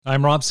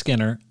I'm Rob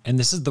Skinner, and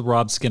this is the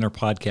Rob Skinner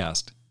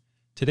Podcast.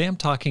 Today I'm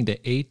talking to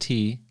AT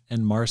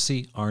and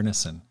Marci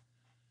Arneson.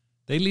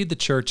 They lead the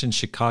church in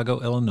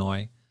Chicago,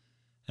 Illinois,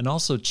 and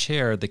also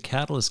chair the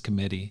Catalyst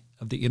Committee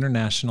of the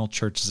International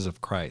Churches of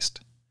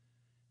Christ.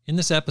 In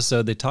this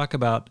episode, they talk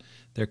about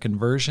their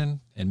conversion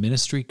and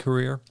ministry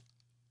career,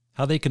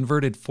 how they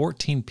converted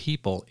 14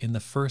 people in the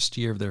first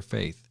year of their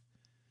faith,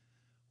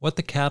 what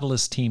the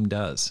Catalyst team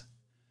does,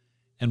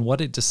 and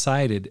what it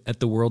decided at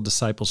the World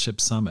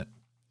Discipleship Summit.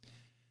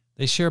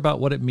 They share about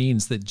what it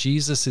means that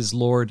Jesus is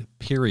Lord,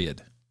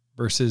 period,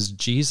 versus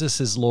Jesus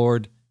is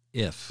Lord,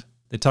 if.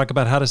 They talk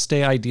about how to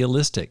stay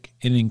idealistic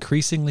in an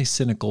increasingly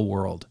cynical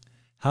world,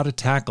 how to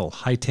tackle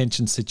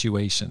high-tension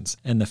situations,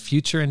 and the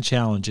future and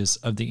challenges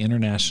of the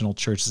International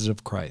Churches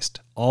of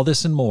Christ. All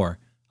this and more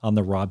on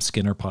the Rob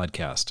Skinner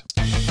Podcast.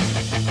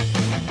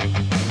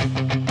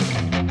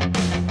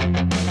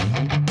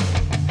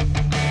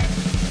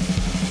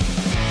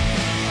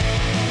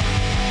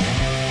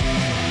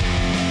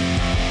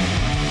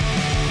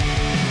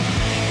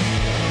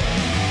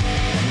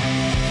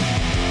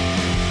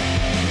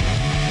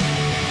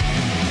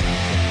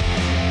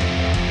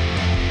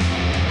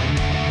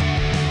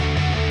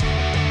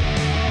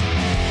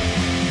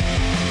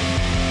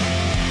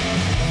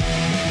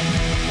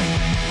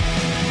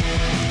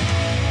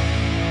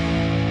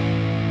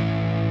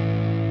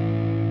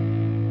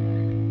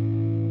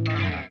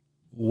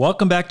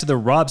 Welcome back to the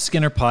Rob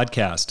Skinner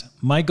Podcast.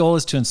 My goal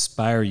is to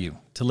inspire you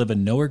to live a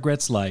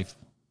no-regrets life,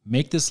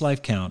 make this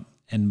life count,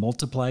 and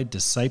multiply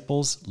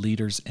disciples,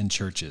 leaders, and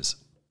churches.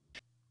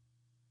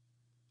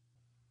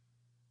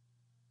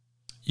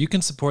 You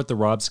can support the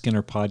Rob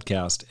Skinner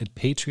Podcast at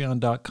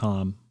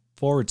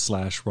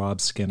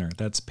patreon.com/Rob Skinner.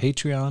 That's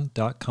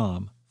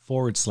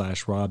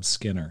patreon.com/Rob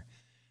Skinner.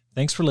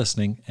 Thanks for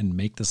listening, and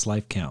make this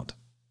life count.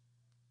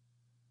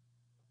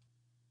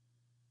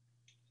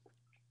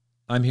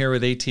 I'm here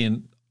with AT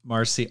and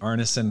Marci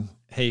Arneson.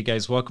 Hey, you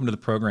guys, welcome to the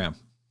program.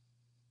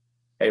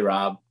 Hey,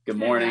 Rob. Good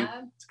morning.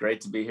 Rob. It's great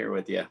to be here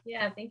with you.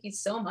 Yeah, thank you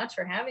so much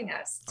for having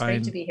us. It's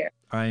great to be here.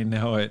 I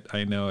know it.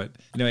 You know,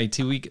 AT,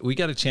 we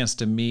got a chance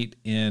to meet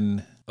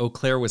in Eau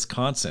Claire,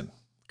 Wisconsin,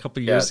 a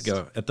couple years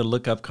ago at the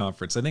Look Up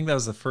Conference. I think that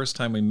was the first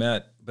time we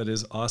met, but it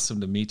was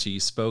awesome to meet you. You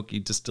spoke, you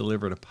just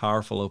delivered a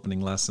powerful opening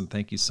lesson.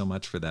 Thank you so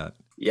much for that.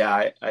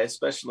 Yeah, I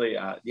especially,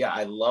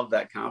 I love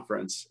that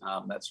conference.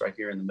 That's right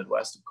here in the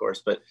Midwest, of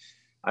course, but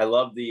I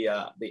love the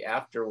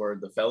afterward,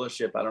 the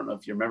fellowship. I don't know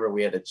if you remember,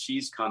 we had a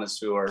cheese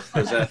connoisseur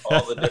present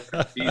all the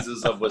different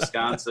cheeses of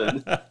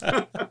Wisconsin.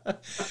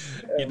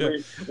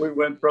 We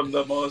went from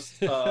the most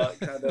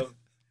kind of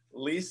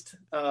least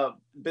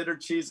bitter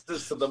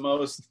cheeses to the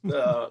most,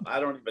 I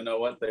don't even know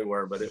what they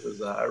were, but it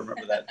was, I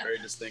remember that very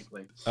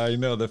distinctly. I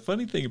know. The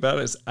funny thing about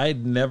it is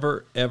I'd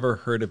never, ever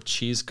heard of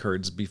cheese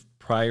curds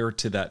prior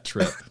to that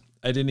trip.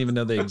 I didn't even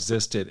know they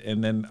existed.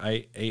 And then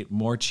I ate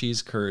more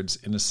cheese curds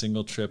in a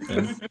single trip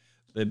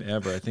than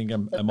ever. I think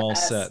I'm all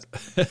set.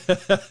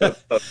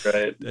 That's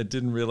right. I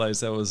didn't realize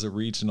that was a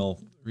regional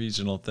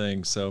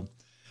thing. So,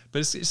 but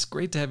it's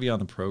great to have you on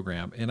the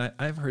program. And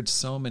I've heard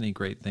so many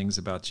great things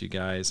about you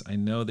guys. I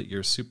know that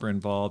you're super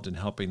involved in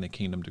helping the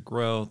kingdom to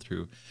grow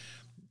through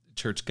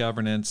church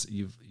governance.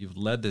 You've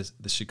led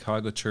the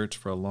Chicago church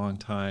for a long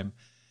time,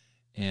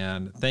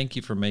 and thank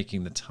you for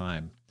making the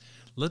time.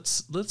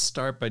 Let's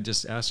start by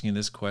just asking you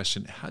this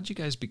question: how'd you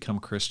guys become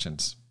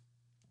Christians?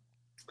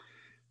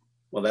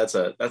 Well, that's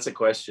a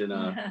question.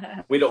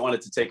 We don't want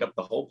it to take up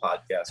the whole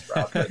podcast,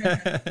 Rob,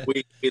 but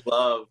we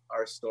love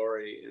our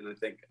story. And I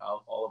think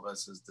all of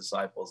us as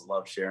disciples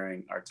love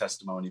sharing our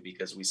testimony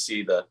because we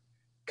see the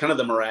kind of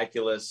the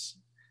miraculous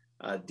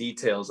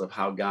details of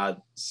how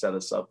God set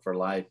us up for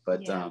life.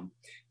 But,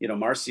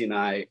 Marci and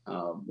I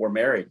were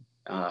married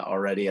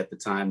already at the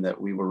time that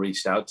we were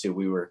reached out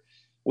to.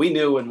 We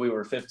knew when we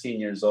were 15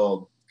 years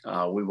old,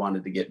 we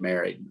wanted to get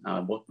married.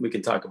 We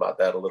can talk about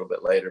that a little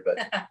bit later,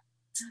 but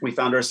we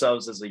found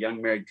ourselves as a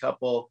young married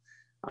couple,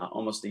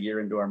 almost a year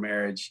into our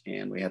marriage,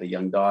 and we had a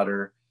young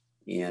daughter,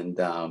 and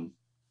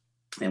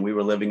we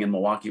were living in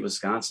Milwaukee,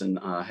 Wisconsin,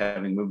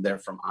 having moved there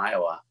from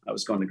Iowa. I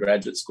was going to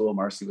graduate school.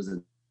 Marci was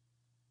an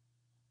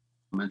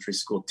elementary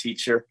school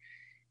teacher,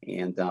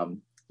 and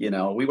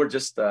we were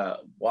just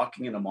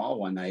walking in a mall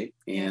one night,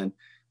 and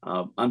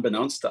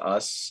unbeknownst to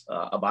us,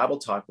 a Bible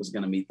talk was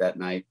going to meet that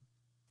night.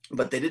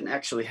 But they didn't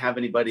actually have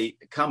anybody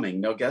coming,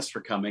 no guests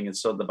were coming. And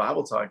so the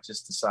Bible talk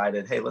just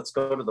decided, hey, let's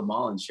go to the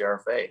mall and share our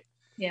faith.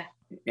 Yeah.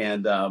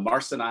 And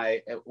Marci and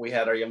I, we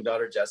had our young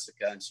daughter,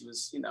 Jessica, and she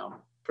was,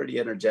 pretty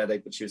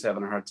energetic, but she was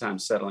having a hard time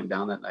settling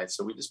down that night.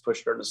 So we just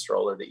pushed her in a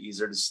stroller to ease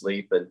her to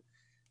sleep. And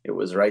it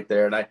was right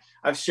there. And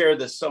I've shared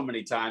this so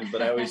many times,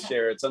 but I always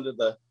share it's under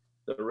the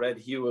red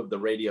hue of the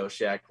Radio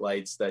Shack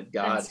lights that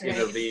God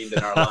intervened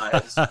in our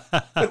lives.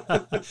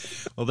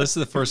 Well, this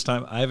is the first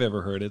time I've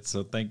ever heard it,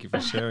 so thank you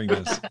for sharing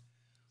this.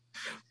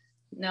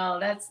 No,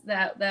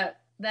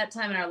 that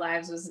time in our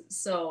lives was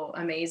so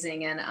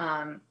amazing.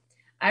 And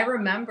I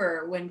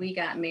remember when we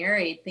got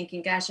married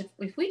thinking, gosh,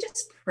 if we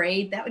just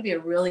prayed, that would be a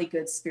really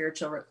good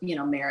spiritual,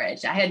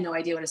 marriage. I had no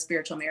idea what a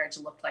spiritual marriage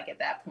looked like at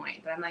that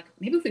point, but I'm like,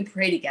 maybe if we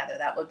pray together,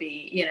 that would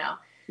be,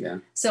 Yeah.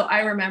 So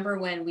I remember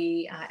when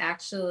we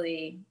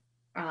actually,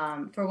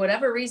 for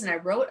whatever reason, I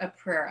wrote a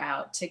prayer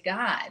out to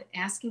God,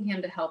 asking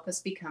him to help us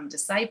become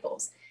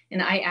disciples.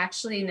 And I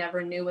actually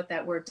never knew what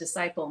that word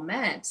disciple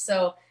meant.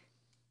 So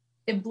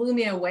it blew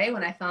me away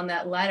when I found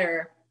that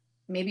letter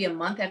maybe a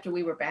month after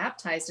we were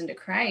baptized into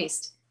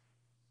Christ.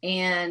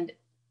 And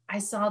I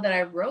saw that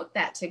I wrote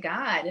that to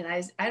God. And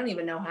I don't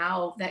even know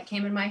how that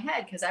came in my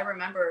head, because I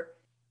remember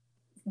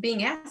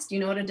being asked,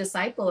 what a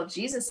disciple of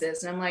Jesus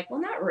is? And I'm like,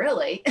 well, not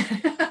really.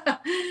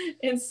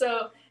 And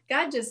so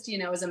God just,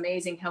 is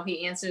amazing how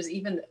he answers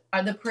even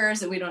the prayers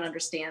that we don't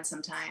understand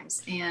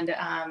sometimes. And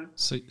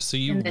so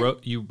you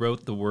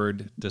wrote the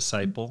word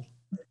disciple?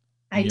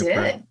 I did.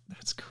 Prayer?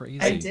 That's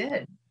crazy. I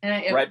did.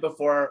 And right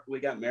before we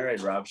got married,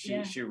 Rob,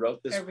 she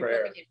wrote this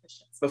prayer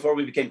before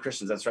we became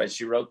Christians. That's right.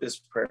 She wrote this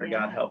prayer,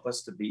 God, help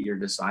us to be your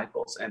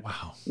disciples. And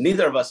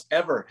neither of us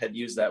ever had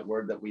used that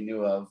word that we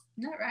knew of.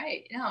 Not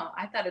right. No,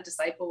 I thought a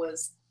disciple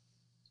was,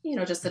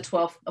 just the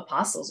 12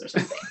 apostles or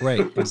something.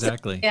 Right.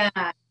 Exactly.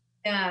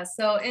 Yeah.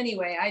 So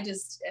anyway, I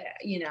just,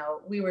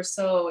 we were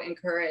so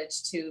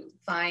encouraged to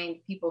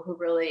find people who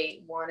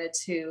really wanted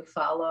to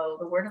follow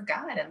the word of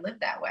God and live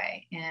that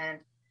way. And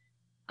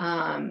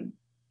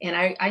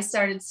I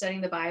started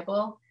studying the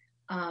Bible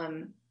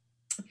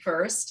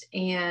first.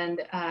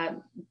 And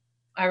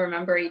I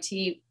remember AT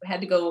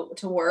had to go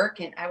to work,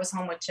 and I was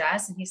home with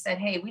Jess, and he said,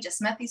 hey, we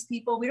just met these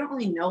people. We don't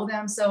really know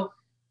them, so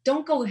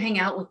don't go hang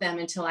out with them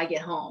until I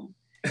get home.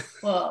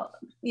 Well,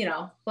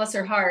 bless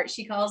her heart,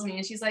 she calls me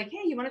and she's like,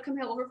 hey, you want to come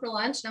over for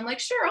lunch? And I'm like,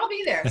 sure, I'll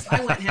be there. So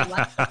I went and had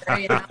lunch with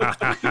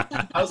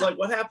her, I was like,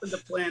 what happened to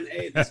plan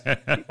A?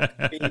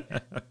 These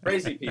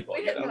crazy people.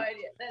 We had no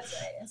idea. That's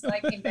right. And so I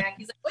came back.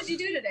 He's like, what'd you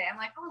do today? I'm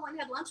like, oh, I went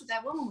and had lunch with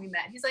that woman we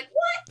met. He's like,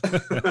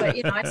 what?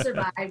 But, I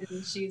survived,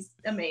 and she's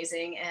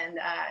amazing. And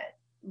a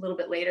little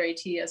bit later,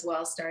 AT as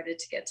well started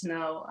to get to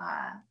know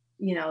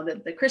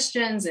the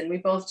Christians, and we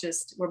both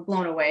just were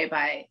blown away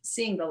by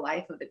seeing the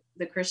life of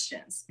the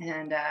Christians.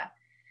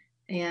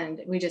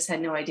 And we just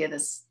had no idea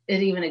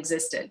it even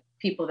existed,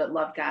 people that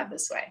loved God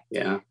this way.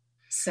 Yeah.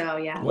 So,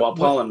 yeah. While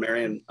Paul and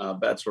Marion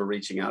Betts were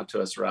reaching out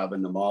to us, Rob,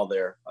 in the mall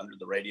there under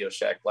the Radio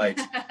Shack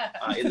lights,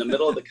 in the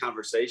middle of the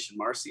conversation,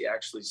 Marci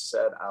actually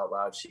said out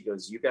loud, she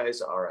goes, you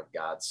guys are a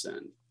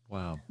godsend.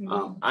 Wow.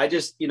 I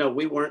just,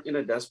 we weren't in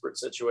a desperate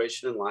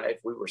situation in life.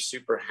 We were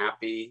super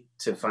happy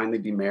to finally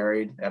be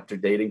married after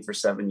dating for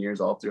 7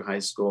 years, all through high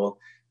school.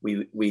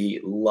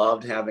 We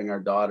loved having our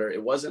daughter.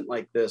 It wasn't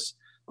like this,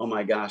 oh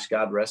my gosh,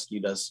 God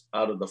rescued us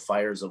out of the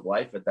fires of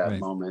life at that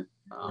moment.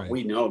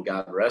 We know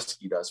God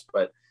rescued us,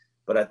 but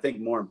I think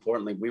more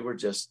importantly, we were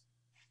just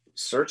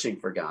searching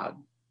for God,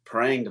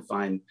 praying to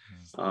find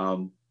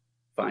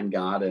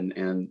God,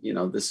 and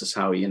this is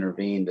how he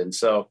intervened. And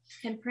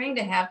praying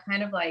to have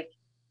kind of like,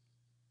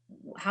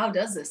 how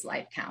does this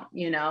life count?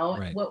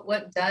 Right.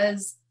 What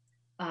does,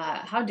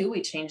 how do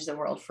we change the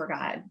world for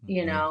God,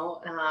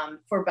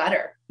 for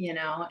better,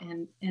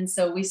 and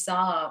so we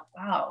saw,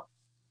 wow,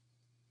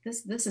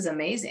 this is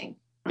amazing.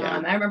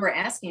 Yeah. I remember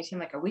asking him,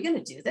 like, are we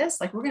going to do this?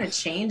 Like, we're going to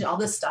change all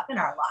this stuff in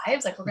our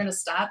lives. Like, we're going to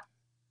stop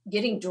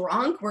getting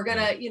drunk. We're going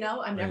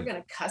to, I'm never going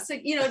to cuss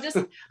it, just,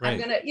 I'm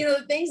going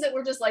to, things that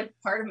were just like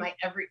part of my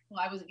I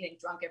wasn't getting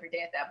drunk every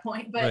day at that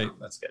point, but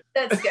that's good.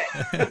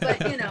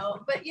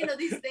 but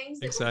these things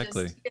that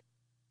exactly. were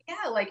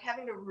just, like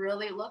having to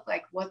really look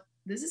like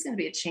this is going to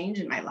be a change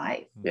in my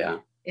life. Yeah.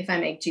 If I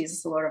make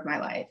Jesus the Lord of my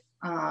life.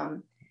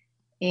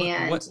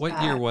 And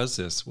what year was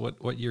this?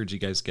 What year did you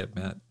guys get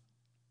met?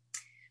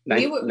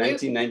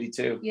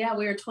 1992. Yeah,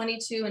 we were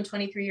 22 and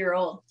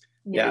 23-year-old.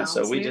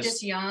 So we were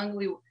just young.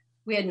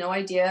 We had no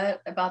idea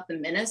about the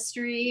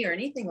ministry or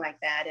anything like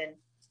that.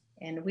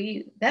 And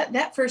we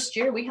that first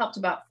year we helped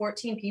about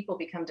 14 people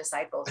become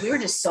disciples. We were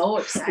just so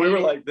excited. We were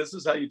like, this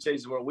is how you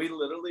change the world. We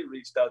literally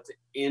reached out to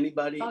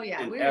anybody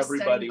and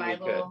everybody we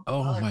could.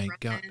 Oh my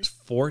God,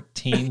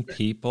 14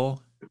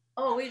 people.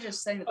 Oh, we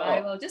just sang the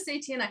Bible, just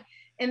AT and I.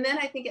 And then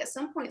I think at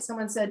some point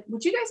someone said,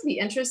 would you guys be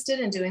interested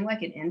in doing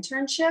like an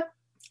internship?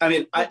 I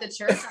mean, at the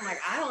church? I'm like,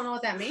 I don't know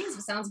what that means.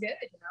 It sounds good,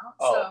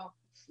 So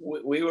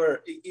we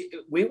weren't,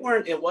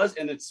 it was,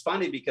 and it's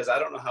funny because I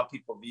don't know how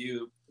people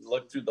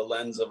look through the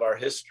lens of our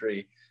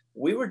history.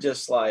 We were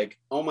just like,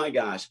 oh my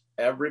gosh,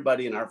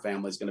 everybody in our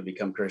family is going to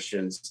become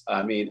Christians.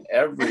 I mean,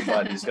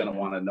 everybody's going to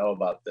want to know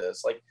about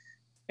this. Like,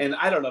 and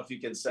I don't know if you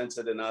can sense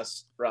it in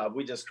us, Rob,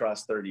 we just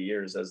crossed 30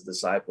 years as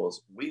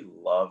disciples. We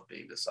love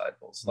being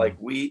disciples. Like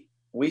we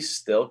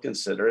still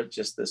consider it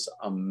just this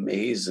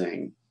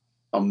amazing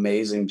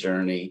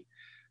journey,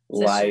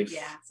 life.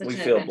 We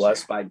feel adventure.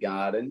 Blessed by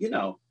God. And,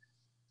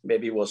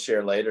 maybe we'll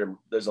share later,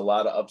 there's a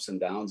lot of ups and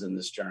downs in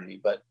this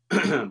journey, but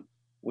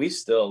we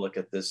still look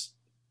at this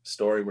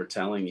story we're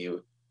telling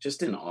you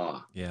just in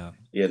awe. Yeah.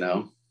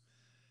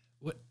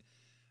 What?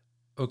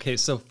 Okay.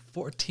 So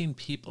 14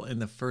 people in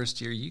the first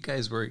year, you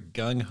guys were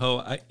gung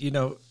ho.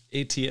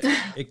 AT,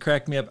 it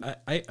cracked me up.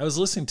 I was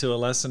listening to a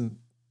lesson,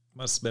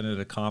 must have been at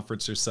a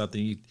conference or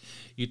something.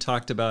 You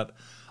talked about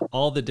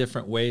all the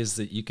different ways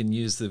that you can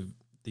use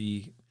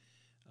the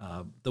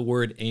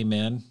word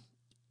amen.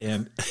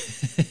 And,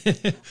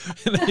 I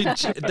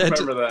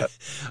remember that.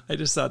 I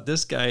just thought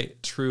this guy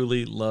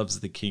truly loves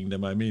the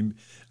kingdom. I mean,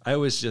 I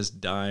was just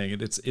dying, and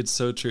it's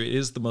so true. It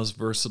is the most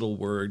versatile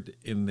word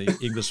in the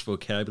English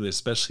vocabulary,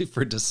 especially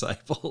for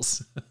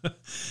disciples.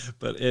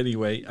 But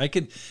anyway,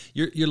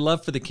 your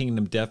love for the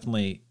kingdom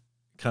definitely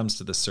comes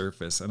to the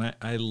surface, and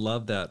I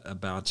love that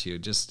about you.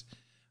 Just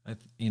I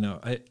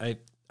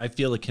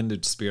feel a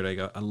kindred spirit. I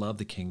go, I love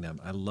the kingdom.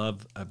 I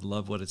love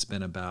what it's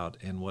been about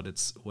and what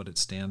it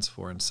stands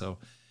for, and so.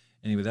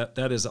 Anyway,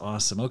 that is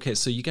awesome. Okay,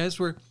 so you guys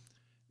were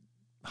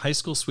high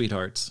school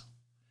sweethearts.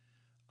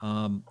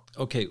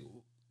 Okay,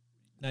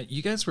 now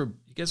you guys were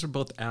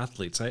both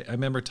athletes. I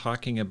remember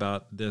talking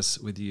about this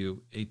with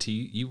you, AT.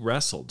 You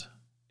wrestled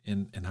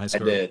in high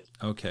school. I did.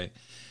 Okay,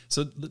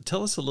 so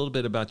tell us a little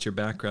bit about your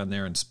background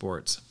there in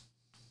sports.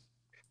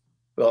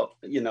 Well,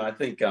 I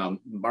think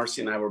Marci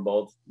and I were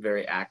both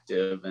very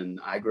active,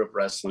 and I grew up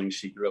wrestling.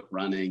 She grew up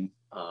running,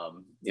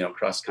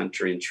 cross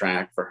country and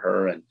track for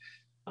her, and.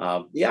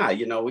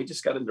 We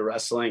just got into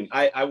wrestling.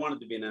 I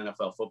wanted to be an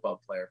NFL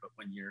football player, but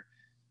when you're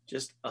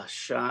just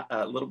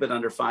a little bit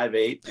under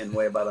 5'8" and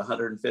weigh about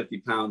 150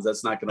 pounds,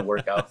 that's not going to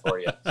work out for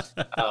you.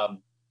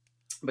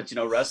 But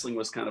wrestling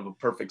was kind of a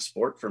perfect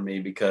sport for me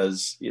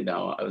because,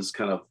 I was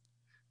kind of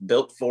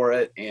built for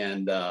it.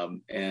 And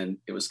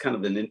it was kind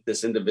of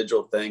this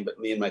individual thing, but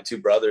me and my two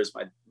brothers,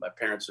 my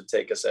parents would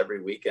take us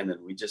every weekend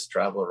and we just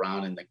travel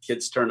around in the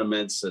kids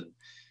tournaments and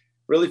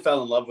really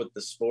fell in love with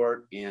the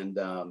sport. And,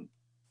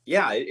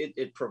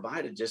 it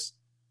provided just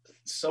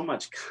so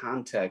much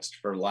context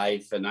for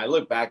life. And I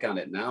look back on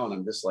it now and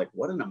I'm just like,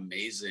 what an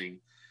amazing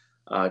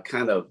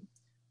kind of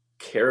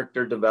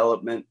character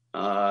development,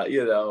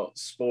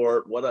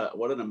 sport.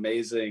 What an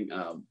amazing,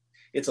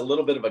 it's a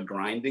little bit of a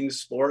grinding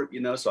sport,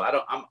 so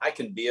I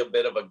can be a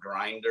bit of a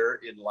grinder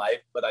in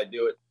life, but I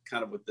do it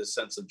kind of with this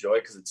sense of joy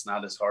because it's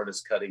not as hard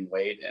as cutting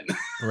weight and,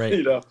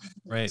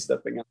 right.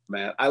 Stepping up,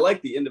 man. I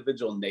like the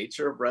individual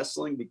nature of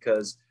wrestling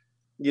because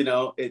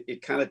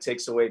it kind of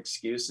takes away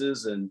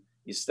excuses and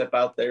you step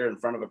out there in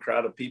front of a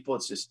crowd of people.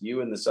 It's just you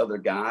and this other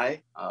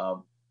guy.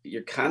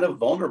 You're kind of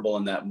vulnerable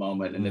in that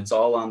moment and it's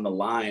all on the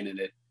line.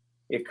 And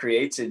it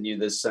creates in you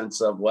this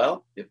sense of,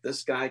 well, if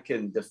this guy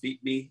can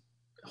defeat me,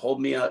 hold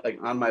me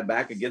on my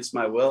back against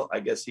my will, I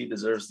guess he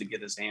deserves to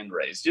get his hand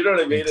raised. You know what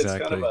I mean?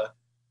 Exactly. It's kind of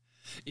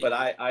but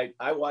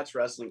I watch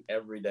wrestling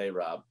every day,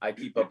 Rob. I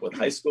keep up with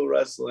high school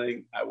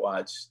wrestling. I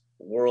watch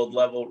world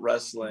level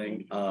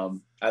wrestling.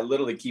 I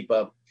literally keep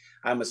up.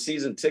 I'm a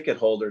season ticket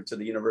holder to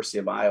the University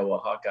of Iowa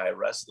Hawkeye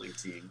wrestling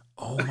team.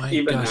 Oh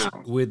my gosh!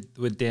 Now.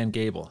 With Dan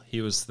Gable, he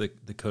was the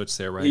coach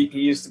there, right? He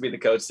used to be the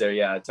coach there.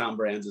 Yeah, Tom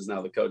Brands is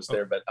now the coach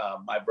there. But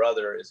my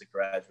brother is a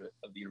graduate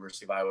of the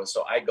University of Iowa,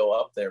 so I go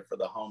up there for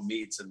the home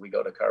meets, and we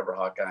go to Carver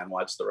Hawkeye and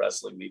watch the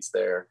wrestling meets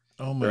there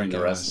during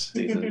the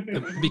wrestling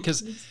season.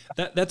 Because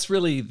that's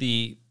really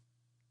the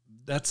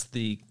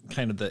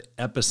kind of the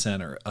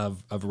epicenter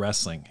of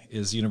wrestling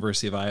is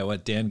University of Iowa.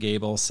 Dan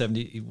Gable,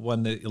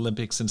 won the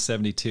Olympics in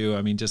 72.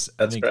 I mean,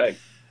 I think right.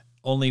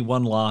 Only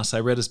one loss.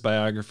 I read his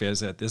biography. I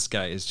was like, this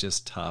guy is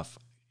just tough.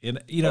 And,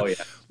 we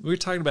were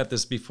talking about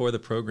this before the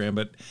program,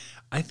 but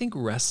I think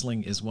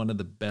wrestling is one of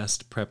the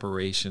best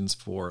preparations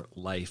for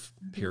life,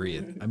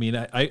 period. I mean,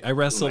 I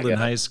wrestled in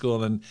high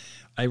school, and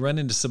I run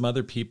into some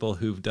other people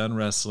who've done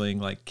wrestling,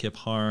 like Kip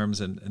Harms,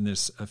 and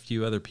there's a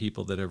few other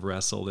people that have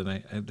wrestled,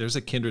 and there's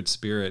a kindred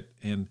spirit.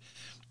 And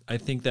I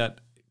think that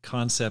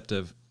concept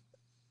of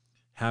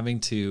having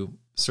to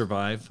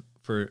survive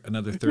for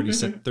another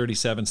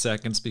 37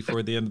 seconds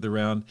before the end of the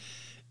round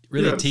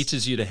really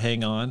teaches you to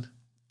hang on.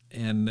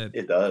 And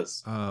it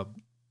does. I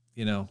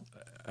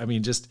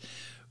mean, just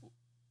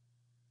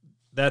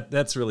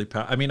that's really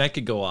powerful. I mean, I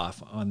could go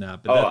off on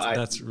that, but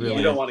that's really.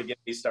 You don't want to get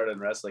me started in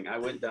wrestling. I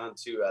went down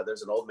to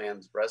there's an old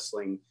man's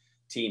wrestling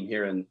team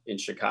here in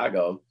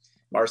Chicago.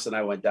 Marci and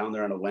I went down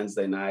there on a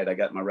Wednesday night. I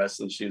got my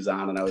wrestling shoes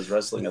on, and I was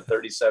wrestling a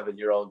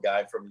 37-year-old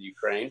guy from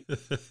Ukraine.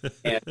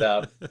 And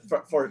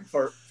for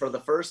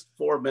the first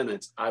 4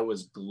 minutes, I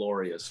was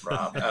glorious,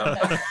 Rob.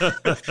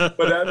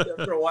 But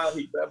after a while,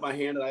 he grabbed my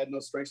hand, and I had no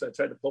strength, so I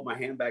tried to pull my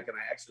hand back, and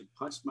I actually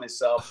punched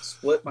myself,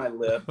 split my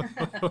lip,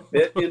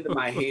 bit into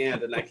my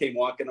hand, and I came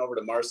walking over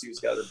to Marci, who's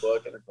got her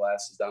book and her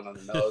glasses down on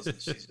her nose, and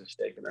she's just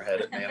shaking her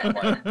head at me. And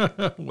I'm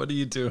like, "What are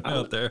you doing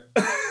out there?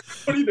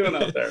 What are you doing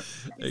out there?"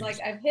 It's like,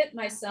 I've hit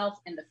myself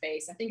in the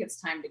face. I think it's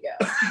time to go.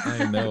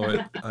 I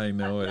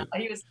know it.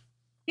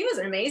 He was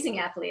an amazing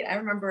athlete. I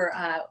remember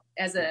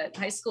as a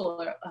high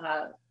schooler,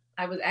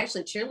 I was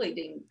actually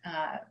cheerleading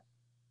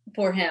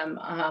for him.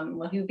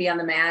 He would be on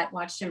the mat,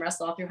 watched him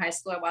wrestle all through high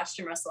school. I watched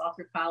him wrestle all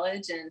through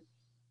college,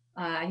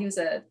 and he was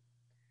I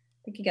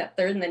think he got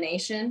third in the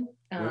nation.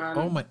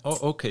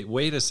 Okay.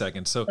 Wait a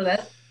second. So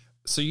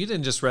So you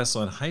didn't just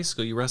wrestle in high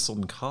school, you wrestled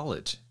in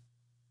college.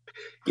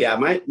 Yeah,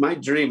 my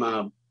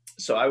dream.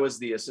 So I was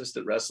the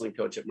assistant wrestling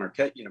coach at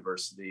Marquette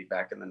University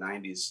back in the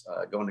 90s,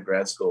 going to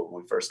grad school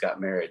when we first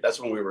got married. That's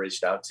when we were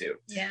reached out to.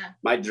 Yeah.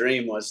 My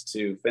dream was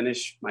to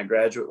finish my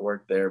graduate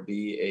work there,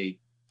 be a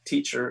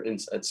teacher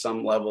at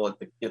some level at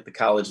the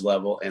college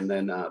level, and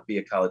then be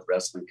a college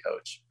wrestling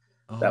coach.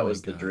 That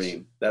was the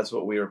dream. That's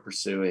what we were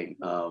pursuing.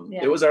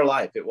 It was our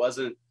life. It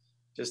wasn't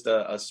just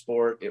a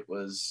sport.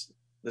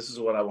 This is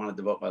what I want to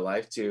devote my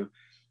life to.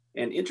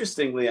 And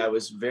interestingly, I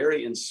was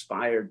very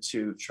inspired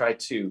to try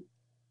to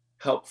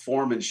help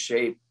form and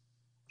shape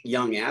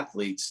young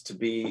athletes to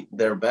be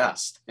their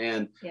best.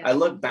 And I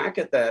look back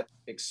at that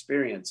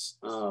experience,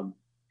 and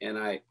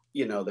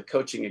the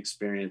coaching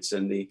experience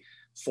and the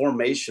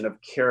formation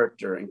of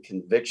character and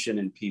conviction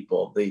in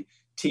people, the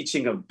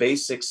teaching of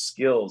basic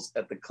skills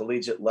at the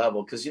collegiate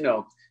level. Because,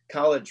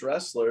 college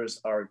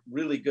wrestlers are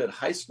really good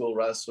high school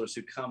wrestlers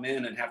who come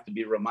in and have to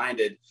be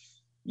reminded,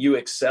 you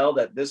excelled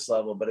at this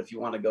level, but if you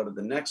want to go to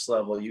the next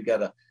level, you got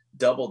to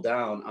double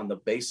down on the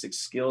basic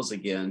skills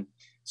again,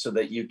 so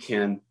that you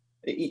can,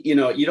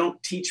 you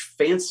don't teach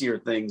fancier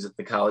things at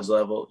the college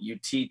level. You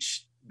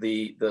teach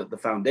the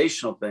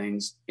foundational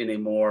things in a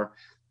more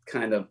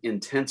kind of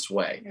intense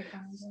way,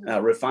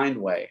 refined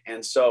way.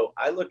 And so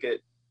I look at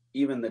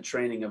even the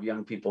training of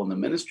young people in the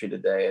ministry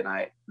today, and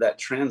that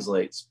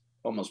translates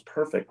almost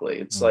perfectly.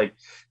 It's like,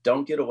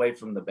 don't get away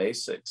from the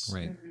basics.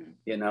 Right.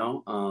 You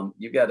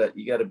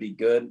gotta be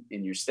good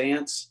in your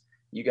stance.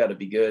 You got to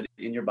be good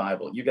in your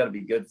Bible. You got to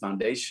be good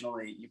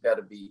foundationally. You got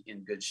to be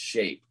in good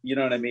shape. You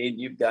know what I mean?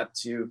 You've got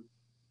to,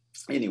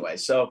 anyway.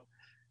 So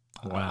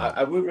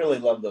wow. We really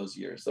love those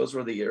years. Those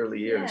were the early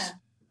years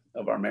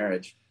of our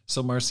marriage.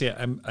 So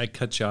Marci, I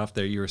cut you off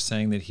there. You were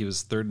saying that he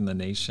was third in the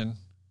nation.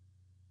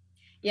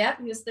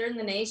 Yep, he was third in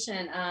the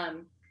nation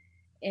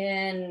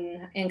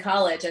in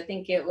college. I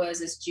think it was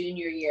his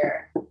junior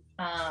year.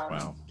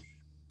 Wow.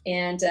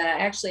 And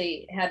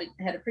actually had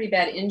a pretty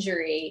bad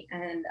injury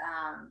and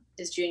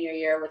his junior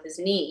year with his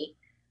knee,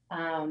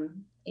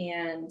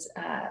 and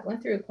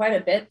went through quite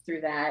a bit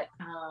through that.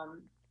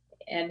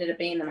 Ended up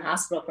being in the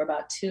hospital for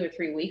about 2 or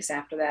 3 weeks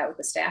after that with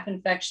a staph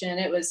infection.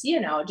 It was,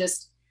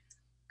 just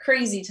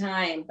crazy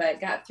time, but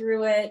got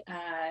through it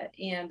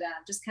and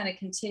just kind of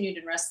continued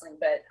in wrestling.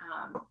 But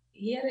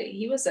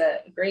he was a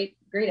great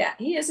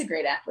he is a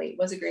great athlete,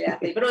 was a great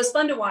athlete, but it was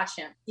fun to watch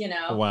him,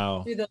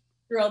 Wow.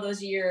 through all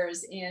those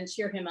years and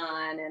cheer him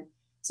on. And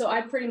so I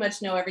pretty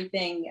much know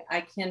everything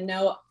I can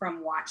know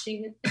from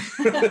watching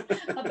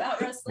about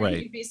wrestling.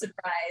 Right. You'd be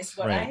surprised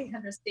what I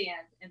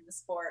understand in the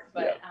sport,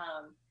 but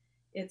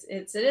it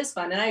is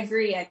fun. And I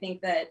agree. I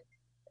think that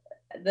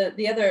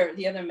the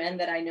other men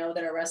that I know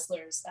that are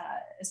wrestlers,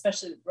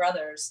 especially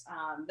brothers,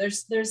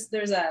 there's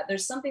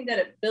something that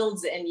it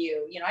builds in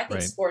you. I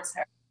think sports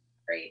have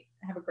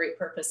a great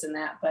purpose in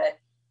that, but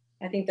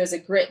I think there's a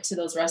grit to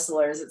those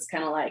wrestlers. It's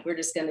kind of like, we're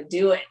just going to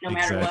do it no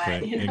matter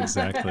what.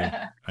 Exactly.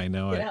 I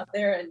know. Get out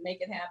there and make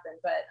it happen.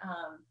 But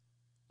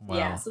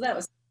wow. So that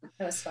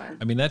was fun.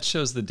 I mean, that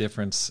shows the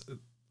difference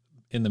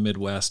in the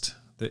Midwest,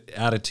 the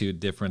attitude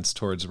difference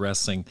towards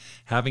wrestling,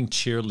 having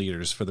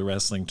cheerleaders for the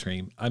wrestling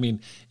team. I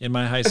mean, in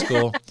my high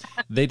school,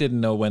 they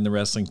didn't know when the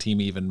wrestling team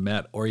even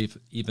met or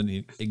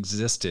even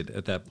existed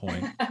at that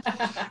point.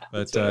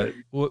 But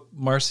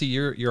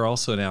Marci, you're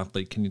also an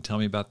athlete. Can you tell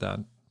me about that?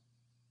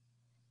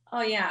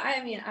 Oh yeah.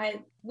 I mean,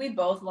 we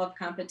both love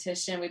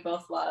competition. We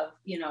both love,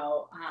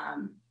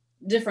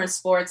 different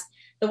sports.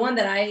 The one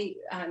that I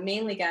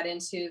mainly got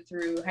into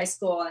through high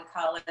school and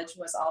college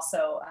was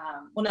also,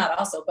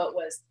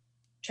 was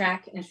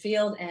track and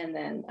field, and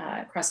then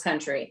cross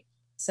country.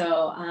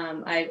 So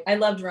I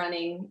loved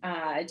running.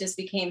 It just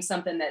became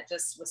something that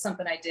just was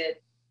something I did,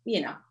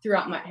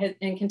 throughout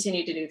and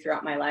continue to do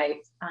throughout my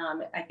life.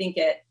 I think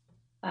it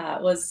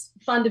was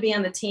fun to be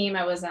on the team.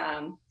 I was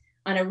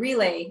on a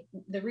relay,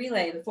 the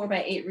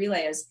 4x8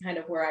 relay is kind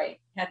of where I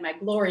had my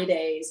glory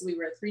days. We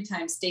were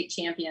 3-time state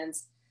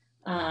champions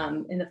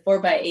in the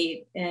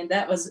 4x8. And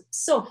that was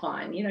so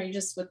fun. You're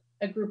just with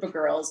a group of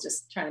girls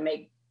just trying to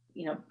make,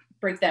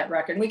 break that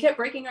record. And we kept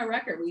breaking our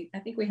record. I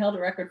think we held a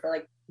record for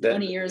like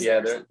 20 years.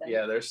 Yeah,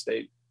 their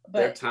state, but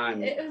their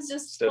time it was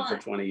just stood fun.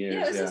 for 20 years.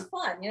 It was just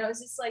fun. It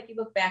was just like, you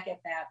look back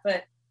at that,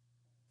 but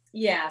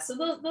yeah, so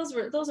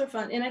those are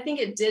fun. And I think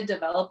it did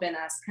develop in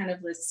us kind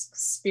of this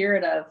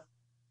spirit of,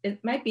 it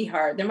might be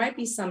hard. There might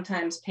be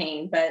sometimes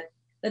pain, but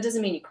that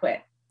doesn't mean you quit,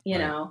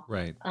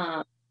 Right.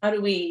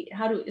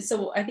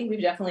 So I think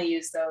we've definitely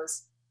used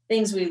those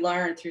things we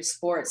learned through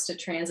sports to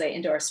translate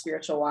into our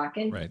spiritual walk.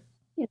 And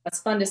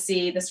it's fun to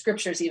see the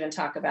scriptures even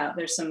talk about,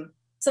 there's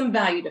some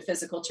value to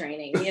physical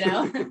training,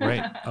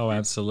 Right. Oh,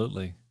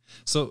 absolutely.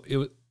 So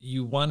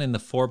you won in the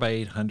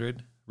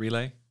 4x800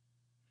 relay?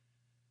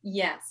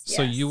 Yes.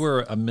 So you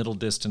were a middle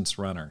distance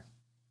runner.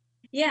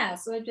 Yeah,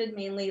 so I did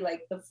mainly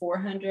like the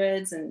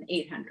 400s and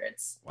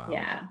 800s. Wow.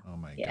 Yeah. Oh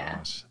my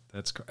gosh.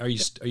 Are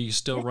you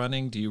still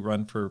running? Do you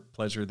run for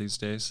pleasure these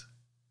days?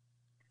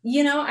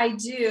 I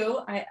do.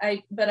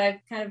 But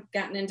I've kind of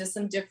gotten into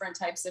some different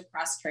types of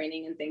cross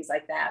training and things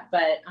like that.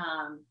 But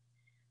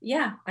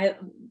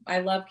I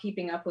love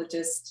keeping up with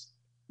just,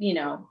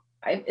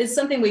 it's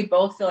something we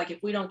both feel like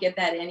if we don't get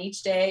that in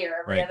each day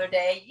or every Right. other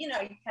day, you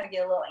kind of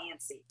get a little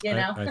antsy,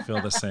 I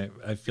feel the same.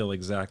 I feel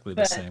exactly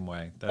the same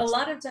way. A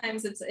lot of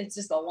times it's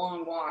just a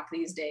long walk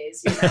these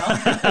days,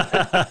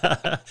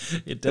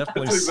 It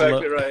definitely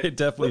exactly right. It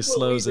definitely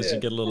slows as you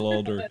get a little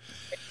older.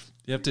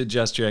 You have to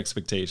adjust your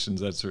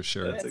expectations, that's for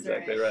sure. That's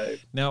exactly right.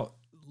 Now,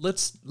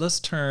 let's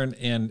turn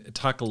and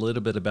talk a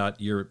little bit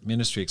about your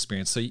ministry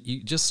experience. So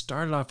you just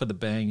started off with a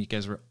bang. You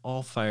guys were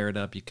all fired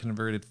up. You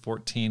converted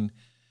 14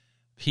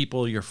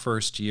 people your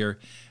first year.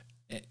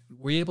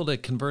 Were you able to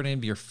convert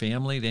into your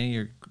family? Did any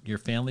of your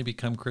family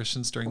become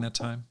Christians during that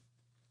time?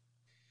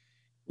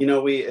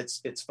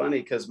 It's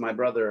funny because my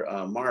brother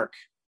Mark,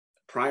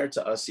 prior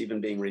to us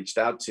even being reached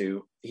out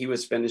to, he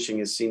was finishing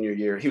his senior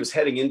year. He was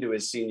heading into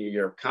his senior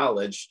year of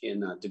college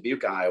in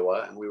Dubuque,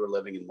 Iowa, and we were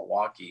living in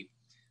Milwaukee.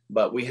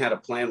 But we had a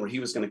plan where he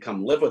was going to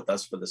come live with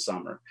us for the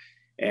summer,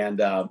 and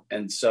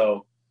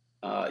so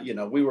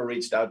we were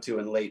reached out to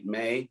in late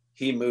May.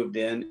 He moved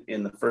in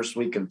the first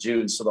week of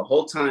June. So the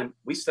whole time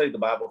we studied the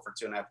Bible for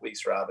 2.5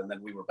 weeks, Rob, and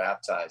then we were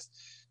baptized.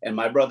 And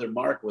my brother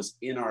Mark was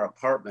in our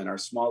apartment, our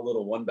small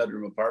little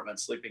 1-bedroom apartment,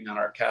 sleeping on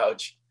our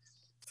couch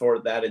for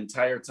that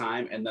entire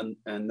time. And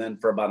then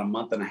for about a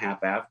month and a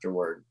half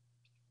afterward.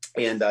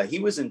 And he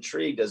was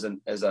intrigued I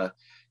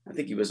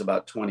think he was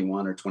about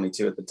 21 or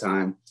 22 at the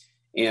time.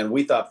 And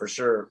we thought for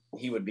sure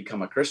he would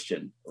become a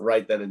Christian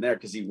right then and there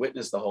because he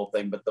witnessed the whole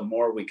thing. But the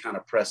more we kind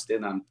of pressed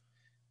in on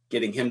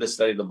getting him to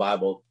study the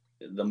Bible,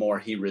 the more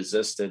he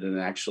resisted. And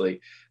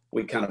actually,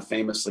 we kind of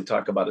famously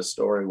talk about a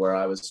story where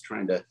I was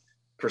trying to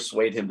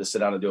persuade him to sit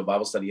down and do a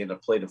Bible study. He had a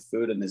plate of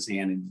food in his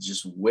hand and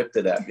just whipped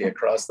it at me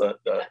across the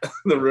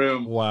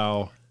room.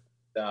 Wow.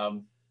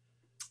 And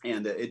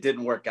it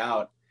didn't work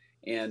out.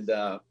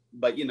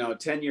 But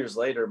 10 years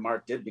later,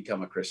 Mark did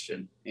become a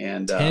Christian.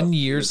 And 10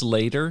 years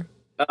later?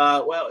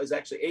 Well, it was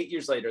actually 8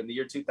 years later. In the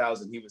year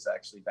 2000, he was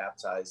actually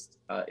baptized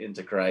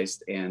into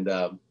Christ. And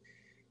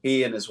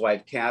he and his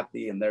wife,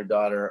 Kathy, and their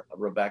daughter,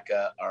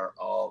 Rebecca, are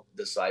all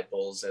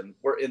disciples. And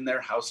we're in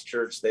their house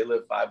church. They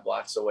live 5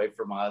 blocks away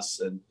from us.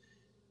 And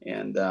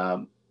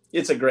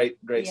it's a great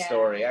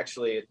story.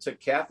 Actually, it took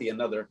Kathy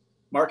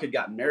Mark had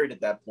gotten married at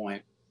that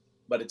point,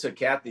 but it took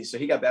Kathy. So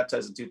he got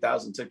baptized in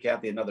 2000, took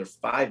Kathy another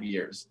 5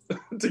 years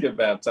to get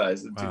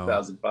baptized in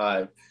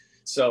 2005.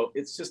 So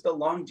it's just a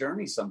long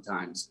journey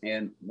sometimes.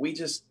 And we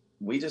just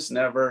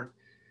never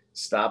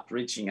stopped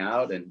reaching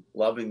out and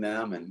loving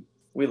them. And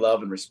we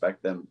love and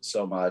respect them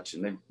so much.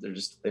 And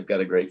they've got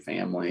a great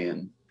family,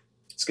 and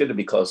it's good to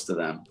be close to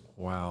them.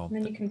 Wow. And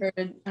then you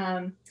converted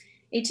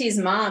AT's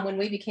mom when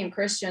we became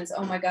Christians.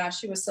 Oh my gosh,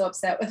 she was so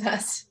upset with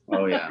us.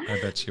 Oh yeah.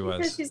 I bet she was.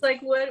 Because she's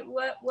like, what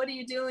are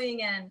you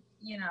doing? And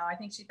I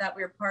think she thought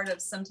we were part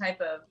of some type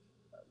of,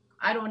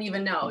 I don't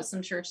even know,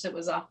 some church that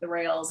was off the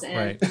rails. And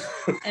Right.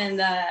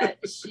 and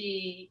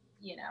she,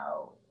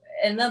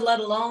 and then let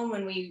alone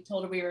when we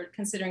told her we were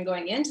considering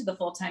going into the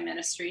full-time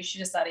ministry, she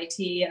just thought AT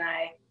and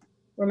I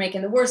were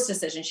making the worst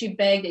decision. She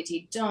begged AT,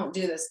 don't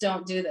do this.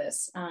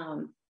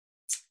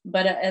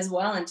 But as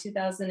well in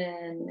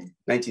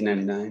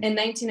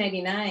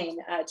 1999,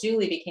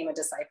 Julie became a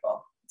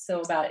disciple. So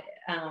about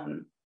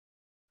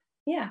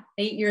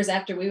 8 years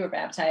after we were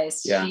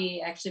baptized,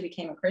 she actually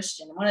became a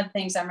Christian. And one of the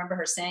things I remember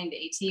her saying to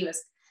AT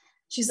was,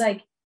 she's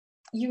like,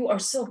 you are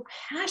so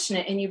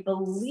passionate and you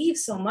believe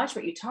so much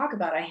what you talk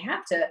about. I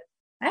have to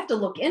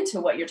look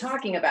into what you're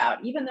talking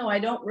about, even though I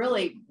don't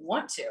really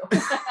want to.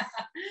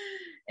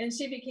 And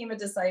she became a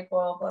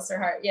disciple, bless her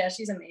heart. Yeah,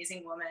 she's an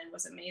amazing woman,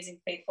 was an amazing,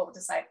 faithful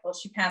disciple.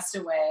 She passed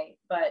away,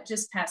 but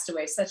just passed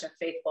away, such a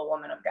faithful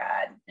woman of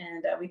God.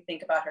 And we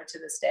think about her to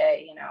this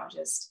day,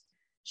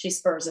 she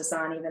spurs us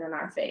on even in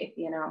our faith,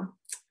 Yeah,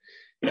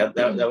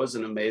 that was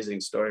an amazing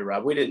story,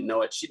 Rob. We didn't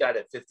know it. She died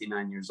at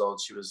 59 years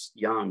old. She was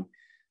young.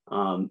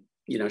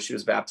 She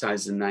was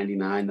baptized in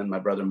 99. Then my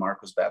brother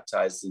Mark was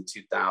baptized in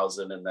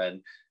 2000. And then,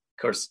 of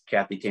course,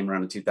 Kathy came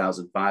around in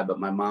 2005. But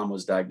my mom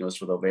was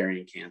diagnosed with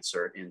ovarian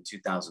cancer in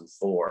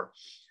 2004.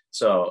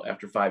 So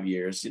after 5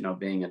 years,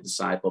 being a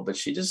disciple, but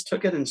she just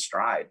took it in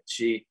stride.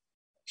 She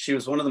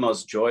was one of the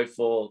most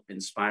joyful,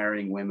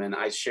 inspiring women.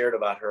 I shared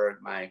about her in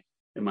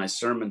my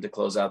sermon to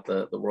close out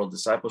the World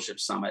Discipleship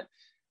Summit,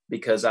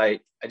 because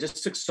I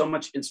just took so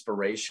much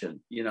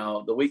inspiration.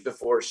 The week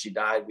before she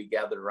died, we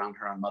gathered around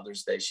her on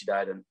Mother's Day. She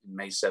died on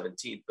May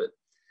 17th, but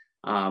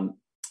on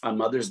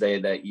Mother's Day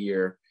that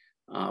year,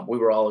 we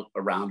were all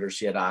around her.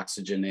 She had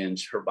oxygen in,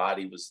 her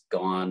body was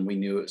gone. We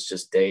knew it was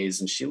just days.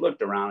 And she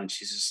looked around and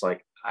she's just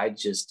like, I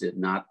just did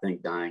not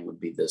think dying would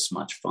be this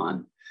much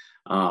fun.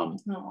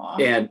 And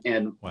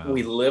wow.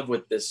 We live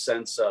with this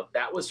sense of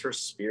that was her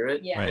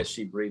spirit as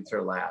she breathed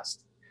her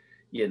last,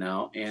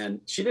 and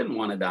she didn't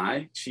want to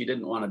die. She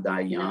didn't want to die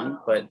young,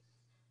 but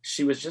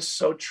she was just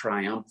so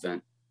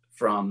triumphant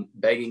from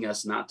begging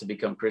us not to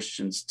become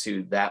Christians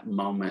to that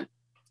moment,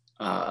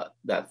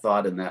 that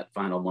thought in that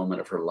final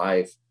moment of her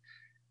life.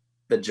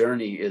 The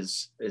journey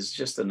is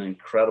just an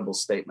incredible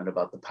statement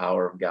about the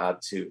power of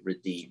God to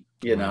redeem,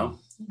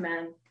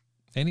 Amen.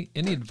 Any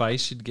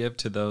advice you'd give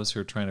to those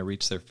who are trying to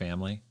reach their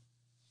family?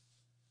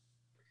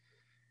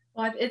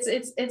 Well,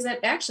 it's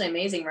actually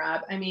amazing,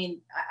 Rob. I mean,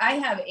 I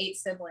have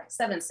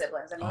 7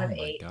 siblings. I'm one of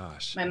 8.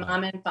 Gosh. My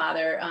mom and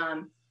father.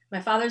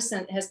 My father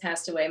has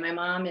passed away. My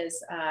mom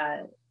is.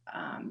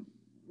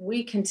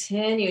 We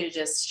continue to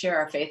just share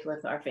our faith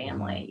with our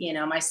family. You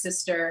know, my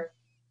sister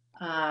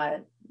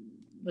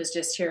was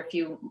just here a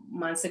few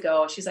months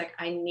ago. She's like,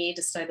 I need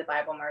to study the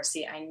Bible,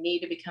 Marci. I need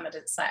to become a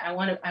disciple.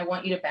 I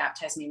want you to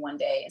baptize me one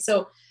day.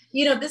 So,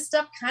 you know, this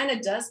stuff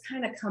does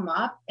come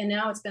up, and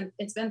now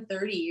it's been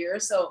 30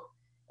 years. So,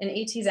 and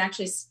AT's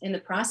actually in the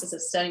process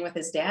of studying with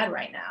his dad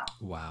right now.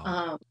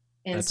 Wow.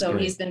 And That's so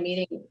great. He's been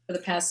meeting for the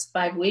past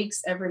 5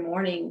 weeks, every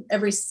morning,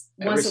 every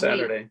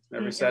Saturday. week.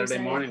 Every Saturday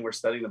morning, we're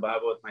studying the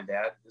Bible with my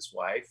dad and his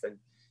wife. And,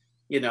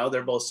 you know,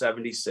 they're both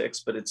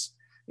 76, but it's,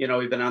 you know,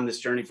 we've been on this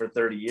journey for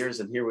 30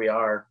 years, and here we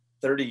are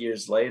 30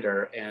 years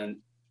later. And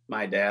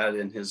my dad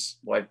and his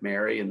wife,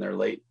 Mary, in their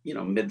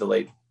mid to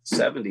late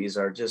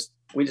 70s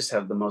we just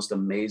have the most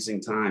amazing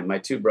time. My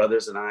 2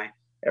 brothers and I,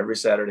 every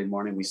Saturday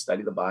morning, we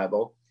study the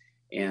Bible,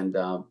 and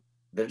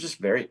they're just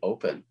very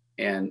open.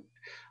 And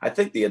I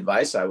think the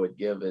advice I would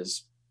give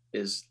is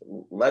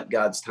let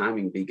God's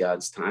timing be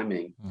God's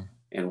timing.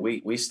 And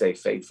we stay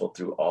faithful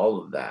through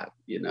all of that,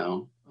 you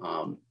know.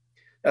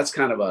 That's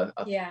kind of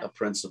a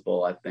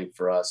principle, I think,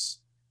 for us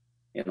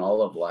in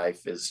all of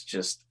life, is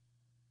just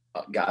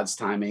God's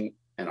timing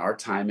and our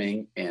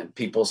timing and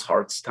people's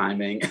hearts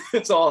timing.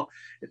 It's all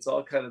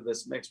kind of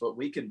this mix. What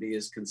we can be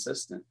is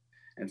consistent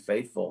and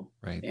faithful,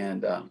 right?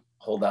 And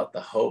hold out the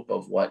hope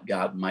of what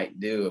God might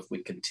do if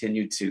we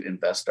continue to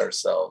invest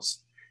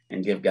ourselves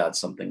and give God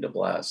something to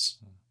bless.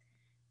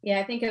 Yeah,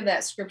 I think of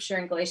that scripture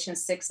in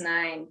Galatians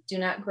 6:9. Do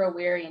not grow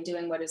weary in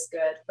doing what is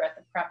good, for at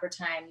the proper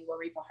time you will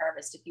reap a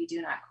harvest if you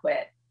do not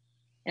quit.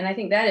 And I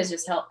think that is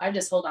just help. I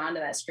just hold on to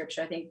that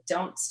scripture. I think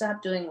don't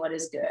stop doing what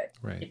is good.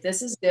 Right. If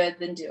this is good,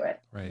 then do it.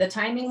 Right. The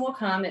timing will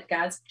come at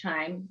God's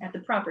time, at the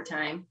proper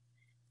time,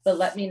 but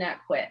let me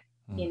not quit.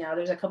 You know,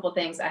 there's a couple of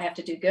things I have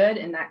to do good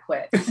and not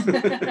quit.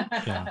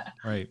 Yeah,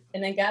 right.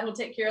 And then God will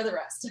take care of the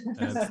rest.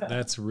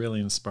 That's really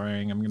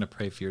inspiring. I'm going to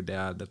pray for your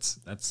dad.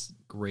 That's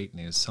great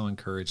news. So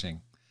encouraging.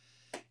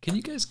 Can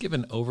you guys give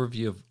an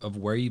overview of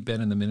where you've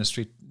been in the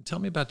ministry? Tell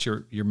me about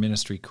your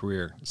ministry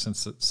career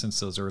since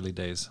those early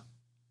days.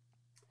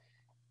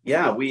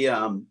 Yeah, we,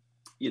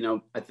 you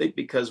know, I think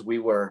because we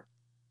were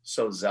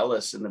so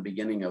zealous in the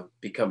beginning of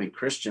becoming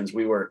Christians,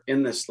 we were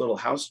in this little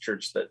house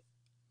church that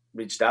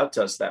reached out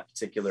to us that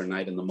particular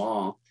night in the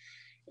mall.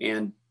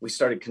 And we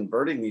started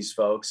converting these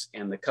folks.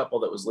 And the couple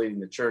that was leading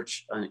the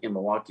church in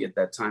Milwaukee at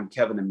that time,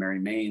 Kevin and Mary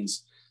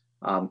Maines,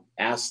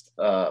 asked,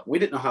 we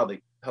didn't know how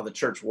the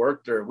church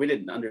worked, or we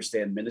didn't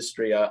understand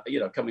ministry. You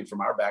know, coming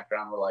from our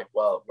background, we're like,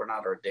 well, we're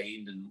not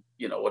ordained, and,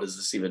 you know, what does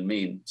this even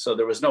mean? So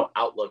there was no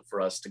outlook for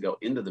us to go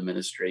into the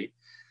ministry.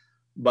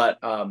 But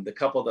the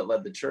couple that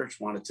led the church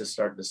wanted to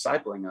start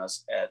discipling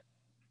us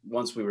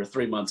once we were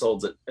 3 months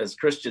old as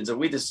Christians. And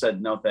we just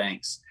said, no,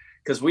 thanks.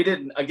 Because we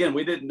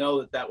didn't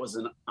know that was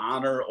an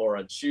honor or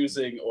a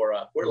choosing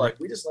we're like,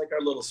 we just like our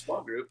little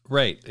small group.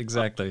 Right.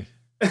 Exactly.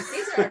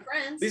 These are our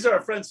friends. These are our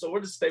friends. So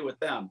we'll just stay with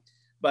them.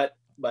 But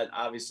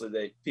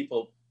obviously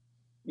people,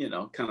 you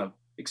know, kind of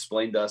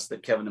explained to us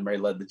that Kevin and Mary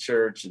led the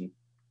church, and,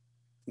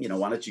 you know,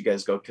 why don't you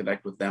guys go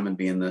connect with them and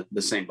be in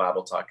the same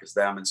Bible talk as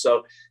them? And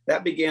so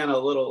that began a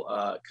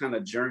little kind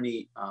of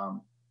journey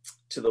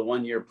to the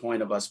 1-year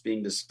point of us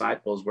being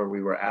disciples, where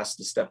we were asked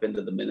to step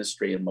into the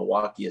ministry in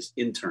Milwaukee as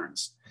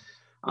interns.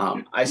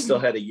 I still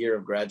had a year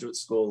of graduate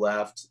school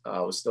left.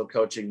 I was still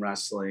coaching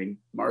wrestling.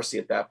 Marci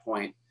at that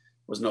point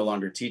was no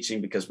longer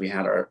teaching because we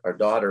had our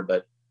daughter,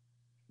 but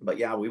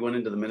yeah, we went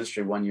into the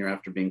ministry 1 year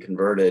after being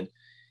converted,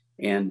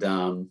 and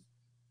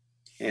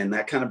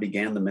that kind of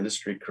began the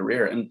ministry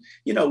career. And,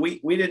 you know,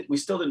 we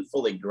still didn't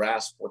fully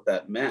grasp what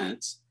that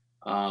meant.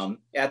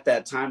 At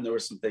that time, there were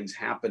some things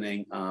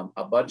happening.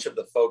 A bunch of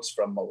the folks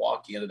from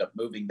Milwaukee ended up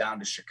moving down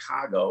to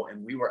Chicago,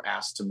 and we were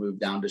asked to move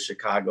down to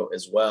Chicago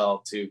as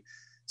well to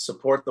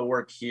support the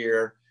work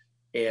here.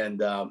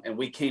 And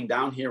we came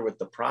down here with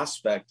the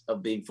prospect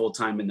of being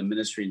full-time in the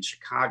ministry in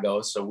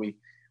Chicago. So we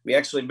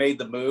actually made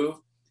the move.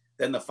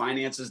 Then the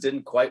finances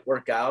didn't quite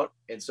work out.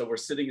 And so we're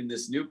sitting in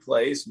this new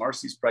place.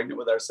 Marci's pregnant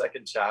with our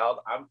second child.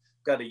 I've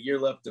got a year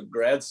left of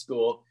grad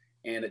school.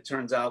 And it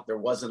turns out there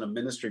wasn't a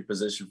ministry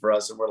position for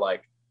us. And we're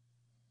like,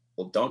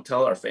 well, don't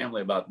tell our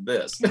family about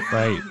this.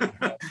 Right.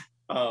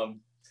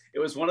 It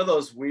was one of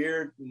those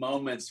weird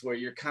moments where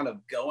you're kind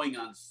of going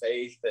on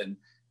faith, and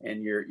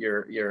you're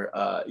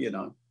you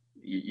know,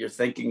 you're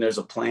thinking there's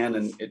a plan,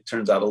 and it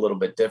turns out a little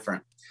bit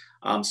different.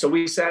 So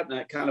we sat in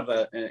a kind of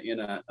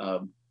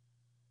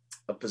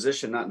a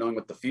position, not knowing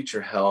what the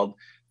future held,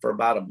 for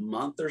about a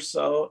month or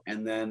so.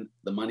 And then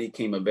the money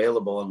came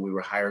available, and we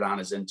were hired on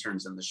as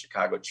interns in the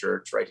Chicago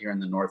church right here in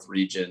the North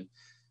region.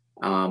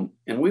 And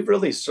we've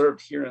really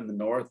served here in the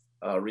North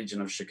region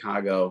of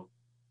Chicago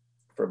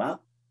for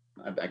about,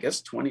 I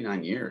guess,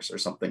 29 years or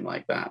something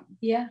like that.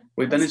 Yeah.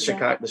 We've been in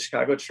the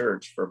Chicago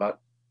church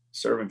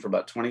serving for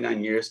about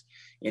 29 years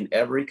in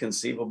every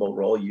conceivable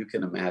role you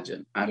can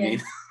imagine. I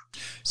mean,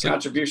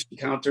 contribution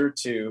counter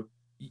to,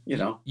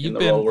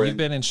 You've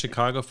been in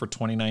Chicago for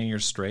 29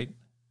 years straight.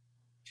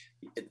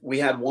 We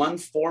had one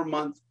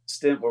 4-month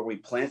stint where we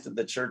planted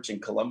the church in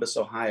Columbus,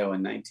 Ohio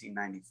in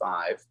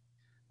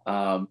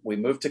 1995. We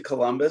moved to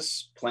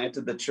Columbus,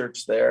 planted the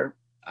church there.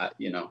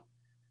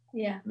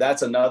 Yeah,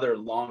 that's another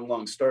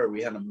long story.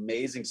 We had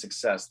amazing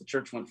success. The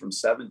church went from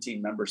 17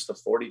 members to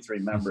 43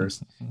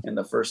 members in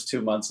the first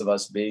 2 months of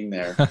us being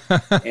there.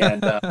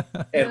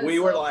 And we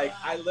were like,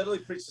 I literally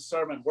preached a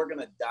sermon, we're going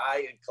to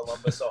die in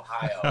Columbus,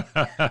 Ohio.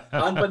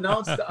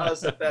 Unbeknownst to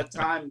us at that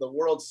time, the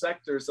world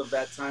sectors of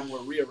that time were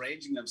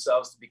rearranging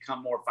themselves to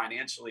become more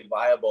financially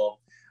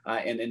viable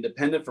and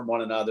independent from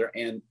one another.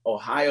 And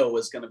Ohio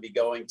was going to be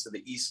going to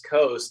the East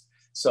Coast.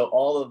 So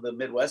all of the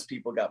Midwest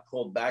people got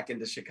pulled back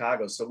into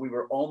Chicago. So we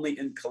were only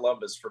in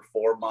Columbus for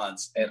 4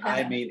 months. And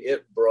I mean,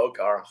 it broke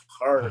our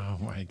heart. Oh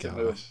my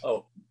gosh. To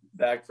move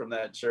back from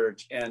that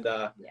church. And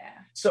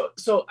so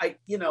I,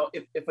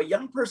 if a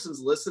young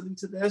person's listening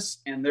to this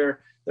and they're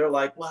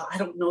like, well, I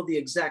don't know the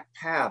exact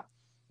path.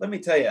 Let me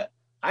tell you,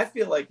 I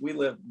feel like we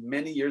lived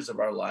many years of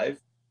our life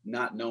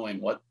not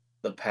knowing what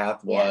the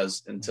path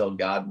was until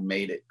God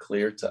made it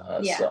clear to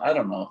us. Yeah. So I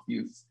don't know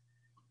if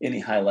any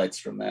highlights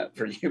from that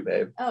for you,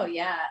 babe? Oh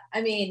yeah.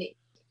 I mean,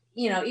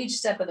 each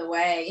step of the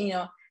way,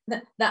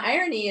 the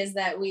irony is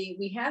that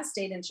we have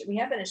been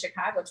in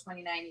Chicago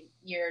 29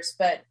 years,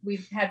 but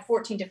we've had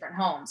 14 different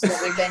homes while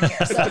we've been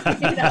here. So, it's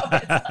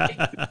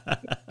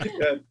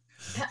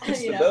like,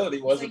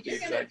 stability wasn't you're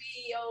going to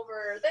be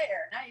over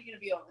there. Now you're going to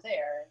be over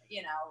there,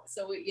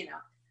 so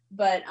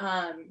but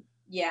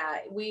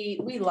we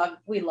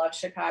love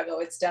Chicago.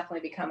 It's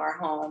definitely become our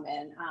home,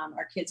 and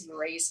our kids were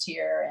raised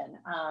here. And,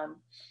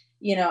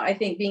 I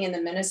think being in the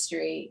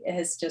ministry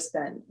has just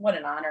been what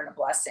an honor and a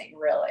blessing,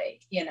 really.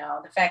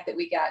 The fact that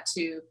we got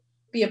to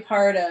be a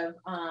part of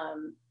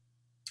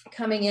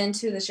coming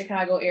into the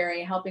Chicago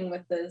area, helping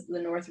with the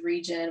North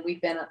region. We've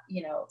been,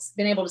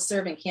 been able to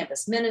serve in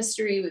campus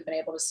ministry. We've been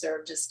able to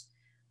serve just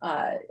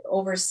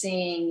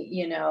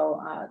overseeing,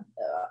 a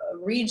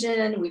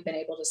region. We've been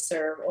able to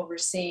serve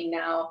overseeing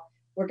now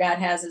where God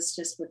has us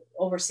just with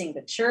overseeing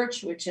the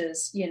church, which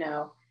is,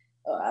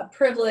 a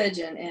privilege,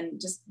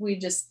 and we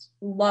just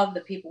love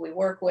the people we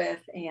work with.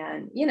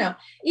 And,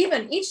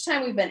 even each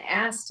time we've been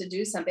asked to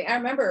do something, I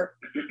remember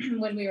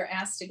when we were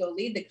asked to go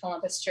lead the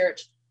Columbus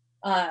church,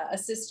 a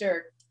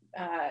sister,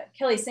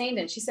 Kelly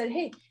Sandin, she said,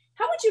 hey,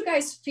 how would you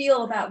guys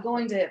feel about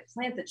going to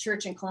plant the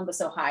church in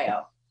Columbus,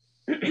 Ohio?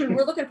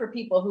 We're looking for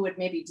people who would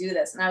maybe do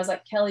this. And I was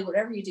like, Kelly,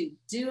 whatever you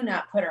do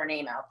not put our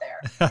name out there,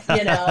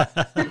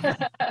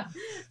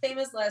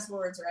 famous last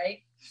words, right?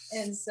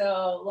 And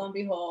so lo and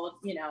behold,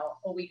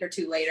 a week or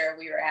two later,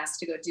 we were asked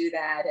to go do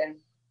that. And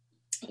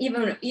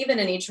even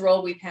in each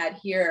role we've had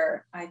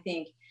here, I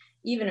think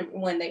even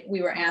when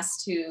we were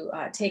asked to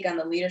take on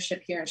the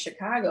leadership here in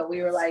Chicago,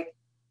 we were like,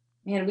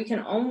 man, we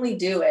can only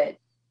do it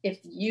if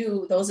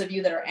those of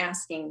you that are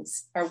asking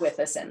are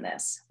with us in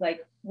this.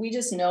 Like, we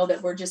just know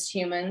that we're just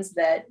humans,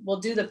 that we'll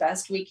do the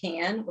best we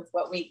can with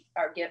what we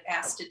are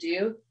asked to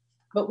do,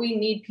 but we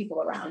need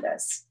people around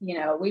us.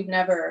 We've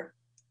never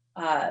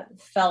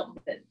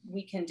felt that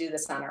we can do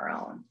this on our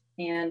own.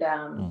 And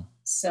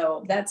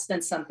so that's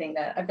been something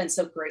that I've been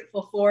so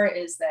grateful for,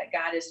 is that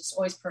God has just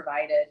always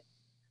provided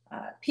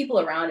people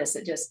around us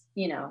that just,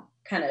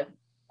 kind of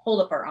hold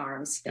up our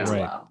arms as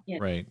well.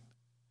 Right.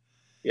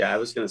 Yeah, I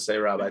was going to say,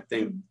 Rob, I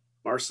think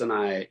Marci and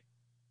I,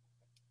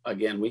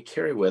 again, we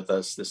carry with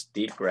us this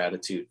deep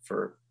gratitude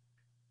for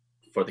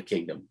the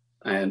kingdom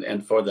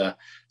and for the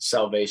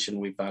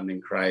salvation we found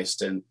in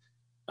Christ, and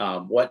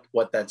what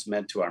that's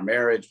meant to our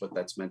marriage, what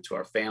that's meant to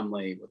our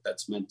family, what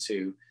that's meant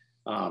to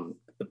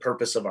the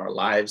purpose of our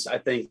lives. I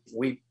think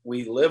we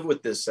live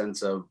with this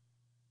sense of,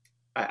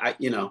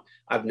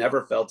 I've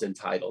never felt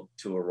entitled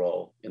to a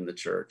role in the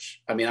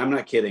church. I mean, I'm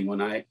not kidding.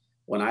 When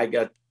I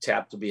got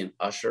tapped to be an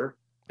usher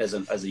as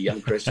a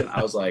young Christian,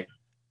 I was like,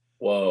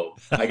 whoa,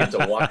 I get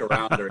to walk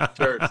around our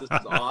church. This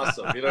is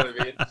awesome. You know what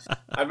I mean?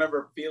 I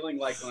remember feeling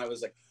like when I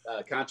was a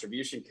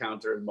contribution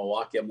counter in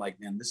Milwaukee, I'm like,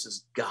 man, this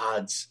is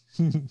God's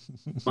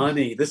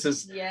money. This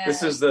is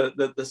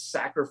the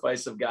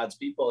sacrifice of God's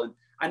people. And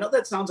I know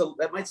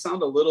that might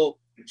sound a little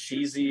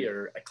cheesy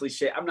or a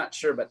cliche. I'm not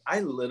sure, but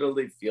I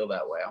literally feel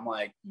that way. I'm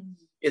like,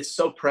 it's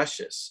so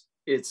precious.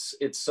 It's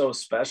so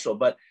special.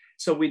 But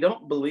so we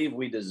don't believe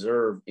we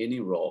deserve any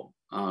role.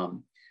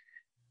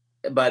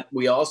 But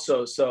we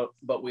also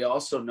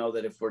know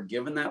that if we're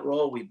given that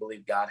role, we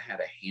believe God had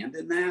a hand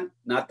in that.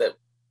 Not that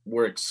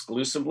we're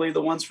exclusively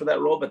the ones for that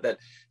role, but that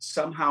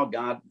somehow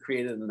God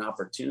created an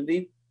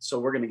opportunity. So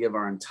we're going to give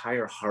our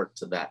entire heart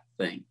to that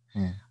thing.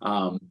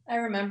 I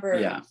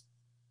remember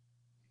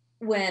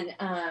when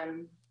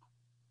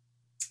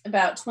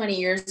about 20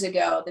 years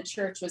ago, the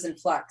church was in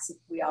flux.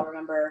 We all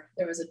remember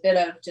there was a bit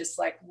of just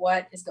like,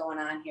 what is going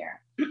on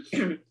here?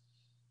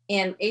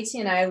 And AT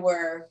and I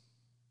were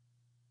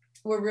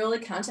really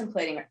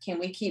contemplating, can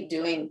we keep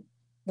doing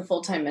the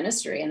full-time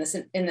ministry in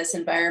this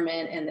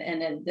environment and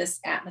in this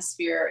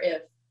atmosphere?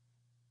 If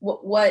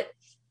what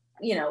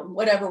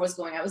whatever was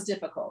going on, it was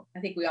difficult. I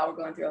think we all were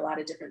going through a lot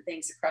of different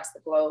things across the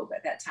globe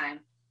at that time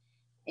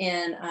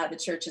in the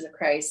churches of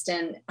Christ.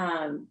 And,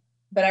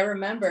 but I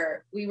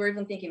remember we were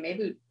even thinking,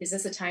 maybe, is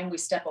this a time we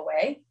step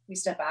away? We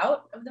step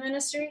out of the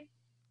ministry?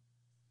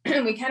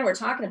 And we kind of were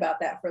talking about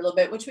that for a little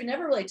bit, which we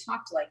never really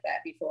talked like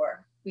that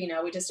before.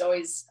 We just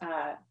always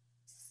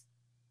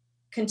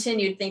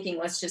continued thinking,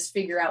 let's just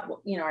figure out,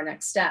 our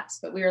next steps.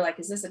 But we were like,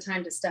 is this a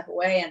time to step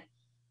away? And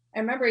I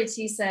remember AT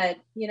said,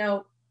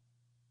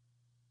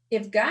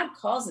 if God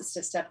calls us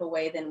to step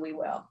away, then we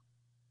will.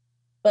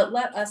 But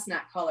let us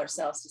not call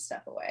ourselves to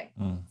step away.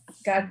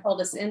 God called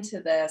us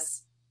into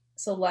this,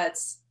 so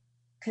let's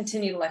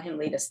continue to let him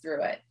lead us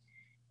through it.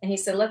 And he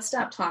said, let's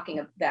stop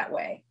talking that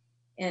way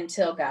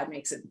until God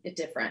makes it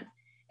different.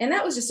 And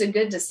that was just a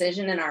good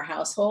decision in our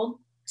household,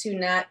 to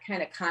not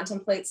kind of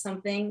contemplate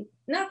something,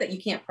 not that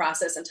you can't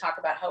process and talk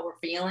about how we're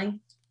feeling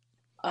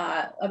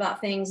about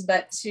things,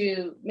 but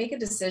to make a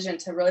decision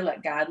to really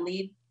let God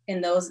lead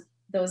in those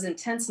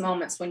intense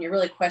moments when you're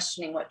really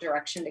questioning what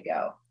direction to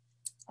go,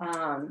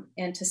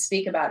 and to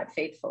speak about it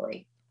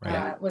faithfully.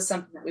 Right. Was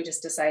something that we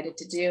just decided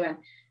to do. And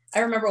I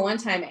remember one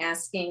time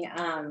asking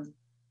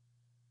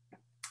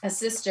a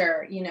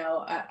sister,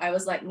 I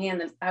was like,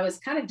 man, I was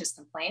kind of just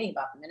complaining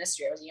about the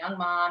ministry. I was a young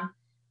mom.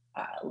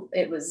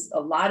 It was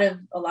a lot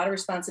of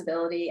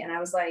responsibility. And I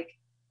was like,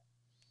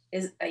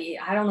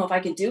 I don't know if I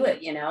can do it.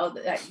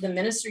 The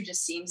ministry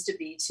just seems to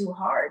be too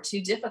hard,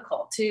 too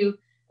difficult,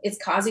 it's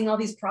causing all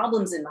these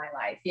problems in my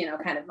life,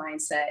 kind of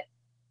mindset.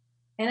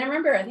 And I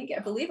remember, I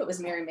believe it was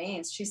Mary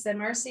Maines. She said,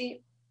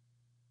 Marci,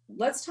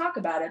 let's talk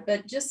about it,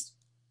 but just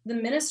the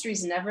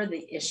ministry's never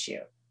the issue.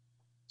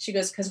 She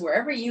goes, because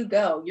wherever you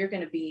go,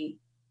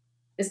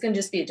 it's going to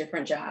just be a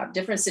different job,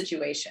 different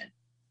situation.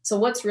 So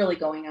what's really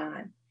going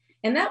on?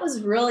 And that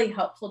was really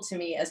helpful to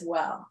me as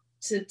well,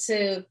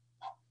 to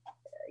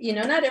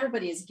not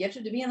everybody is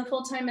gifted to be in the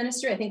full-time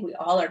ministry. I think we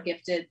all are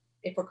gifted,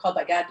 if we're called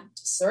by God, to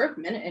serve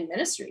in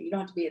ministry. You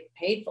don't have to be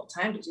paid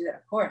full-time to do that,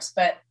 of course.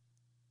 But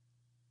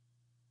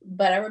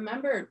I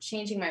remember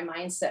changing my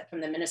mindset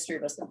from the ministry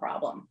was the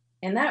problem.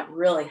 And that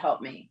really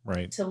helped me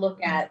to look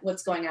at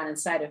what's going on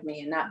inside of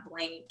me and not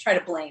try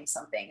to blame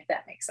something, if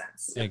that makes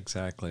sense.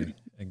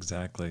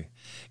 Exactly.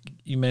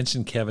 You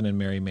mentioned Kevin and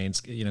Mary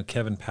Maines.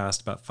 Kevin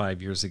passed about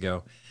 5 years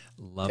ago.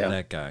 Love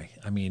that guy.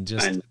 I mean,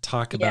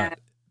 talk about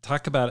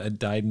a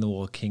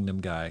dyed-in-the-wool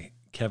kingdom guy.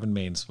 Kevin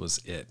Maines was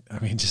it. I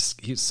mean,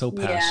 he's so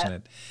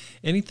passionate.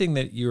 Yeah. Anything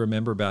that you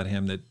remember about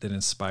him that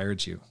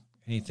inspired you?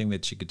 Anything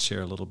that you could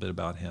share a little bit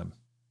about him?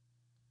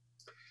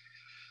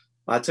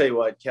 I'll tell you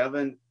what,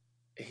 Kevin,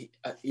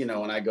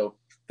 when I go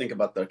think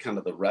about the kind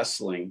of the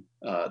wrestling,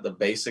 the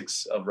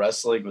basics of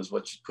wrestling was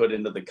what you put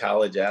into the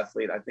college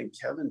athlete. I think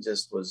Kevin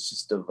was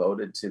just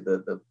devoted to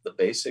the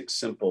basic,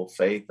 simple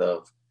faith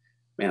of,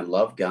 man,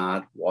 love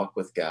God, walk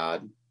with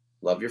God,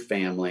 love your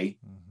family,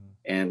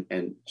 and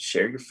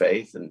share your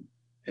faith and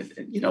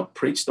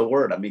preach the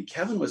word. I mean,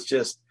 Kevin was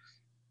just,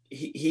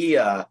 he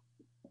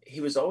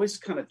was always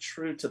kind of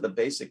true to the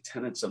basic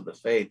tenets of the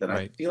faith. And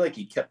I feel like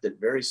he kept it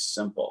very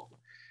simple.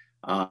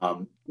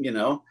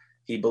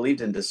 He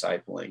believed in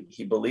discipling.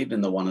 He believed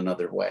in the one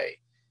another way.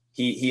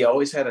 He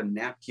always had a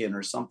napkin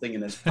or something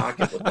in his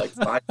pocket with like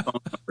 5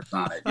 phone numbers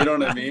on it. You know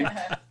what I mean?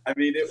 I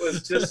mean, it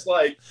was just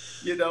like,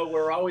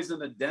 we're always in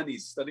the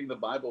Denny's studying the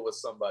Bible with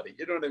somebody.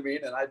 You know what I mean?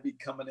 And I'd be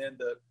coming in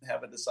to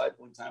have a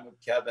discipling time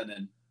with Kevin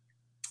and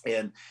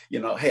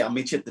hey, I'll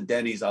meet you at the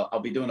Denny's. I'll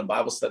be doing a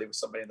Bible study with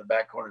somebody in the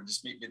back corner.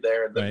 Just meet me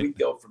there. And then we'd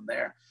go from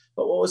there.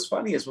 But what was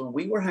funny is when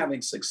we were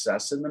having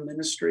success in the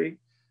ministry,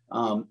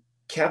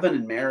 Kevin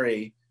and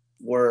Mary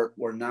were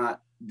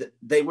not,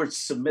 they would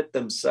submit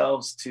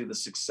themselves to the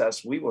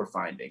success we were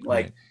finding.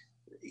 Like,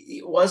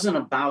 it wasn't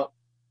about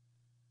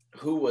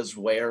who was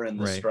where in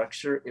the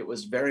structure. It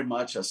was very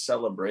much a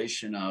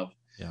celebration of,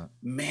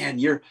 man,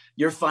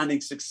 you're finding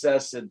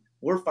success and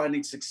we're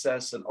finding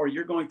success, or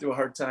you're going through a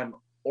hard time,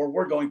 or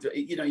we're going through,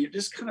 you're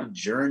just kind of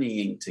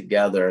journeying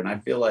together. And I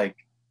feel like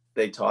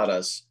they taught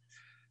us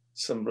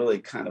some really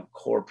kind of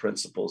core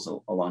principles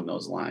along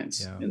those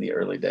lines in the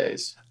early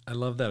days. I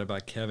love that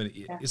about Kevin.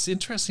 It's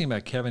interesting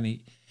about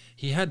Kevin.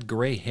 He had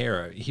gray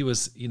hair. He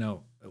was,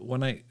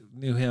 when I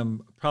knew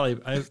him,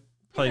 I've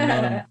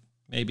known him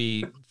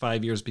maybe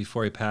 5 years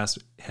before he passed,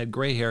 had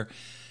gray hair.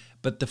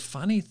 But the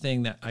funny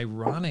thing, that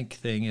ironic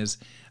thing is,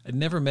 I'd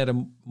never met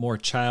a more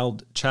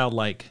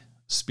childlike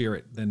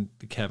spirit than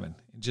Kevin.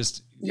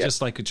 Just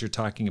like what you're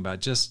talking about,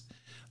 just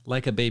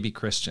like a baby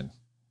Christian.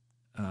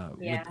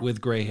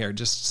 With gray hair,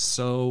 just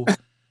so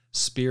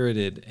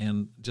spirited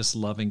and just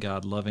loving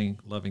God, loving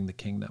the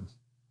kingdom.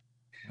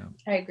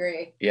 I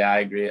agree. Yeah, I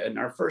agree. In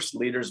our first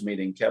leaders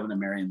meeting, Kevin and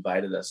Mary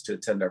invited us to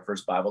attend our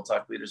first Bible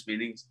Talk leaders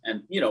meetings.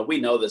 And, we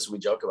know this, we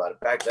joke about it.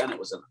 Back then, it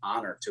was an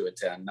honor to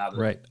attend, not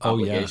an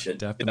obligation.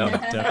 Definitely.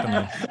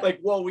 Definitely. Like,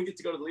 whoa, we get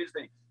to go to the leaders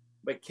meeting.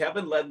 But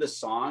Kevin led the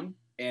song.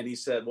 And he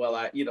said, well,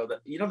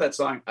 that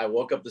song, I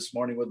woke up this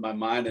morning with my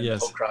mind, and the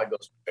whole crowd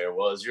goes, where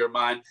was your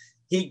mind?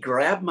 He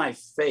grabbed my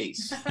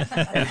face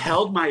and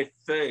held my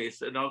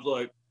face. And I was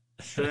like,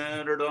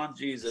 centered on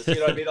Jesus. You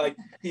know what I mean? Like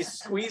he's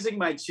squeezing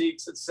my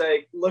cheeks and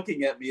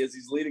looking at me as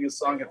he's leading a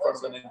song in front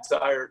of an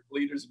entire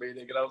leaders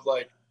meeting. And I was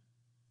like,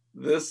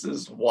 this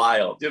is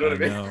wild. You know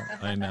what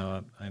I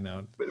mean? I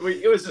know. But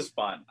it was just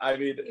fun. I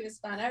mean, it was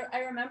fun. I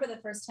remember the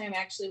first time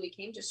actually we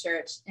came to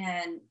church,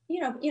 and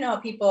you know,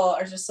 people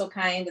are just so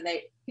kind, and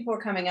people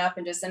were coming up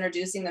and just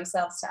introducing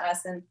themselves to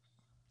us, and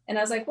I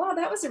was like, wow,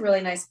 that was a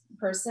really nice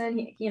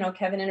person.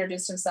 Kevin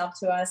introduced himself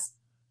to us.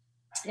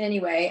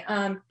 Anyway,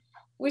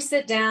 we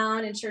sit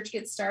down and church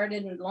gets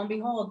started, and lo and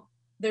behold,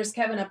 there's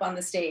Kevin up on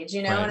the stage,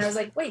 right. And I was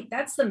like, wait,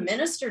 that's the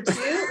minister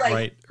too?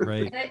 Like,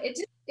 right. And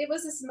it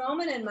was this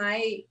moment in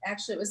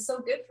it was so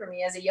good for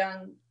me as a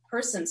young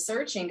person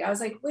searching. I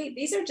was like, wait,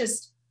 these are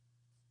just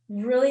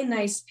really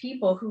nice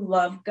people who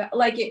love God.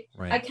 Like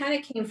I kind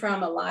of came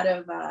from a lot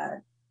of,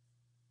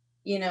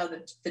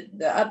 the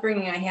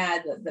upbringing I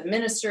had, the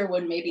minister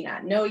would maybe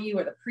not know you,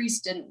 or the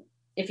priest didn't.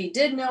 If he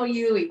did know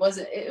you, he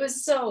wasn't. It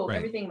was so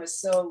everything was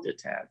so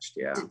detached.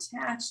 Yeah,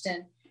 detached,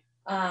 and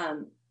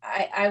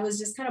I was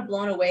just kind of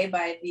blown away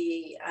by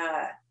the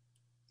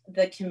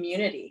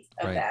community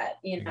of that.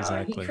 Exactly.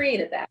 And he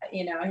created that.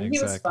 And he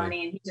was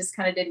funny, and he just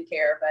kind of didn't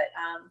care, but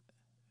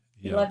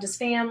he loved his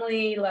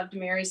family, loved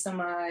Mary so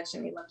much,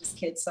 and he loved his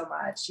kids so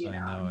much. He's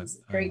a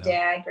great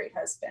dad, great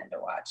husband to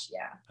watch.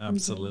 Yeah,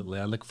 absolutely.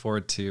 I look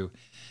forward to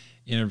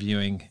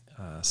interviewing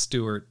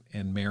Stuart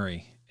and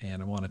Mary,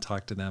 and I want to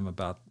talk to them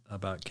about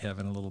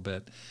Kevin a little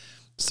bit.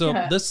 So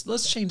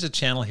let's change the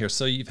channel here.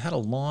 So you've had a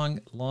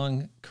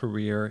long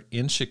career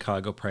in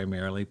Chicago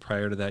primarily.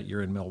 Prior to that,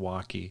 you're in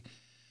Milwaukee.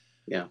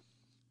 Yeah.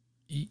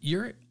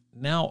 You're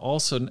now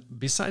also,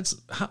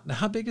 besides,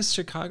 how big is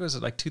Chicago? Is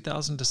it like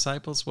 2,000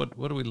 disciples? What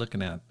are we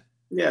looking at?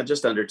 Yeah,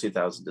 just under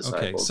 2,000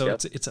 disciples. Okay,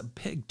 so it's a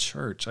big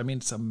church. I mean,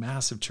 it's a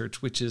massive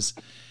church,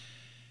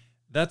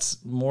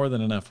 that's more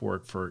than enough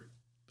work for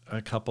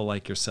a couple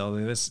like yourself. I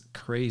mean, that's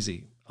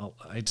crazy.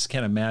 I just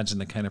can't imagine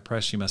the kind of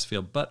pressure you must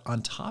feel. But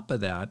on top of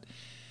that,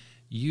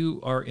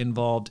 you are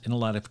involved in a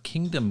lot of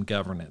kingdom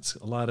governance,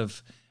 a lot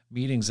of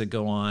meetings that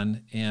go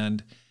on.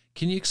 And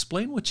can you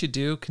explain what you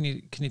do? Can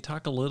you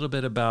talk a little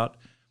bit about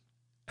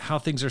how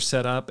things are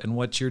set up and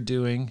what you're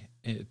doing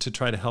to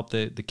try to help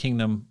the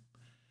kingdom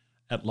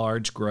at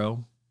large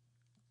grow?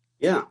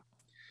 Yeah.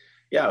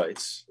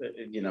 It's,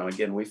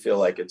 again, we feel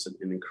like it's an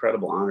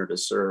incredible honor to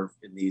serve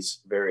in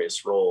these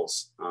various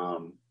roles.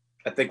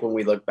 I think when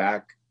we look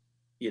back,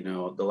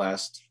 the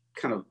last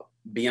kind of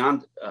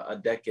beyond a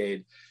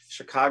decade,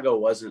 Chicago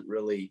wasn't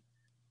really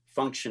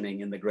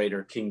functioning in the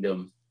greater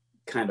kingdom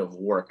kind of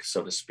work,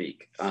 so to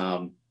speak.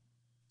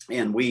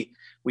 And we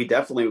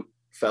definitely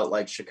felt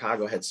like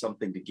Chicago had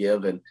something to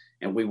give, and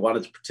we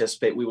wanted to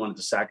participate. We wanted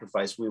to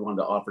sacrifice. We wanted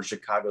to offer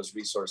Chicago's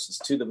resources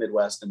to the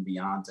Midwest and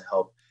beyond to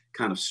help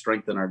kind of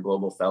strengthen our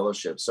global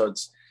fellowship. So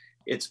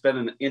it's been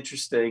an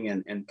interesting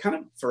and kind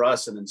of for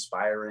us an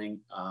inspiring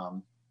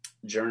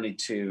journey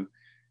to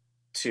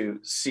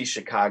see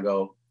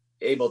Chicago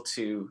able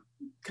to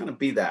kind of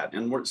be that.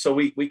 And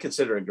we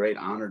consider it a great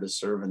honor to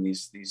serve in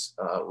these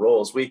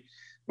roles.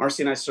 Marci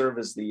and I serve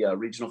as the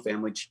regional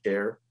family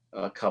chair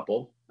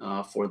couple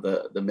for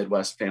the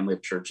Midwest family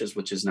of churches,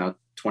 which is now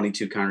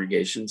 22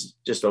 congregations,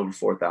 just over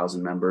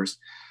 4,000 members.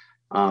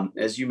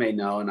 As you may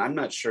know, and I'm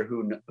not sure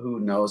who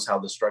knows how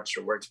the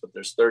structure works, but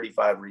there's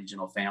 35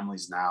 regional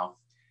families now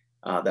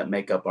that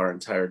make up our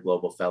entire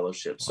global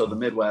fellowship. So the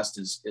Midwest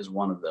is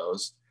one of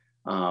those.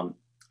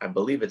 I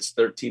believe it's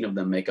 13 of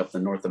them make up the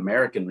North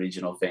American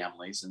regional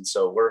families. And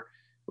so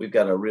we've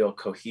got a real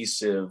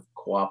cohesive,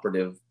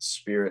 cooperative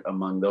spirit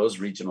among those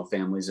regional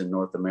families in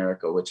North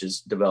America, which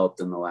has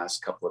developed in the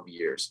last couple of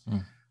years.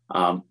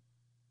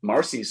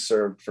 Marci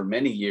served for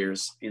many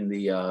years in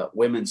the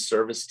women's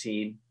service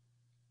team,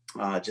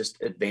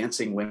 just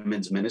advancing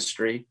women's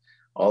ministry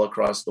all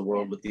across the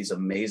world with these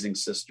amazing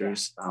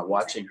sisters,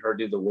 watching her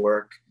do the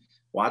work,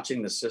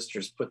 watching the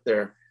sisters put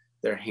their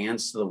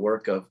hands to the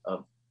work of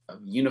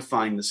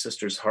unifying the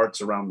sisters'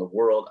 hearts around the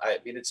world. I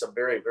mean, it's a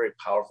very, very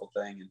powerful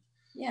thing. And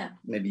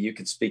maybe you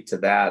could speak to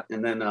that.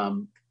 And then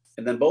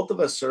both of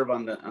us serve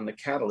on the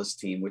Catalyst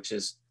team, which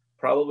is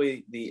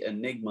probably the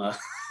enigma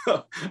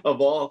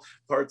of all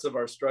parts of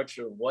our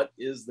structure. What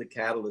is the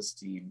Catalyst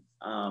team?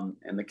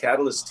 And the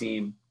Catalyst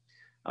team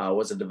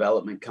was a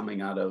development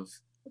coming out of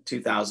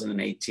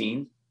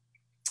 2018.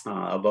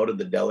 A vote of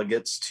the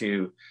delegates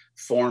to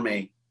form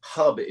a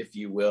hub, if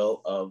you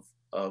will, of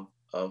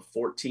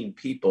 14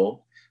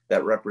 people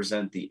that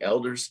represent the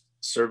elders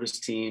service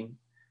team,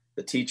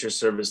 the teacher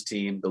service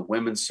team, the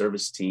women's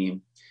service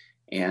team,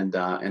 and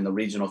the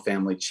regional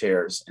family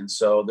chairs. And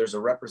so there's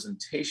a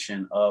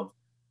representation of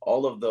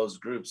all of those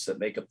groups that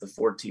make up the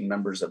 14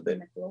 members of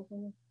the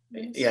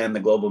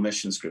global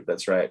missions group.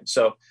 That's right.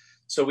 So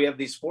we have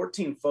these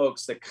 14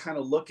 folks that kind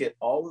of look at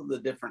all of the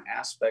different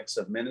aspects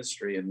of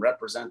ministry and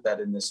represent that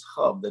in this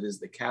hub that is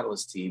the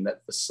Catalyst team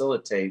that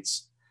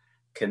facilitates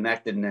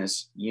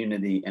connectedness,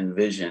 unity, and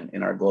vision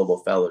in our global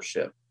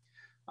fellowship.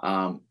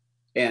 I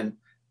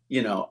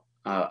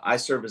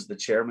serve as the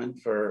chairman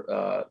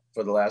for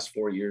the last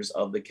 4 years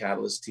of the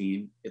Catalyst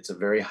team. It's a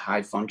very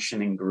high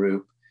functioning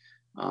group.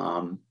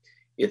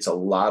 It's a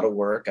lot of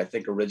work. I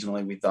think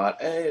originally we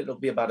thought, hey, it'll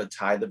be about a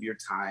tithe of your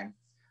time.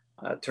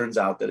 Turns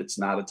out that it's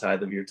not a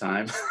tithe of your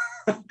time.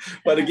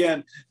 But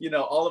again,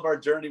 all of our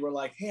journey, we're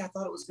like, hey, I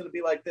thought it was going to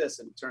be like this.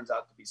 And it turns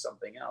out to be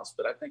something else.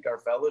 But I think our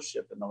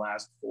fellowship in the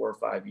last 4 or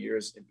 5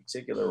 years in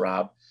particular,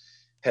 Rob,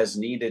 has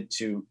needed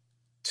to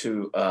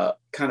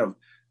kind of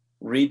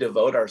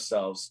redevote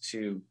ourselves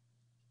to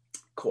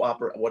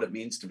cooperate, what it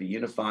means to be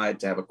unified,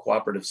 to have a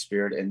cooperative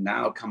spirit. And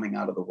now coming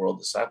out of the World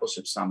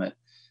Discipleship Summit,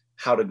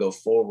 how to go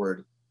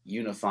forward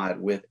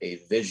unified with a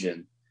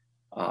vision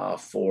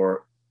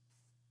for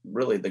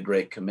really the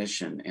Great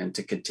Commission and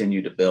to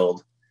continue to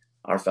build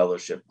our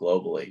fellowship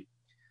globally.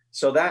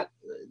 So that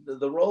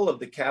the role of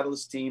the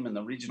Catalyst team and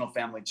the regional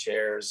family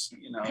chairs,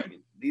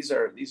 these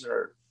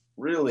are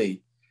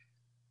really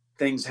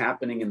things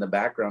happening in the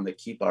background that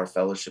keep our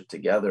fellowship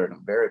together in a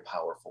very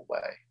powerful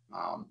way.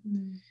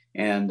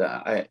 And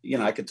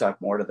I could talk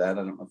more to that.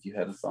 I don't know if you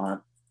had a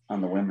thought on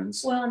the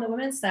women's. Well, on the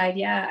women's side,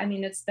 yeah. I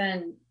mean, it's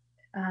been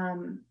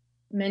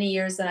many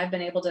years that I've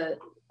been able to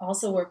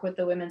also work with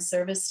the women's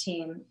service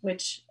team,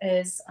 which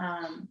is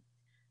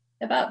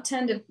about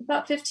 10 to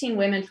about 15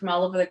 women from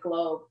all over the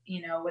globe,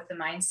 with the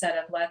mindset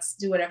of let's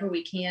do whatever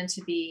we can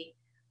to be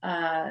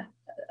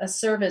a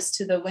service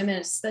to the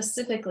women,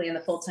 specifically in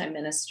the full-time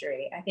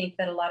ministry. I think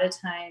that a lot of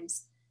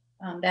times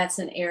that's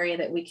an area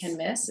that we can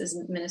miss, is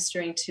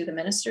ministering to the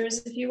ministers,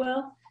 if you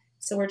will.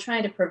 So we're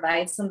trying to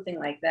provide something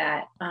like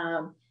that.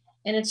 And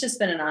it's just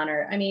been an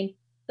honor. I mean,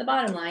 the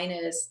bottom line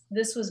is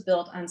this was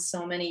built on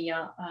so many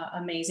young,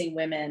 amazing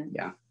women,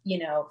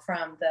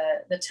 from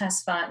the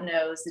Tess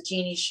Fontenot's, the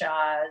Jeannie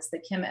Shaws, the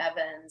Kim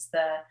Evans,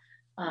 the,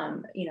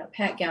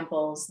 Pat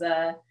Gempels,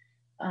 the,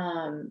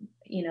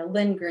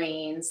 Lynn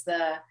Greens,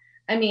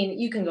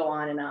 you can go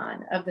on and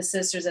on, of the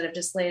sisters that have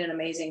just laid an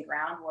amazing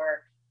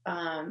groundwork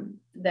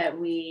that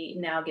we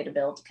now get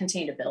to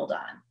continue to build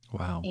on.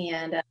 Wow.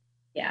 And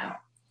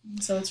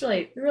so it's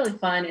really, really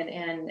fun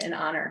and an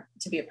honor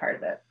to be a part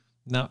of it.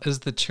 Now, as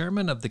the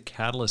chairman of the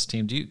Catalyst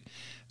team,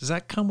 does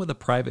that come with a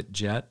private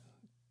jet?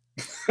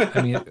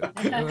 I mean, are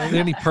there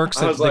any perks?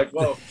 I was like,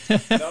 whoa,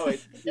 no,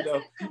 it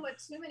doesn't come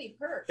with too many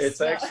perks. It's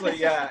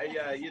actually,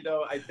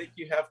 I think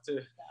you have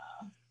to,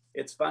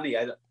 it's funny.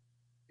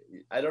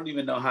 I don't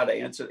even know how to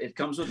answer. It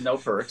comes with no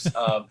perks.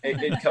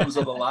 It comes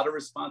with a lot of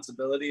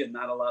responsibility and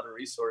not a lot of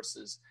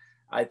resources.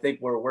 I think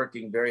we're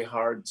working very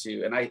hard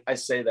to, and I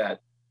say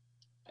that,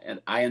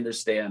 and I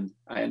understand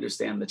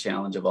the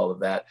challenge of all of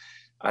that.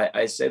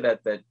 I say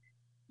that,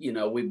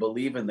 we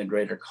believe in the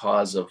greater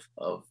cause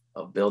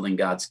of building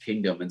God's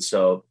kingdom. And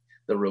so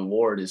the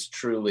reward is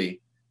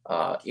truly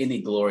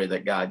any glory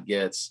that God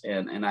gets.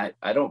 And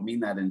I don't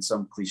mean that in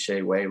some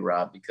cliche way,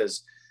 Rob,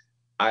 because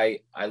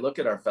I look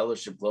at our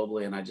fellowship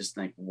globally and I just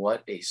think,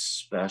 what a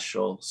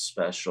special,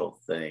 special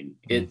thing.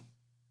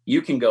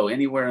 You can go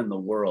anywhere in the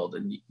world,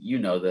 and you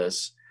know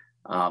this.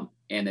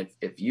 And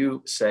if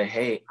you say,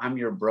 hey, I'm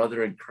your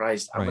brother in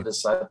Christ, I'm a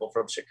disciple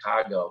from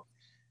Chicago,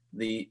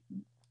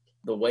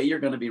 the way you're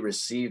going to be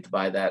received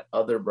by that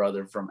other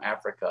brother from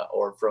Africa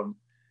or from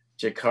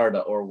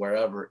Jakarta or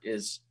wherever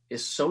is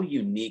so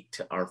unique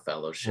to our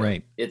fellowship.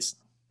 Right. It's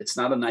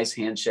not a nice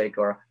handshake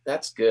or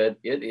that's good.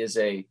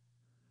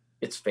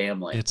 It's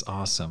family. It's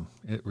awesome.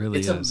 It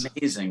really is. It's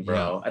amazing,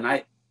 bro.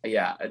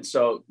 Yeah. And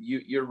so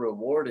you're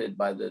rewarded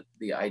by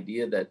the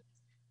idea that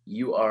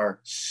you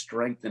are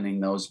strengthening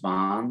those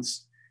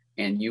bonds,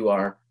 and you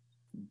are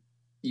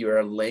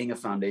laying a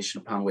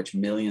foundation upon which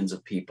millions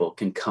of people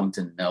can come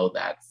to know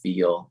that,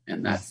 feel,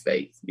 and that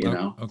faith,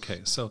 know?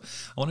 Okay. So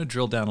I want to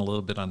drill down a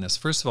little bit on this.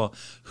 First of all,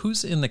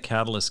 who's in the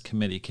Catalyst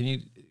committee? Can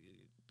you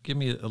give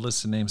me a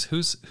list of names?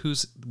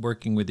 Who's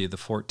working with you, the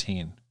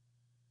 14?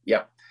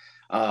 Yep.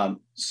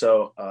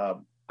 So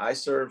I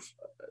serve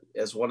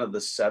as one of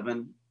the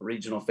 7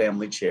 regional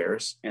family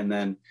chairs. And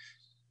then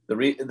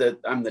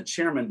I'm the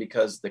chairman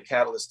because the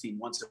Catalyst team,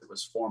 once it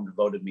was formed,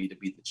 voted me to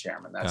be the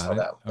chairman. That's how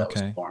that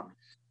was formed.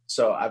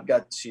 So I've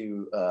got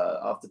to,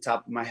 off the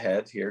top of my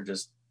head here,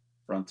 just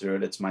run through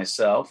it. It's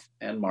myself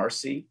and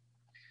Marci.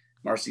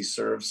 Marci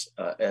serves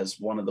as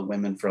one of the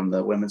women from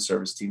the women's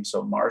service team.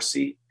 So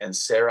Marci and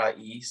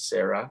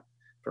Sarah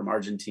from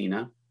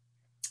Argentina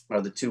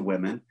are the 2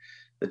 women.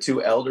 The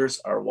 2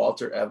 elders are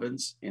Walter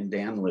Evans and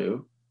Dan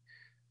Liu.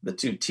 The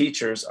 2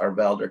 teachers are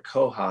Valder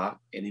Koha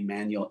and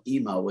Emmanuel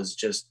Ima was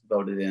just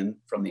voted in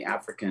from the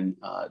African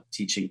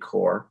Teaching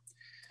Corps.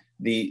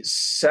 The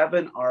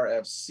 7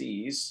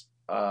 RFCs,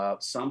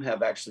 some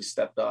have actually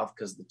stepped off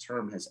because the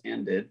term has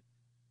ended,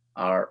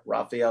 are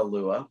Raphael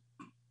Lua,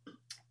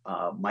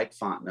 Mike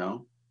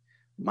Fontenot,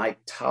 Mike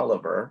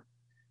Tolliver,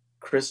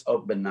 Chris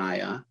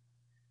Ogbenaya,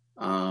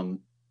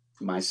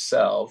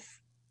 myself,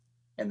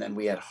 and then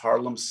we had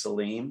Harlem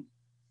Salim,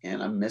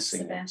 and I'm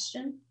missing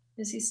Sebastian.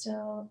 Is he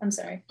still? I'm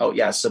sorry. Oh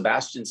yeah,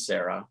 Sebastian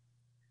Sarah.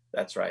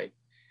 That's right.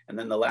 And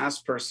then the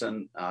last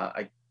person,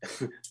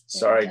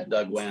 sorry,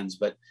 Doug Wenz,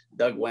 but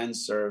Doug Wenz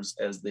serves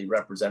as the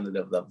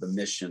representative of the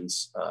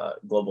missions,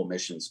 global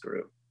missions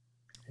group.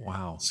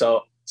 Wow.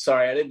 So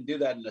Sorry, I didn't do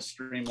that in a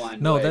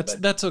streamlined No, way.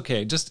 That's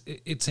okay. Just,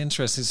 it's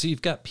interesting. So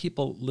you've got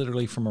people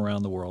literally from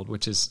around the world,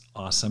 which is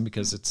awesome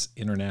because it's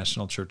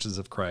International Churches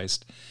of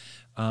Christ.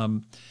 I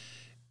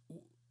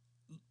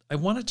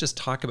want to just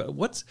talk about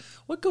what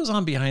goes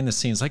on behind the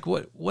scenes. Like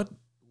what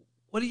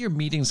are your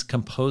meetings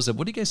composed of?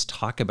 What do you guys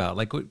talk about?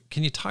 Like,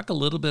 can you talk a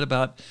little bit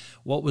about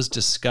what was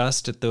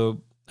discussed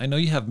I know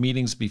you have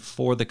meetings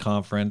before the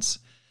conference,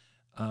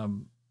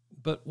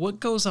 but what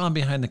goes on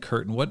behind the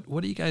curtain? What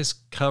are you guys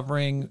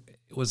covering?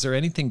 Was there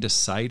anything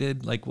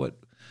decided? Like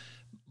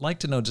like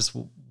to know just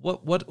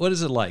what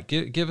is it like?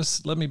 Give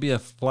us, let me be a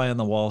fly on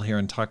the wall here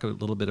and talk a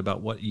little bit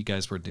about what you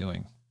guys were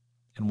doing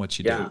and what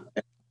you do.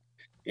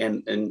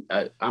 And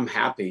I'm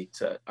happy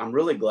I'm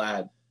really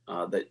glad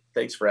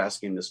thanks for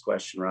asking this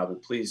question, Robin.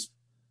 Please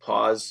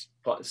pause,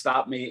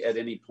 stop me at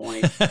any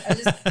point. I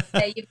was just gonna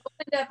say,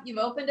 you've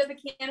opened up a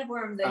can of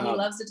worms that he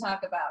loves to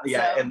talk about.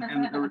 Yeah, so.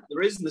 and the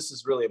reason this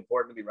is really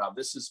important to me, Rob,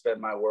 this has been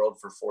my world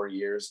for 4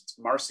 years.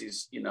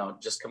 Marci's,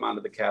 just come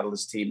onto the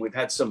Catalyst team. We've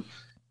had some,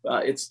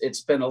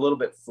 it's been a little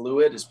bit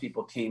fluid as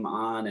people came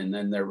on, and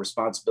then their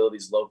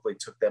responsibilities locally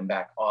took them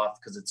back off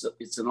because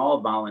it's an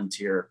all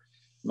volunteer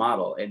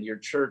model, and your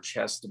church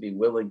has to be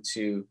willing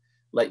to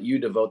let you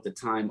devote the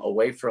time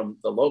away from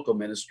the local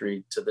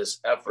ministry to this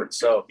effort.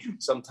 So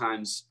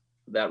sometimes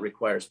that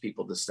requires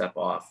people to step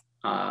off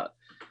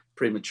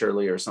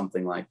prematurely or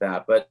something like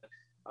that. But,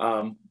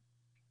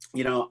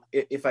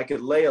 if I could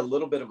lay a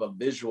little bit of a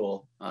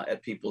visual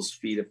at people's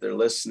feet, if they're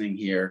listening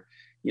here,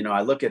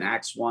 I look at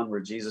Acts 1 where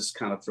Jesus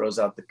kind of throws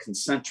out the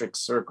concentric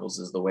circles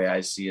is the way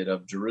I see it,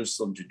 of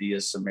Jerusalem, Judea,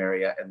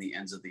 Samaria, and the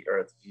ends of the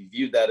earth. If you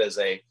view that as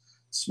a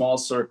small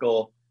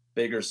circle,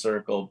 bigger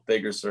circle,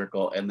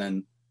 and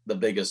then the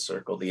biggest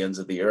circle, the ends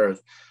of the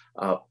earth.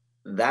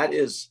 That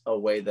is a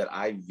way that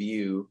I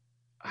view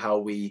how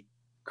we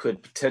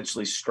could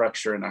potentially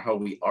structure and how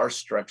we are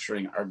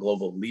structuring our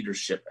global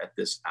leadership at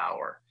this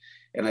hour.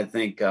 And I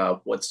think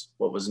what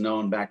was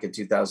known back in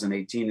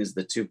 2018 is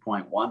the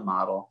 2.1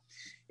 model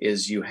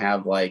is you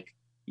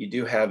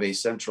do have a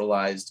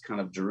centralized kind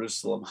of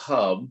Jerusalem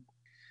hub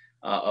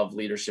of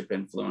leadership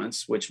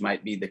influence, which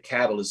might be the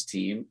Catalyst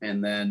team.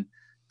 And then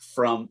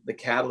from the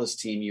Catalyst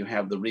team, you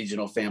have the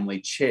regional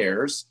family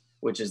chairs,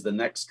 which is the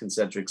next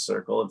concentric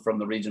circle. And from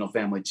the regional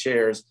family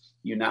chairs,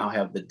 you now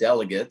have the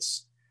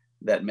delegates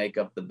that make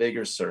up the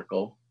bigger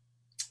circle.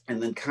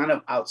 And then kind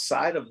of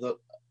outside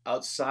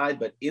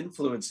but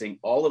influencing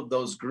all of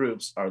those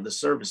groups are the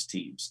service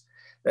teams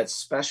that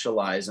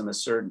specialize in a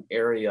certain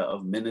area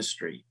of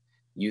ministry,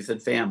 youth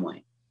and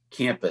family,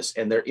 campus,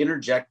 and they're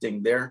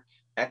interjecting their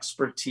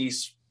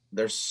expertise.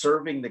 They're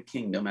serving the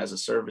kingdom as a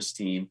service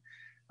team,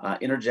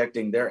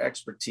 interjecting their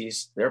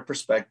expertise, their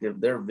perspective,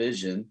 their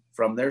vision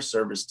from their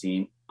service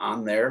team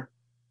on their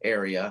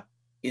area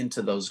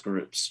into those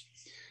groups.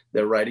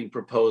 They're writing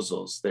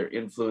proposals, they're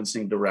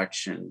influencing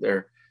direction,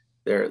 they're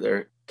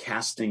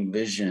casting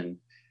vision.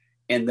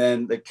 And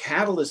then the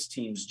Catalyst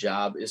team's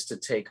job is to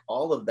take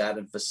all of that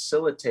and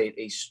facilitate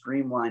a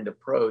streamlined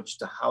approach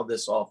to how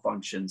this all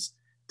functions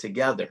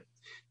together,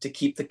 to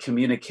keep the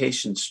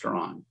communication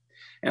strong.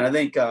 And I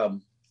think,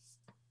 so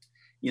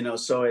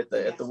at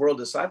the World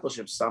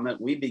Discipleship Summit,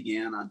 we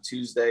began on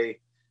Tuesday.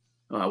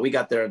 We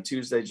got there on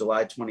Tuesday,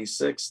 July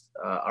 26th.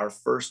 Our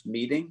first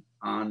meeting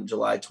on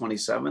July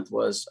 27th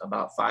was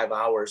about 5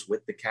 hours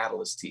with the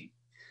Catalyst team.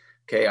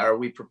 Okay, are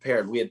we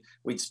prepared?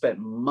 We'd spent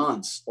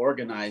months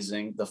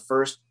organizing the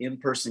first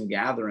in-person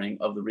gathering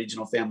of the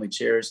regional family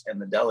chairs and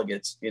the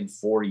delegates in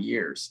 4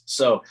 years.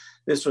 So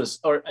this was,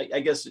 or I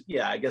guess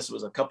it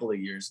was a couple of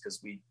years because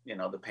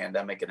the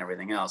pandemic and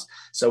everything else.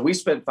 So we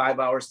spent 5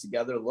 hours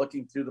together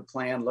looking through the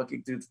plan,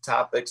 looking through the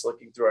topics,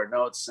 looking through our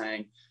notes,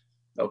 saying,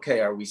 okay,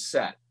 are we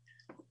set?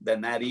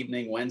 Then that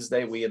evening,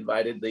 Wednesday, we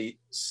invited the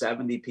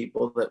 70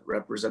 people that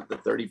represent the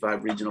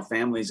 35 regional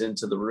families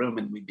into the room,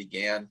 and we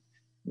began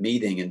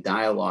meeting and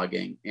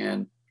dialoguing.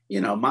 And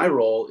my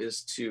role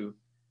is to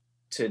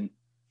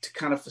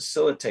kind of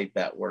facilitate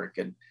that work,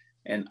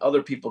 and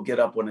other people get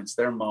up when it's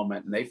their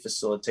moment and they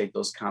facilitate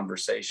those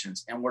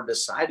conversations. And we're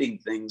deciding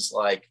things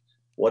like,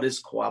 what is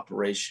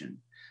cooperation?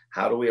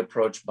 How do we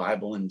approach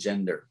Bible and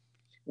gender?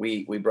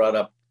 We brought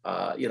up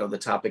the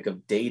topic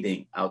of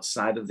dating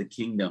outside of the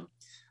kingdom,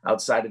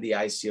 outside of the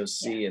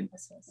ICOC,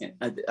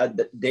 and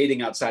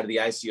dating outside of the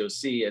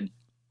ICOC, and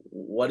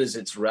what is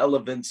its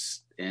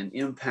relevance and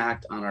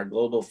impact on our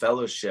global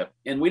fellowship.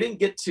 And we didn't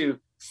get to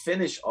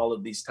finish all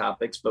of these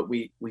topics, but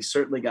we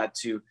certainly got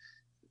to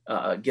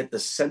get the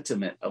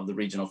sentiment of the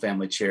regional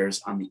family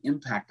chairs on the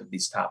impact of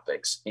these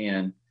topics.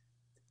 And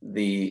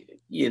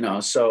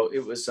so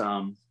it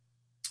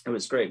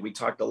was great. We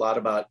talked a lot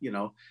about,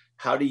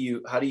 how do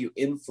you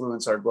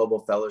influence our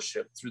global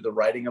fellowship through the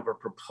writing of a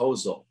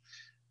proposal?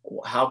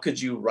 How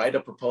could you write a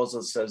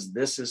proposal that says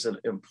this is an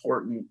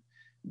important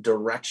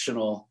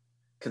directional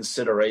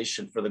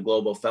consideration for the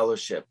global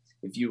fellowship?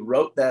 If you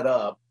wrote that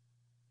up,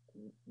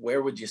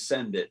 where would you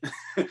send it?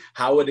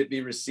 How would it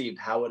be received?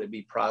 How would it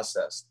be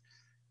processed?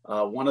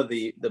 one of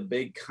the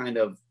big kind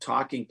of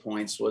talking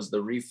points was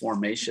the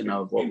reformation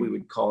of what we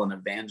would call an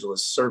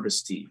evangelist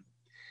service team.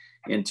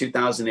 In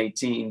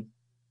 2018,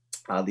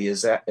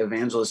 the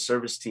evangelist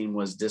service team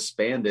was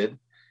disbanded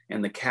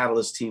and the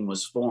Catalyst team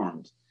was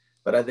formed.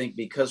 But I think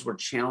because we're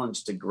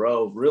challenged to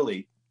grow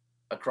really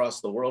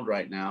across the world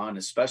right now, and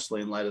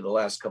especially in light of the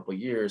last couple of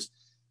years,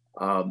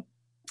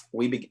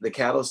 the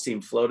Catalyst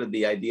team floated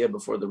the idea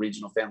before the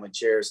regional family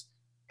chairs,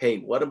 hey,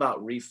 what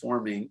about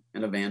reforming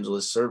an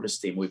evangelist service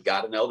team? We've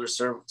got an elder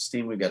service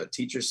team, we've got a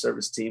teacher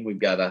service team, we've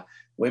got a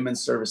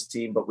women's service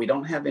team, but we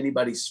don't have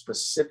anybody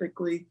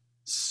specifically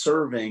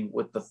serving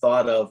with the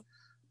thought of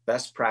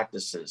best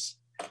practices,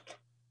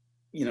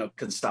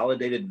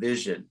 consolidated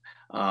vision,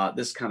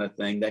 this kind of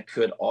thing that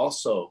could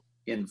also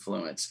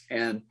influence.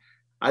 And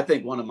I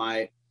think one of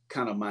my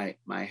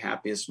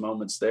happiest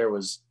moments there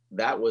was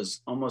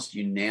almost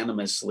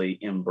unanimously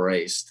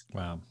embraced.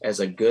 Wow. As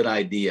a good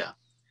idea,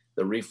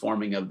 the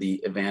reforming of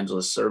the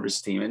evangelist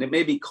service team. And it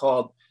may be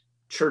called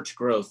church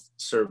growth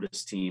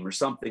service team or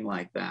something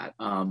like that,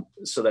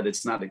 so that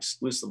it's not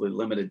exclusively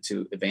limited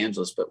to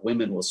evangelists, but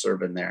women will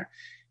serve in there.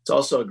 It's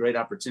also a great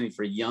opportunity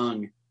for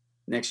young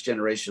next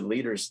generation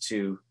leaders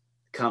to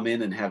come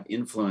in and have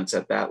influence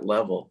at that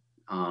level.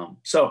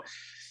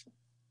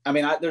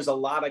 There's a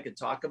lot I could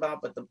talk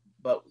about,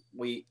 but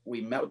we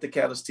met with the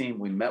Catalyst team.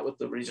 We met with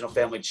the regional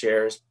family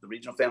chairs. The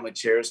regional family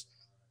chairs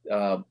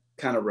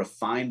kind of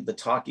refined the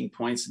talking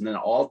points, and then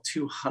all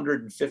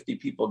 250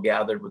 people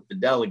gathered with the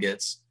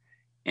delegates,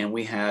 and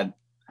we had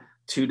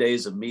 2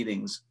 days of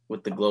meetings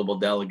with the global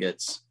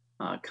delegates,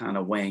 kind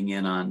of weighing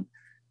in on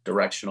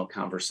directional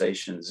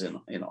conversations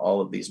in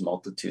all of these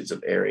multitudes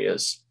of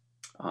areas.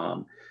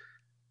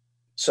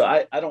 So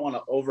I don't want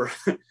to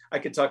I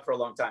could talk for a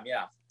long time.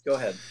 Yeah, go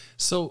ahead.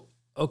 So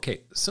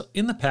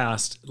in the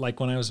past, like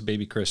when I was a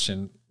baby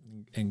Christian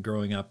and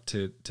growing up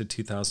to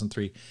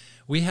 2003,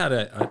 we had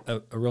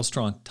a real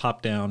strong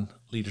top-down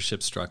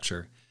leadership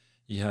structure.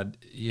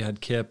 You had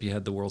Kip, you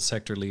had the world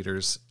sector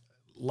leaders.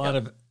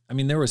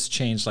 There was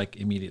change like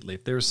immediately.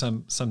 If there was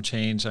some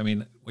change,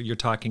 what you're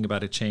talking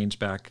about, a change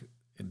back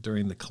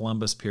during the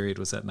Columbus period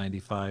was at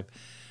 95.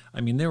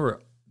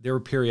 There were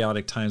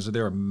periodic times where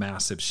there were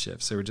massive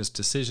shifts. There were just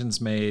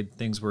decisions made.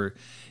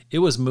 It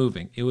was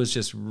moving. It was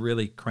just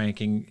really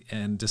cranking,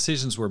 and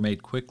decisions were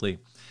made quickly.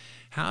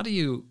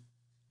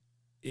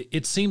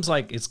 It seems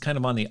like it's kind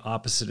of on the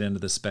opposite end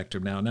of the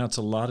spectrum now. Now it's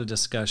a lot of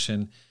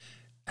discussion.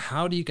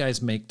 How do you guys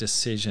make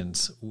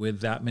decisions with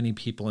that many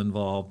people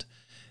involved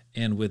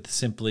and with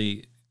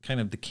simply kind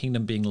of the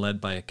kingdom being led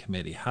by a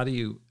committee? How do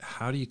you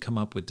come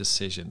up with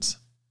decisions?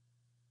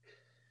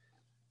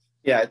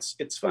 Yeah,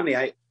 it's funny.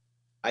 I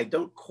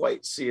don't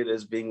quite see it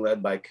as being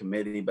led by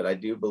committee, but I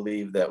do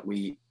believe that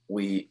we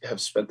have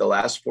spent the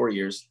last 4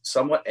 years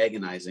somewhat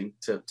agonizing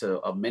to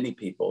many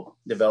people,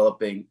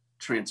 developing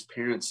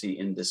transparency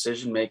in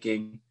decision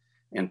making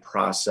and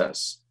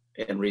process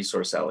and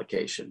resource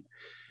allocation.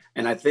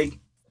 And I think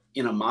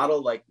in a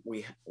model like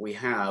we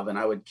have, and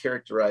I would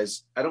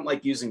characterize, I don't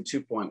like using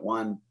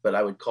 2.1, but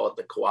I would call it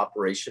the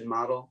cooperation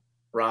model.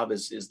 Rob,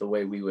 is the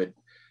way we would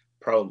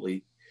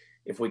probably,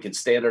 if we could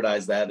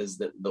standardize that,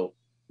 is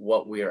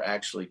what we are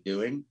actually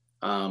doing.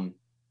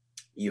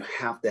 You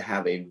have to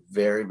have a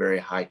very, very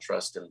high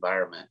trust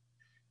environment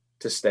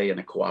to stay in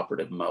a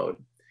cooperative mode.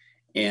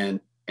 And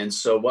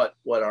so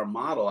what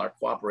our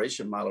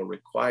cooperation model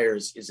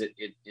requires is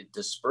it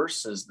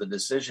disperses the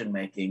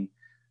decision-making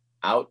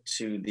out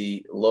to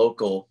the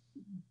local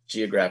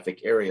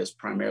geographic areas,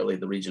 primarily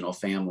the regional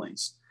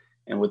families.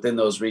 And within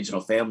those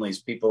regional families,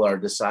 people are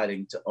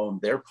deciding to own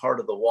their part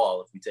of the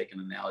wall. If we take an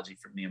analogy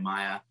from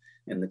Nehemiah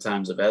in the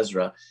times of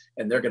Ezra,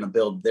 and they're going to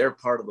build their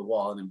part of the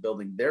wall, and in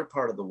building their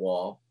part of the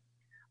wall,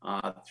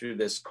 through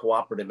this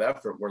cooperative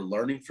effort, we're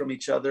learning from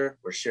each other,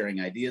 we're sharing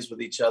ideas with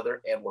each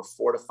other, and we're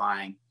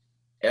fortifying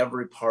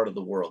every part of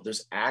the world.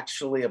 There's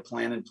actually a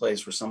plan in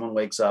place where someone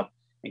wakes up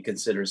and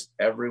considers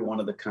every one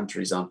of the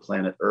countries on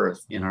planet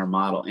Earth in our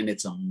model, and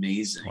it's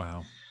amazing.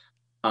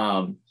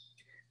 Wow.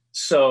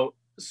 So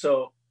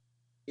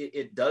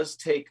it does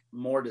take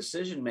more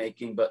decision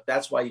making, but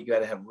that's why you got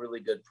to have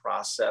really good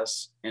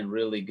process and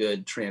really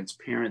good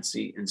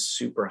transparency and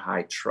super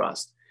high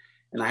trust.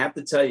 And I have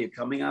to tell you,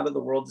 coming out of the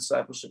World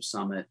Discipleship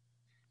Summit,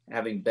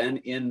 having been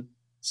in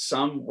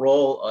some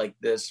role like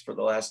this for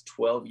the last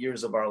 12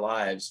 years of our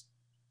lives,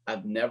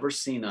 I've never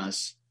seen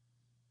us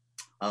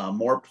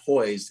more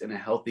poised in a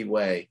healthy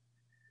way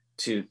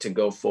to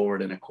go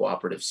forward in a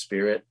cooperative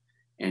spirit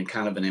and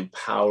kind of an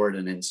empowered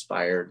and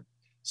inspired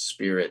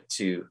spirit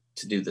to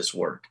do this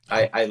work.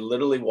 I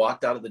literally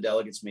walked out of the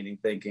delegates meeting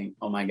thinking,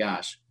 oh my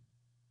gosh,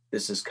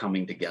 this is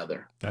coming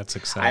together. That's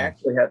exciting.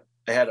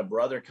 I had a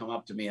brother come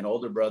up to me, an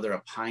older brother,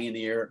 a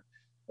pioneer,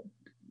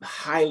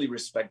 highly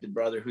respected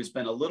brother, who's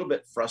been a little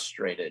bit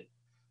frustrated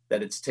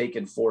that it's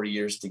taken 4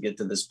 years to get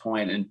to this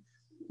point. And,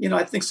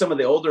 I think some of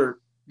the older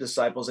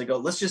disciples, they go,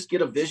 let's just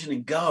get a vision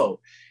and go.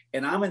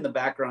 And I'm in the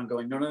background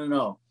going,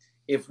 no.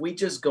 If we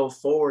just go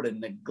forward and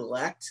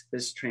neglect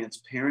this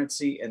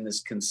transparency and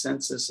this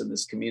consensus and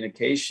this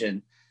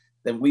communication,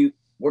 then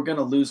we're going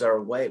to lose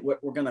our way.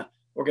 We're going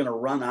to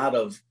run out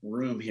of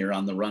room here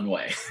on the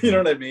runway. You know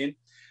what I mean?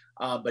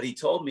 But he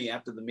told me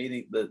after the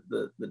meeting,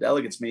 the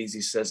delegates meetings,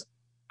 he says,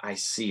 I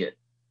see it.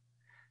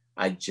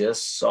 I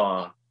just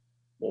saw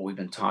what we've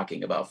been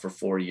talking about for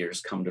 4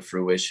 years come to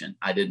fruition.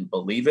 I didn't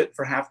believe it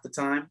for half the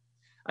time.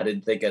 I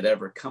didn't think I'd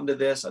ever come to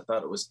this. I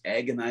thought it was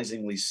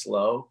agonizingly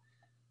slow,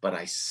 but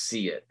I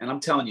see it. And I'm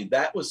telling you,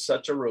 that was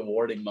such a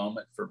rewarding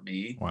moment for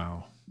me.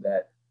 Wow.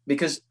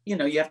 Because,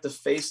 you have to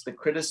face the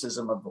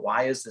criticism of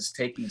why is this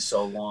taking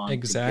so long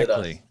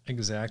exactly to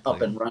get us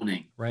up and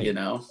running, right.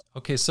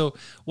 Okay. So,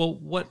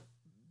 what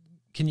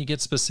can you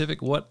get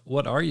specific?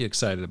 What are you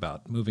excited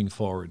about moving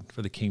forward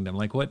for the kingdom?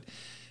 Like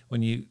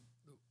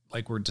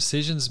were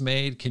decisions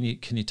made? Can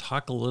you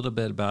talk a little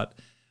bit about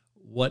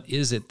what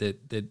is it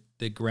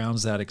that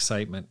grounds that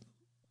excitement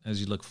as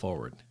you look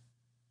forward?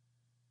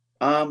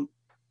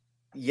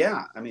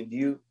 Yeah. I mean,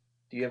 do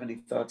you have any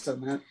thoughts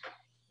on that?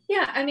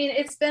 Yeah, I mean,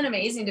 it's been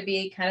amazing to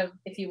be kind of,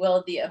 if you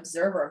will, the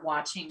observer,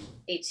 watching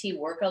AT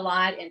work a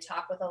lot and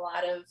talk with a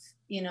lot of,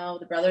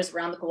 the brothers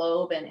around the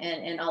globe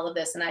and all of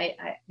this. And I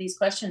these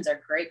questions are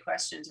great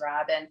questions,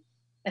 Rob. And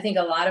I think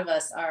a lot of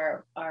us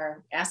are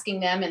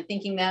asking them and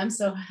thinking them.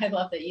 So I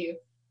love that you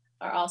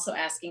are also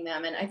asking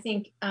them. And I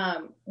think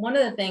one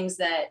of the things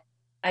that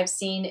I've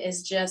seen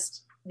is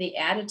just the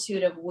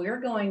attitude of we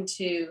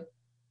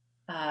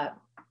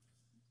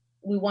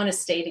want to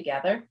stay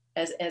together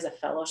as a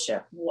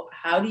fellowship.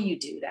 How do you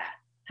do that?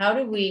 How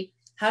do we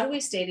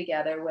stay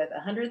together with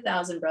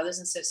 100,000 brothers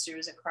and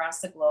sisters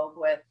across the globe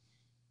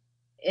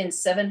in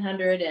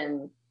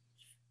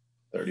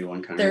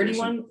 731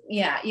 congregations?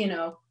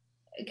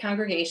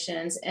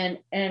 Congregations. And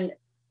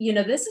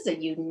this is a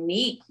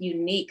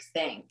unique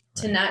thing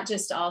to not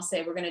just all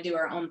say we're going to do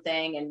our own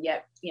thing. And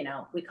yet,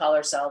 we call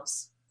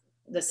ourselves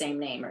the same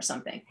name or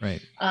something.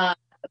 Right.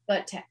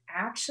 But to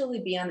actually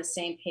be on the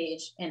same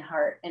page in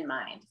heart and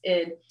mind.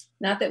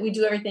 Not that we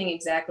do everything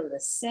exactly the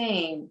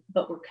same,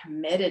 but we're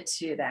committed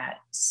to that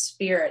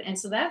spirit. And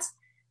so that's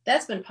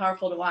been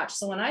powerful to watch.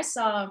 So when I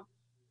saw,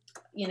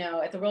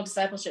 at the World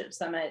Discipleship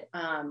Summit,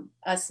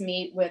 us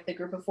meet with a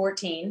group of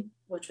 14,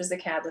 which was the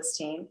Catalyst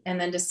team,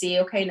 and then to see,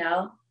 okay,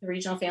 now the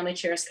regional family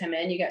chairs come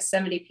in, you got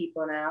 70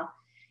 people now,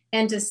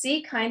 and to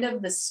see kind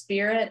of the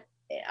spirit.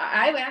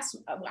 I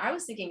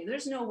was thinking,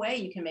 there's no way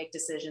you can make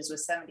decisions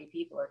with 70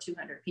 people or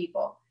 200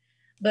 people,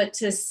 but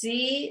to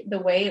see the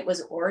way it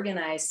was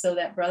organized so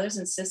that brothers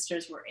and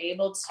sisters were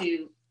able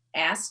to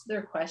ask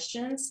their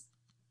questions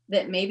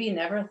that maybe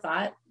never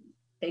thought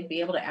they'd be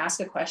able to ask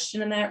a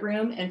question in that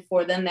room. And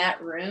for then that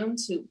room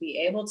to be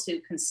able to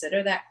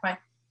consider that,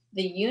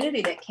 the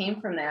unity that came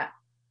from that,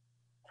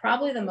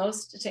 probably the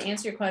most, to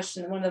answer your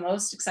question, one of the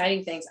most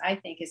exciting things I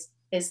think is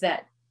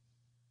that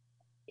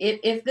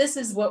if this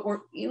is what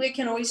it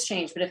can always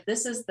change, but if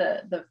this is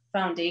the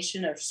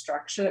foundation of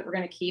structure that we're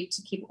going to keep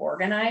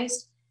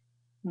organized,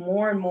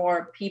 more and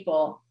more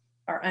people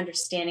are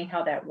understanding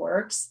how that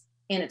works.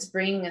 And it's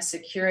bringing a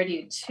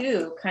security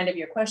to kind of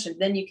your question,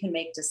 then you can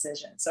make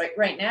decisions. So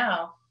right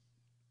now,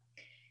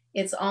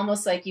 it's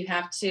almost like you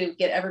have to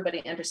get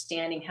everybody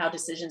understanding how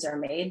decisions are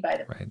made by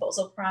the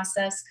proposal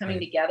process, coming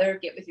together,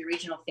 get with your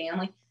regional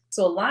family.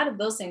 So a lot of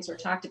those things were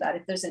talked about.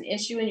 If there's an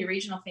issue in your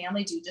regional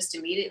family, do you just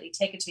immediately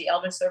take it to the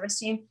elder service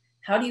team?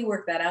 How do you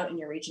work that out in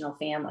your regional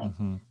family?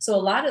 Mm-hmm. So a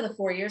lot of the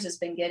 4 years has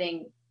been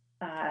getting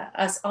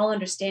us all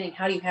understanding,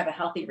 how do you have a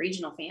healthy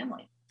regional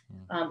family?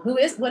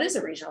 What is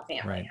a regional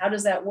family? Right. How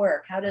does that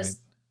work? How does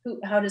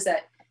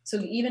that? So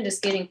even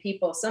just getting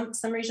people, some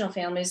regional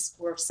families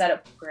were set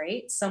up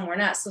great, some were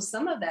not. So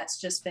some of that's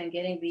just been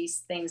getting these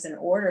things in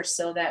order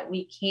so that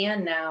we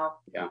can now,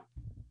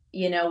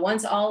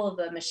 once all of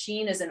the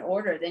machine is in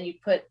order, then you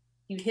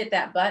hit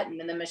that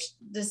button and the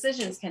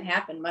decisions can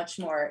happen much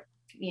more,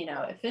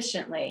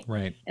 efficiently.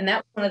 Right. And that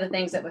was one of the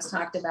things that was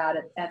talked about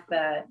at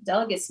the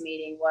delegates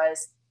meeting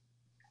was,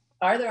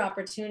 are there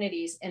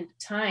opportunities and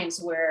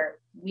times where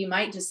we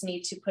might just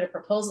need to put a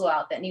proposal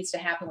out that needs to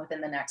happen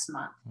within the next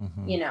month?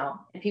 Mm-hmm.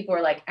 And people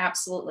are like,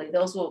 absolutely,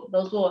 those will,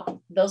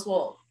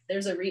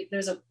 there's a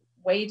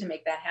way to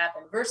make that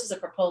happen versus a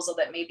proposal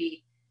that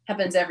maybe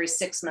happens every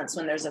 6 months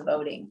when there's a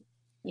voting,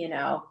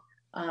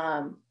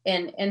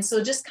 and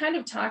so just kind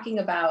of talking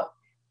about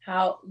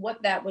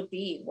what that would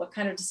be, what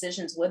kind of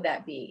decisions would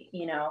that be,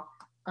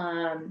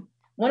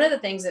 One of the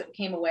things that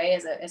came away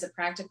as a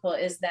practical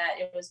is that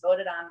it was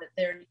voted on that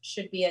there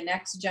should be a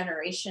next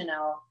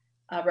generational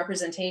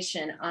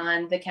representation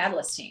on the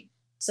Catalyst team.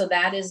 So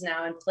that is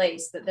now in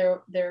place, that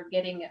they're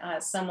getting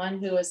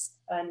someone who is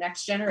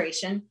next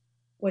generation,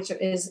 which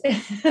is,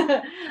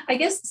 I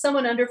guess,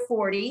 someone under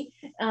 40,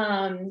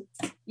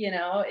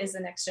 is the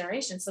next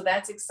generation. So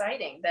that's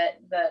exciting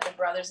that the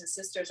brothers and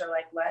sisters are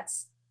like,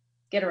 let's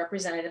get a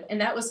representative. And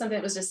that was something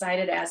that was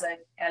decided as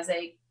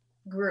a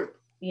group,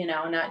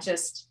 not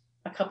just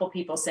a couple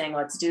people saying,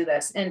 let's do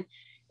this. And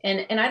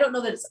I don't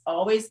know that it's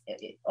always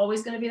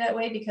going to be that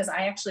way, because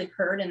I actually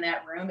heard in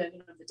that room of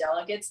the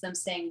delegates, them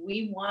saying,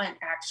 we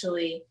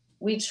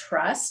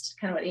trust,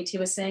 kind of what AT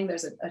was saying,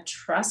 there's a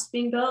trust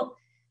being built.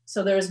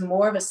 So there's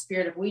more of a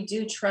spirit of, we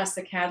do trust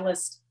the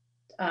Catalyst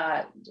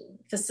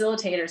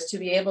facilitators to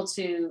be able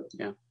to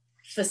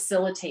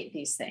facilitate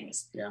these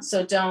things.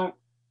 So don't,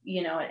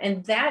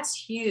 and that's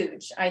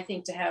huge, I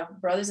think, to have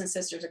brothers and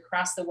sisters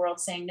across the world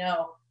saying,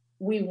 no,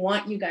 we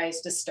want you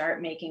guys to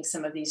start making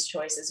some of these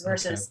choices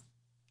versus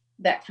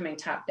that coming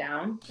top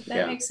down. If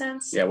that makes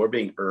sense. Yeah, we're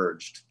being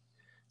urged.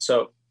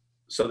 So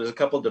there's a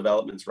couple of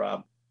developments,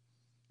 Rob,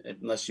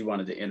 unless you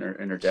wanted to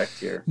interject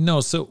here.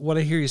 No, so what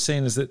I hear you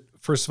saying is that,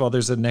 first of all,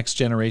 there's a next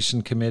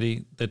generation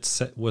committee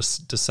that was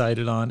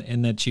decided on,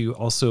 and that you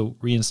also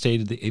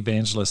reinstated the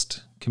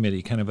Evangelist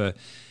committee, kind of a,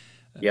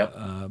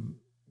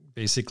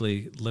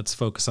 basically, let's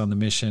focus on the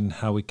mission,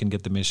 how we can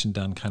get the mission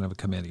done kind of a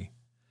committee.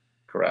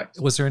 Correct.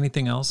 Was there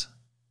anything else?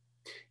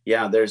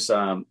 Yeah, there's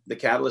the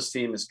Catalyst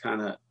team is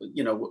kind of,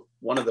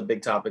 one of the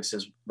big topics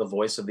is the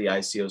voice of the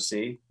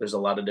ICOC. There's a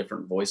lot of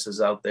different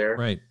voices out there.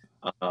 Right.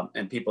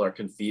 And people are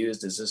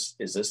confused. Is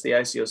this the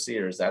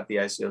ICOC or is that the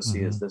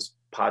ICOC? Is this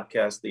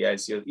podcast the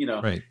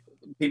ICOC? Right.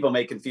 People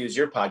may confuse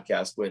your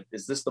podcast with,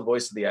 is this the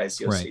voice of the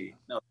ICOC? Right.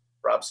 No,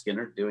 Rob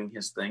Skinner doing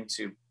his thing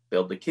to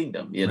build the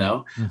kingdom,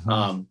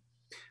 Right.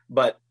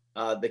 But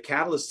the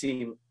Catalyst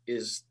team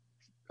is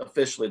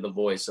officially the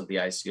voice of the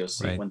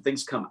ICOC. Right. When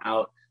things come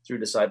out through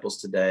Disciples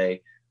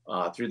Today,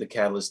 through the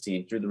Catalyst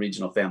team, through the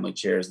regional family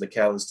chairs, the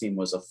Catalyst team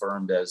was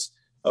affirmed as,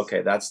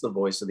 okay, that's the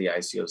voice of the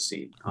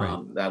ICOC. Right.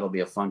 That'll be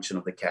a function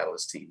of the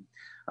Catalyst team.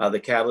 The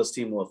Catalyst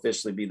team will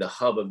officially be the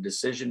hub of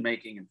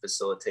decision-making and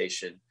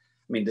facilitation.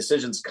 I mean,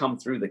 decisions come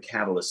through the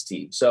Catalyst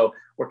team. So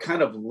we're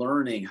kind of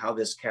learning how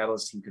this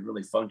Catalyst team can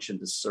really function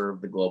to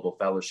serve the global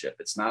fellowship.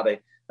 It's not an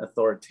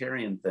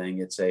authoritarian thing.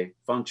 It's a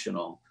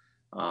functional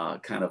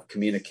kind of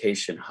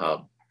communication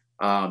hub.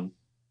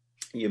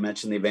 You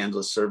mentioned the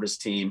evangelist service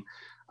team.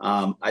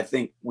 I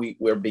think we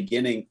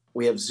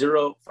have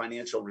zero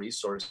financial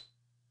resources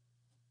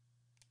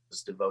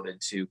devoted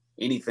to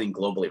anything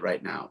globally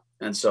right now.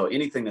 And so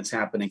anything that's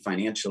happening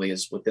financially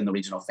is within the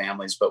regional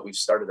families, but we've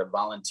started a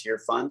volunteer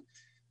fund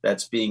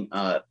that's being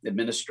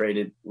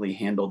administratively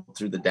handled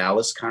through the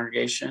Dallas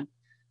congregation.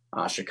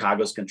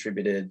 Chicago's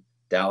contributed,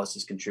 Dallas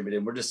has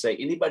contributed. We're just saying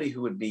anybody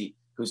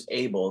who's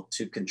able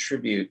to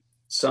contribute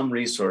some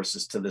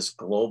resources to this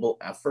global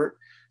effort.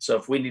 So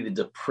if we needed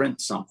to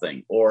print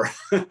something, or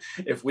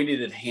if we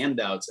needed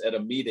handouts at a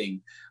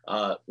meeting,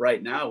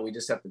 right now, we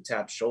just have to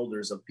tap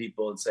shoulders of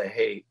people and say,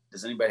 hey,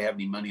 does anybody have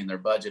any money in their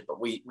budget? But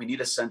we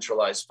need a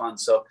centralized fund.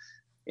 So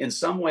in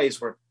some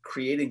ways, we're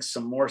creating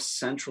some more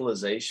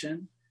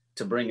centralization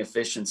to bring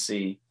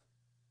efficiency.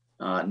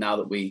 Now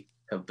that we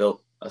have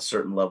built a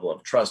certain level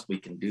of trust, we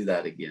can do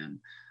that again.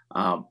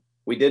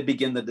 We did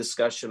begin the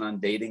discussion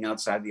on dating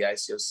outside the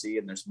ICOC,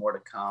 and there's more to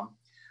come.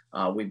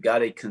 We've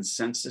got a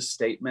consensus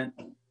statement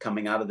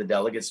coming out of the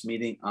delegates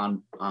meeting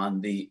on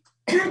the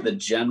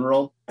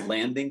general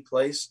landing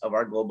place of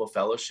our global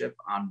fellowship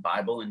on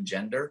Bible and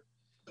gender.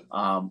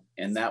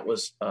 And that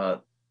was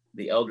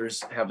the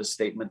elders have a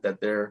statement that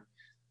they're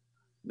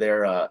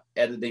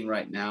editing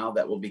right now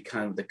that will be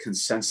kind of the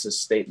consensus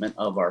statement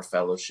of our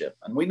fellowship.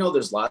 And we know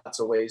there's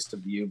lots of ways to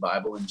view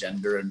Bible and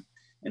gender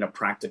in a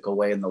practical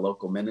way in the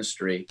local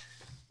ministry.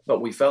 But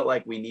we felt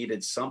like we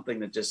needed something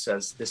that just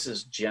says this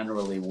is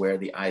generally where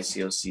the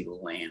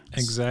ICOC lands.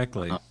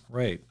 Exactly.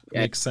 Right.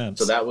 Makes sense.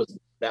 So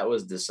that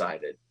was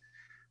decided.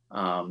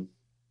 And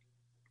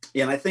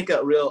I think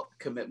a real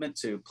commitment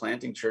to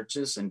planting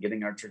churches and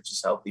getting our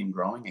churches healthy and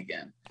growing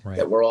again. Right.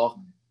 That we're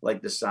all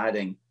like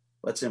deciding,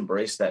 let's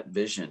embrace that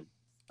vision.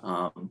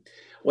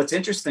 What's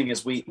interesting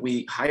is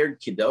we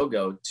hired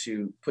Kidogo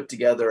to put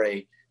together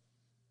a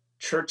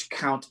church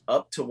count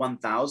up to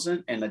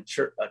 1,000 and a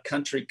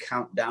country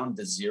count down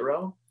to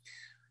 0.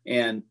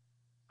 And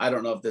I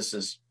don't know if this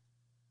is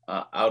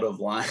out of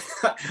line.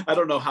 I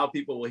don't know how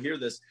people will hear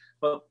this,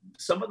 but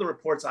some of the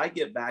reports I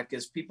get back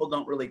is people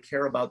don't really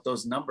care about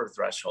those number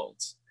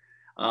thresholds.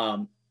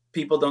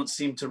 People don't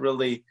seem to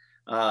really,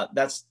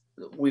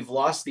 we've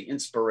lost the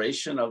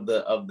inspiration of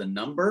the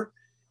number.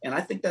 And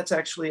I think that's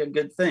actually a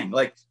good thing.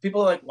 Like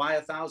people are like, why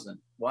 1,000?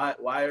 Why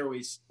are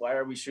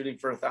we shooting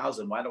for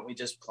 1,000? Why don't we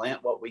just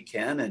plant what we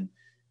can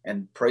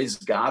and praise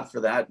God for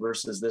that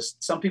versus this?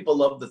 Some people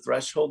love the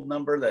threshold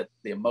number, that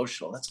the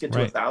emotional, let's get to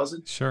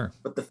 1,000. Sure.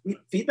 But the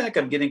feedback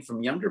I'm getting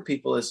from younger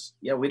people is,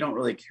 we don't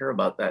really care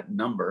about that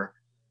number.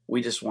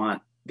 We just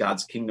want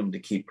God's kingdom to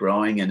keep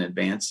growing and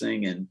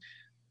advancing. And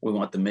we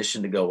want the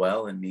mission to go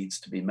well and needs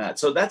to be met.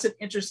 So that's an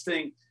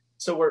interesting.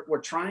 So we're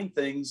trying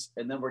things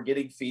and then we're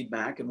getting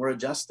feedback and we're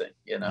adjusting,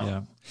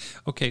 Yeah.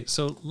 Okay.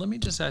 So let me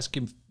just ask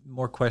you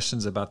more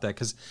questions about that.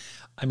 Cause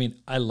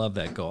I love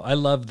that goal. I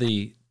love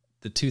the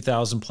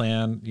 2000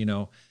 plan,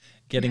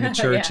 getting a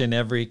church in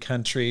every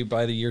country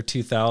by the year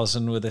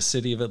 2000 with a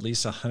city of at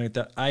least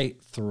 100,000. I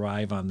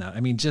thrive on that.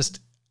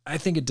 I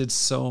think it did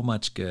so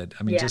much good.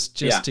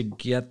 Just to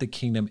get the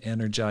kingdom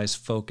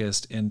energized,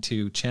 focused, and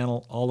to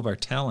channel all of our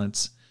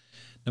talents,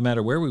 no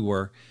matter where we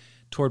were,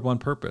 toward one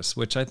purpose,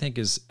 which I think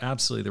is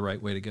absolutely the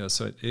right way to go.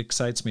 So it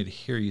excites me to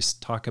hear you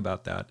talk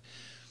about that.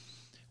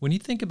 When you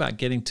think about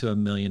getting to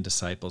 1 million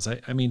disciples,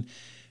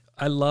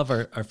 I love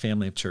our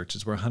family of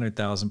churches. We're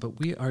 100,000, but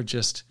we are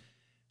just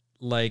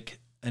like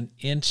an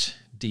inch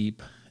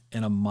deep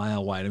and a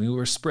mile wide. I mean,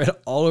 we're spread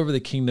all over the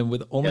kingdom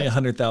with only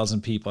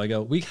 100,000 people. I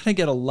go, we got to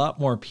get a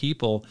lot more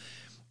people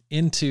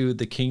into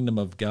the kingdom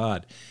of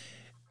God.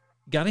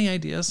 Got any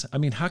ideas? I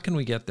mean, how can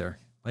we get there?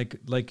 Like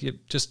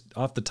just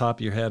off the top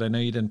of your head, I know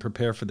you didn't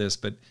prepare for this,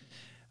 but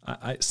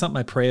something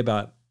I pray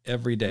about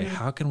every day.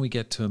 How can we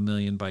get to 1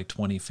 million by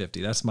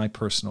 2050? That's my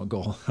personal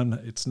goal.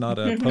 It's not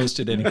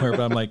posted anywhere, but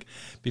I'm like,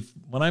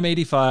 when I'm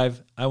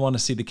 85, I want to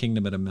see the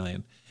kingdom at 1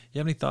 million. You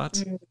have any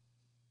thoughts?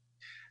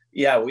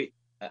 Yeah,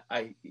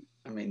 I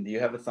mean, do you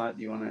have a thought?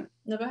 Do you want to?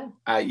 No, go ahead.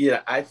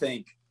 I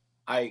think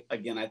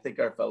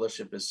our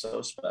fellowship is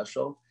so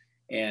special,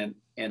 and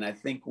I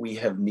think we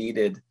have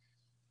needed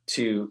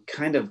to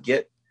kind of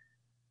get,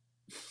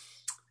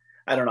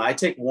 I don't know, I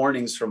take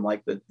warnings from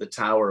like the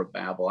Tower of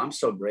Babel. I'm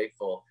so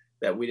grateful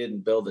that we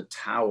didn't build a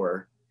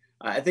tower.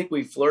 I think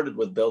we flirted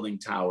with building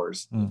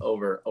towers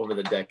over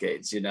the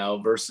decades,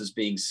 versus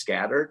being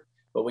scattered.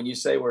 But when you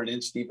say we're an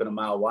inch deep and a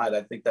mile wide,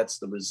 I think that's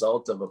the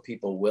result of a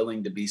people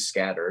willing to be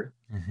scattered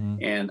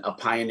and a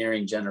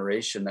pioneering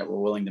generation that were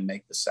willing to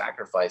make the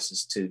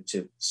sacrifices to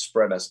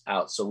spread us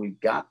out. So we've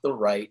got the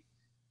right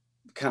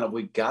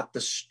we've got the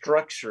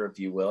structure, if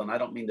you will. And I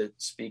don't mean to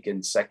speak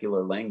in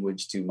secular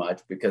language too much,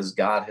 because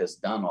God has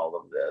done all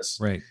of this.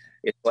 Right.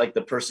 It's like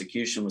the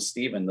persecution with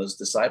Stephen. Those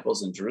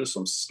disciples in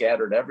Jerusalem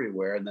scattered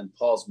everywhere. And then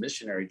Paul's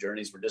missionary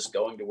journeys were just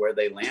going to where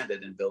they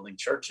landed and building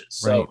churches.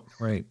 So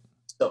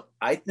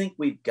I think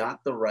we've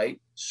got the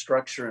right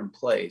structure in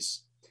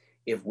place.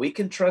 If we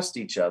can trust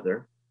each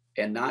other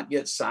and not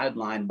get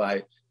sidelined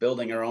by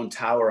building our own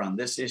tower on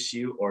this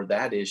issue or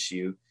that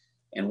issue,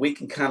 and we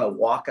can kind of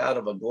walk out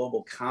of a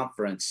global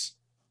conference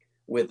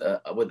with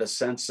a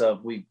sense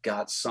of we've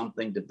got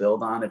something to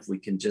build on, if we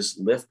can just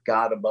lift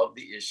God above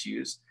the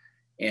issues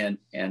and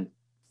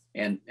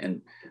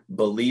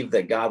believe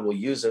that God will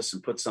use us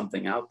and put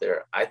something out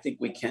there, I think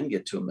we can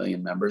get to 1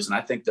 million members. And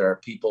I think there are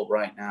people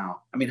right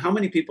now. I mean, how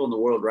many people in the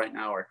world right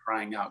now are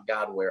crying out,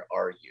 God, where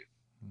are you?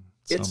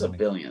 It's 1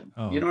 billion.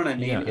 Oh, you know what I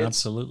mean? Yeah,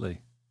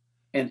 absolutely.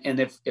 And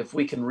if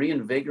we can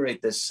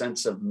reinvigorate this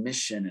sense of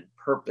mission and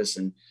purpose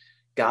and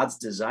God's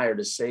desire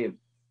to save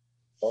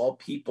all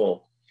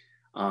people,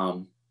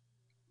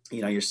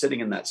 you're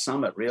sitting in that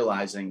summit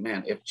realizing,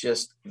 man, if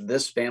just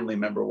this family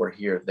member were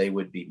here, they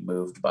would be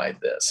moved by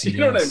this. You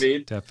know what I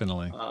mean?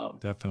 Definitely.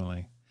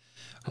 Definitely.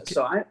 Okay.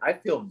 So I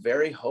feel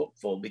very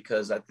hopeful,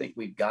 because I think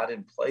we've got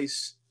in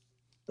place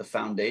the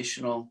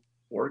foundational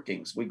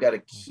workings. We've got to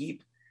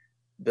keep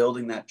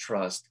building that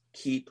trust,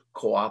 keep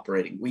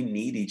cooperating. We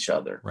need each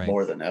other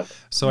more than ever.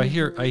 So I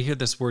hear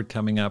this word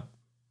coming up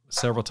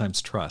several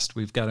times, trust.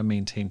 We've got to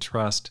maintain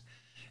trust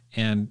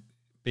and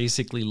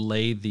basically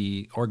lay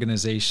the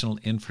organizational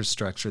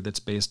infrastructure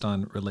that's based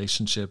on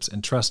relationships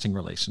and trusting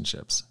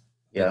relationships.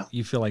 Yeah.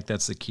 You feel like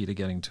that's the key to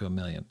getting to 1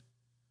 million?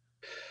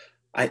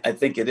 I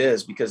think it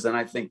is, because then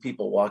I think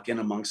people walk in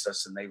amongst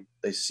us and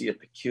they see a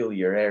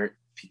peculiarity.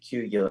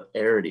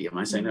 Am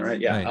I saying that right?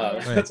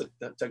 Yeah. That's a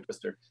tongue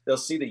twister. They'll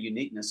see the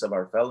uniqueness of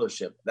our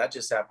fellowship. That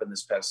just happened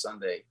this past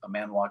Sunday. A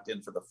man walked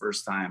in for the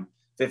first time,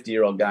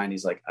 50-year-old guy, and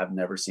he's like, I've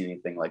never seen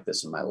anything like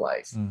this in my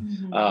life.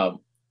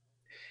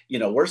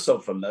 We're so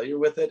familiar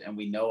with it and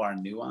we know our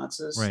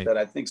nuances that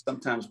I think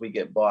sometimes we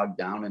get bogged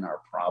down in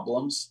our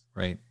problems,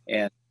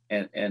 and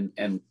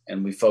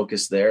we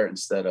focus there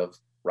instead of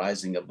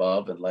rising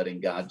above and letting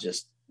God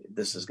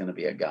this is going to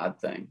be a God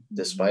thing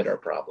despite our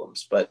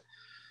problems. But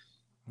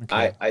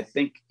I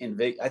think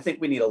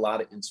we need a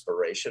lot of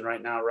inspiration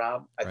right now,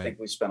 Rob. I think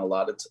we spent a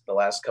lot of the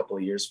last couple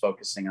of years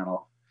focusing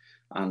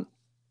on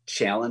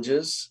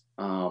challenges,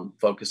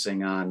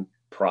 focusing on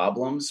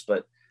problems,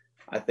 but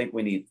I think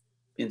we need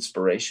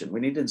inspiration. We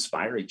need to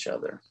inspire each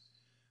other.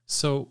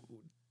 So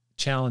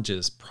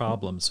challenges,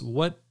 problems,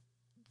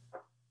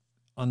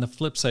 on the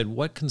flip side,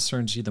 what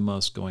concerns you the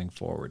most going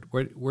forward?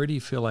 Where do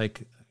you feel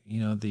like,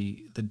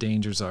 the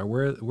dangers are?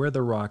 Where are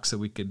the rocks that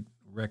we could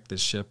wreck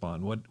this ship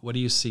on? What do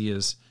you see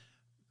as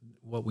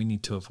what we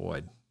need to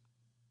avoid?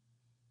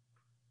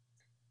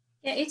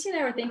 Yeah, AT and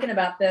I were thinking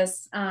about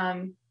this.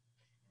 I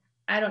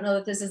don't know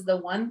that this is the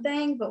one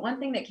thing, but one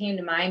thing that came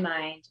to my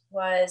mind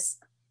was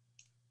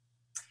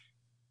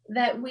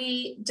that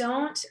we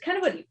don't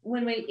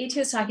when AT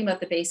was talking about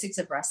the basics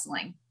of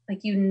wrestling,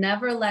 like you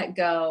never let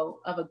go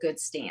of a good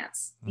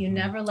stance. You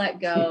never let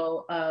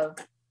go of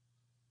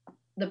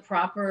the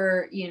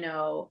proper,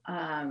 just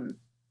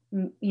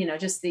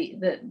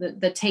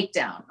the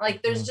takedown.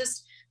 Like there's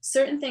just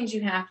certain things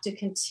you have to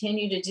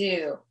continue to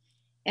do.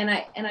 And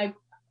I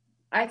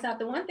thought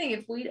the one thing,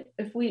 if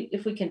we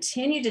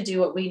continue to do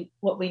what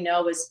we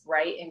know is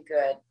right and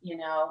good,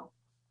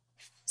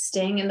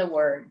 staying in the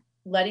Word,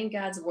 letting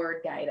God's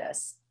Word guide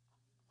us,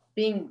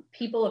 being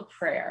people of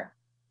prayer,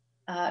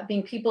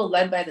 being people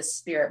led by the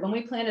Spirit. When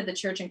we planted the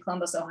church in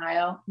Columbus,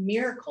 Ohio,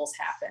 miracles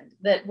happened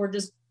that were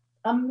just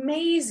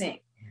amazing.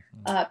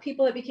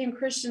 People that became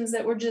Christians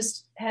that were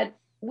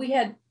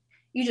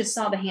you just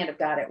saw the hand of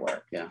God at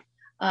work. Yeah.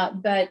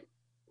 But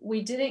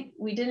we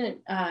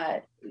just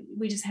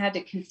had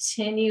to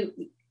continue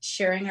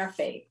sharing our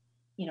faith,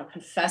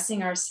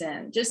 confessing our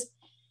sin. Just,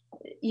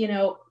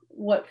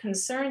 what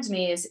concerns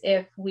me is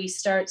if we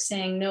start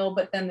saying no,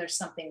 but then there's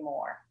something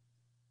more,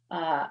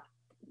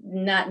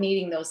 not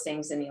needing those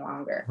things any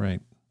longer.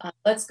 Right.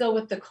 Let's go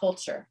with the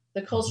culture.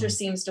 The culture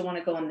seems to want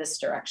to go in this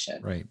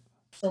direction. Right.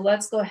 So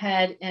let's go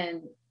ahead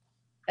and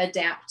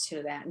adapt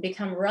to that and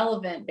become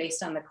relevant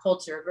based on the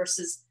culture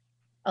versus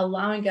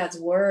allowing God's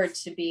word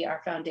to be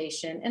our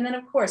foundation. And then,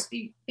 of course,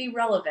 be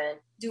relevant,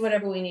 do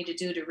whatever we need to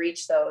do to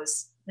reach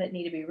those that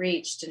need to be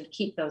reached and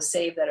keep those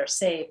saved that are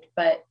saved,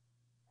 but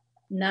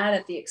not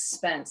at the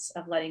expense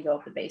of letting go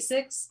of the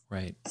basics.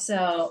 Right.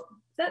 So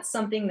that's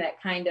something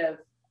that kind of,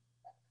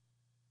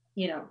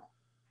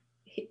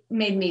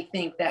 made me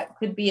think that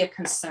could be a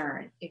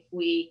concern if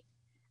we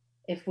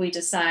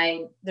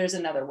decide there's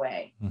another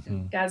way.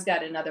 God's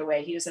got another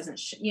way. He just doesn't,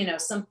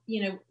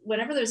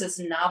 whenever there's this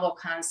novel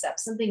concept,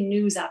 something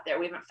new's out there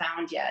we haven't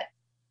found yet,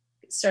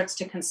 it starts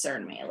to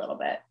concern me a little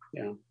bit.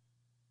 Yeah.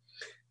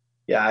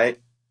 Yeah.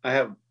 I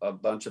have a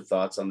bunch of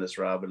thoughts on this,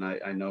 Rob, and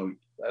I know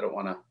I don't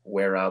want to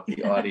wear out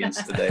the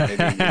audience today.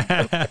 Maybe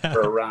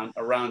for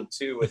around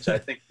two, which I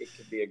think it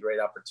could be a great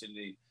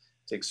opportunity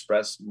to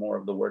express more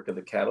of the work of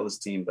the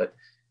Catalyst team. But,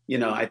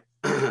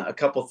 a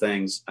couple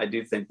things. I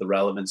do think the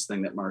relevance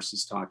thing that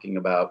Marci's talking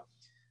about,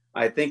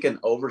 I think an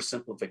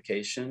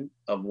oversimplification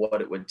of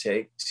what it would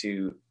take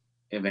to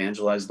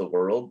evangelize the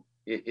world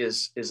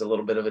is a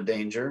little bit of a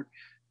danger.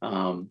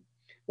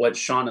 What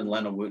Sean and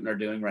Lena Wooten are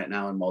doing right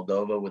now in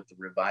Moldova with the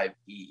Revive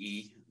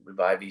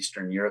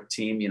Eastern Europe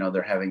team,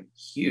 they're having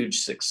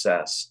huge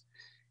success.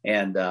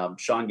 And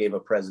Sean gave a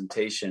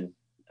presentation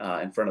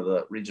in front of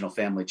the regional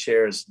family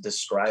chairs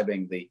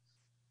describing the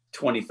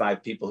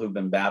 25 people who've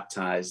been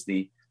baptized,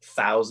 the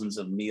thousands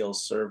of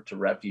meals served to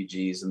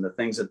refugees, and the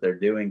things that they're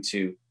doing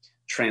to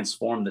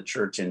transform the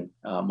church in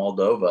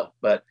Moldova.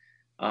 But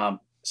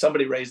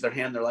somebody raised their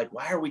hand. They're like,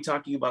 why are we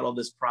talking about all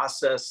this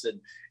process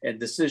and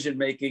decision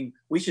making?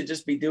 We should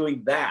just be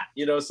doing that.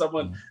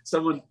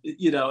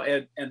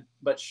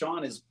 But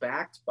Sean is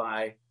backed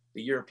by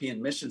the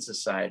European Mission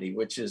Society,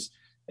 which is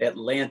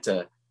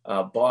Atlanta,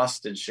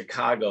 Boston,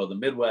 Chicago, the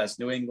Midwest,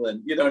 New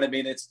England. You know what I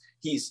mean?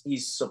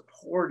 He's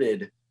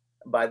supported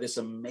by this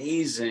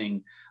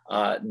amazing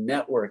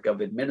network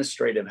of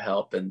administrative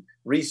help and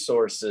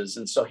resources.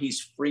 And so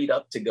he's freed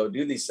up to go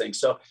do these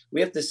things. So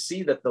we have to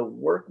see that the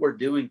work we're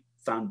doing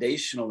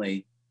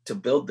foundationally to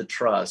build the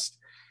trust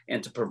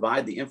and to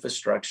provide the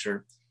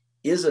infrastructure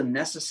is a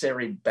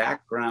necessary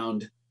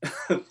background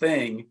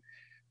thing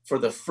for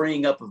the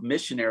freeing up of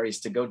missionaries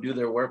to go do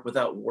their work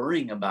without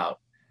worrying about,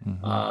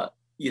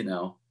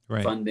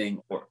 right. funding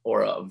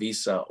or a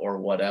visa or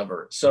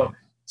whatever. So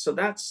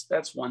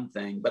that's one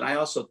thing. But I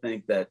also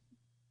think that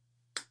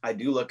I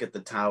do look at the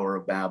Tower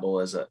of Babel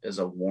as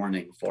a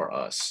warning for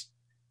us.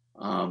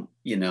 When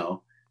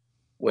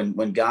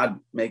God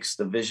makes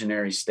the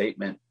visionary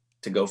statement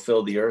to go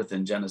fill the earth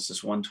in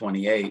Genesis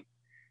 1:28,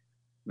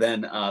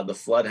 then the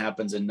flood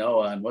happens in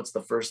Noah. And what's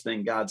the first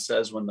thing God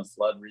says when the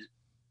flood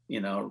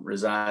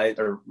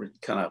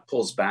kind of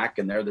pulls back,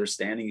 and they're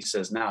standing? He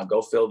says, now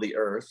go fill the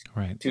earth.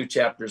 Right. 2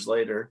 chapters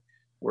later,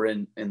 we're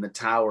in the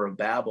Tower of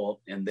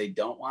Babel, and they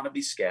don't want to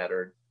be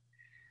scattered.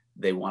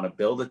 They want to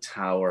build a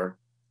tower.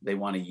 They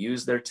want to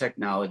use their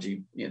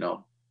technology,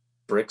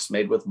 bricks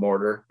made with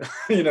mortar.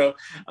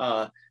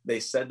 They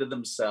said to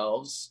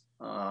themselves,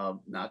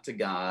 not to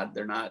God.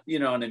 They're not,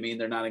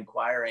 they're not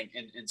inquiring.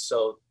 And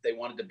so they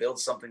wanted to build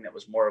something that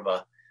was more of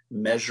a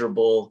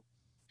measurable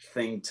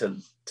thing to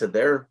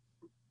their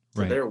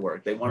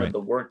work. They wanted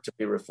the work to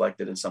be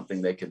reflected in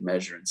something they could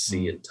measure and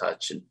see and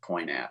touch and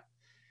point at.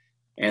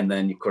 And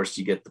then, of course,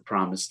 you get the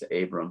promise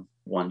to Abram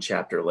 1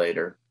 chapter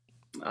later.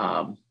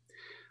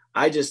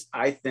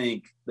 I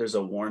think there's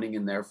a warning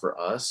in there for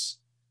us.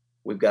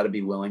 We've got to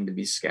be willing to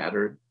be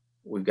scattered.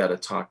 We've got to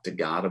talk to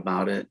God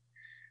about it.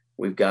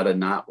 We've got to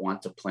not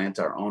want to plant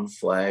our own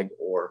flag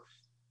or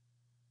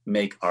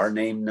make our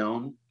name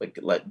known, but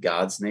let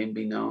God's name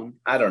be known.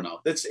 I don't know.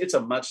 It's a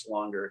much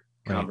longer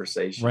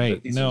conversation. Right.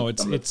 No,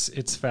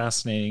 it's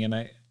fascinating.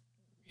 And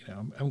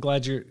I'm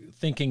glad you're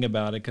thinking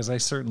about it, because I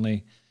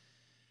certainly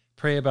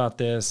pray about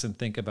this and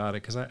think about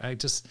it, because I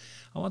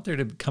want there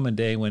to come a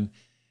day when,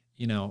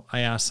 I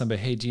ask somebody,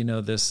 hey, do you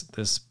know this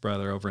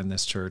brother over in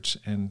this church?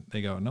 And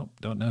they go, nope,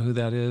 don't know who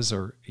that is.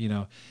 Or,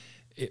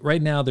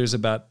 right now there's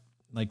about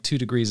like 2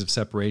 degrees of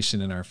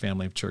separation in our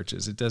family of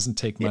churches. It doesn't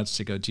take much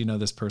to go, do you know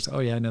this person? Oh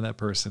yeah, I know that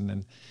person.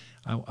 And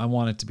I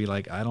want it to be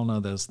like, I don't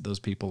know those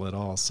people at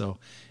all. So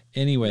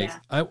anyway,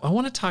 I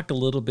want to talk a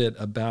little bit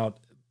about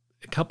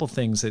a couple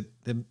things that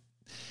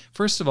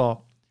first of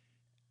all,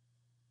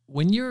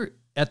 when you're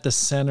at the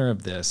center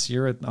of this,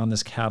 you're on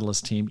this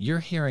Catalyst team, you're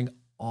hearing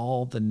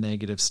all the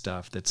negative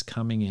stuff that's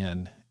coming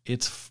in.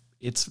 It's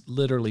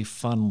literally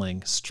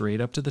funneling straight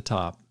up to the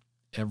top.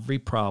 Every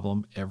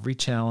problem, every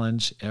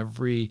challenge,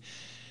 every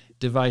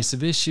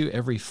divisive issue,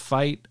 every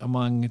fight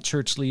among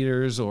church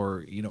leaders,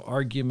 or,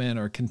 argument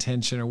or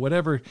contention or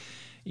whatever,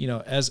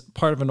 as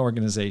part of an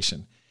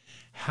organization.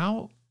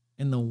 How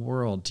in the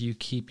world do you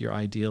keep your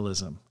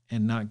idealism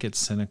and not get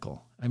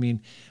cynical? I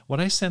mean, what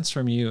I sense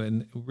from you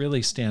and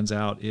really stands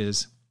out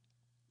is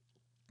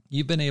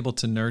you've been able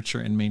to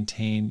nurture and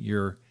maintain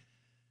your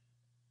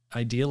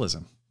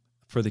idealism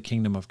for the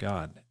kingdom of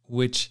God,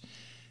 which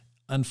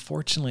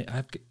unfortunately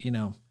I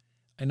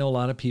know a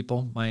lot of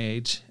people my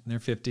age in their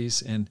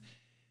 50s and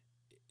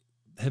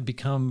have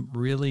become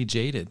really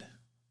jaded,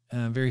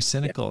 very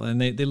cynical, and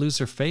they lose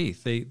their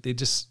faith. They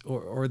just,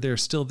 or they're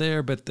still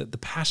there, but the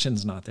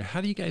passion's not there.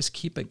 How do you guys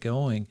keep it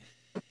going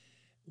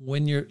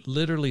when you're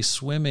literally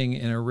swimming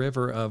in a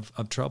river of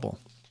trouble?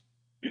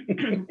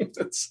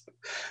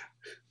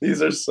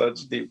 These are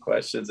such deep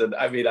questions. And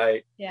I mean,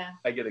 I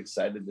get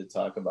excited to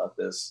talk about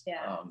this.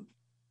 Yeah.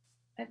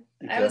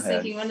 I was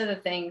thinking one of the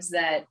things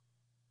AT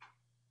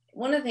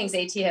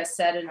has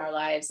said in our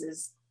lives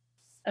is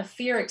a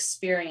fear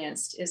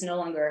experienced is no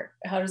longer,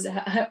 I'm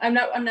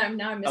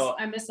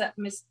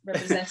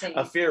misrepresenting.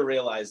 A fear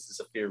realized is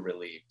a fear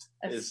relieved.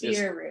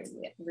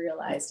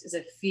 Realized is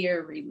a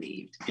fear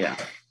relieved. Yeah.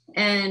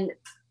 And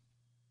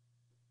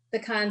the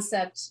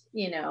concept,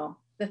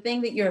 the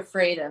thing that you're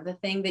afraid of, the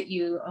thing that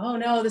oh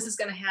no, this is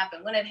going to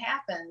happen. When it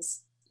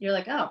happens, you're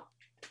like, oh,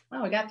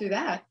 well, we got through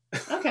that.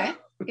 Okay. I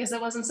guess that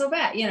wasn't so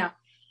bad,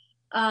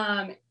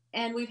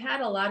 and we've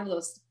had a lot of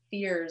those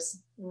fears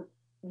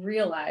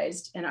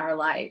realized in our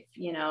life,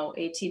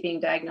 AT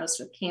being diagnosed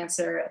with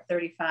cancer at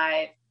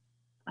 35,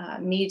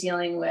 me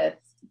dealing with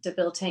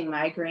debilitating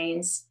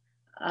migraines,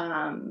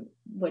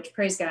 which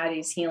praise God,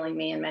 he's healing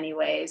me in many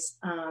ways.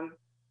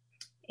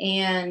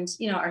 And,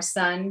 our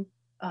son,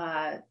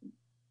 a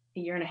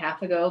year and a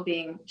half ago,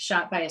 being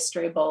shot by a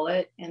stray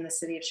bullet in the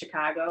city of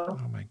Chicago.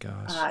 Oh my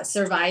gosh.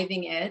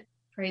 Surviving it.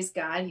 Praise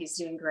God, he's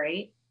doing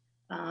great.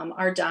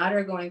 Our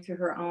daughter going through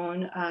her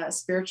own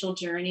spiritual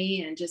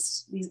journey, and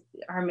just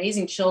our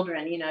amazing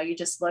children. You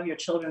just love your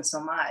children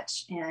so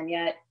much, and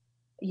yet,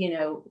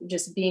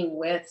 just being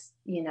with,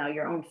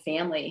 your own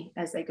family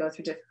as they go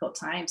through difficult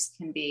times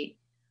can be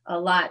a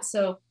lot.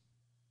 So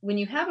when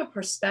you have a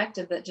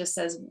perspective that just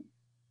says,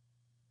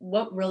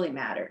 what really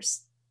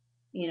matters,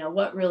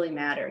 what really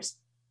matters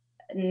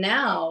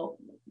now,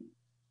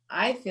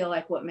 I feel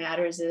like what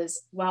matters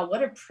is, wow,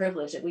 what a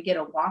privilege that we get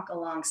to walk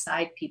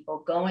alongside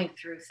people going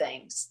through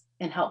things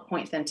and help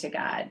point them to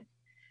God.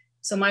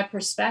 So my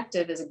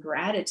perspective is a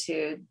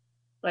gratitude.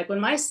 Like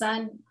when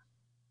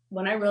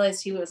I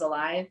realized he was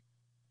alive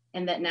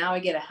and that now I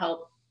get to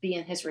help be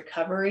in his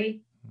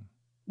recovery,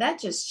 that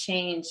just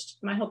changed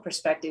my whole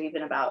perspective,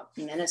 even about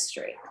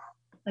ministry.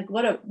 Like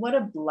what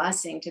a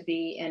blessing to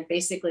be in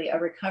basically a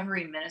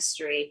recovery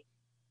ministry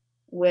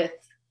with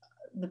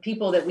the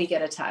people that we get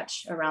to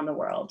touch around the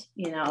world,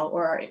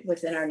 or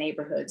within our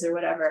neighborhoods or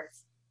whatever.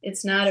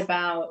 It's not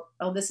about,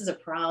 oh, this is a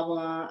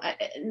problem.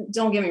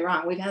 Don't get me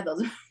wrong. We've had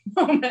those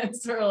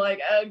moments where we're like,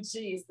 oh,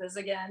 geez, this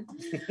again.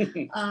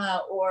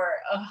 Or,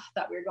 oh, I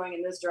thought we were going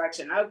in this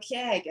direction.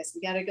 Okay, I guess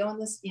we got to go in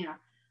this,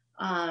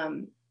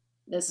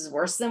 this is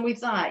worse than we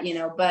thought,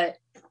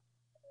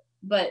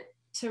 but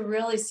to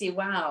really see,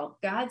 wow,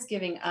 God's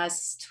giving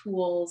us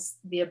tools,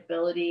 the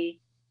ability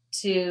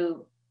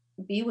to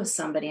be with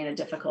somebody in a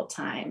difficult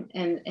time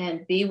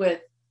and be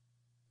with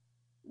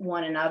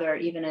one another,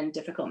 even in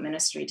difficult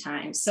ministry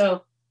times.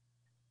 So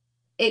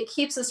it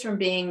keeps us from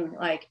being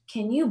like,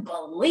 can you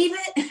believe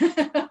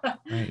it?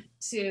 Right.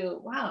 To,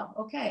 wow,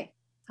 okay.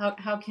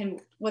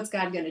 What's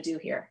God going to do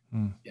here?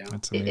 Yeah.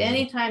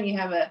 Anytime you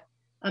have a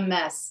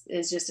mess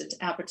is just an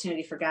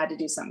opportunity for God to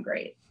do something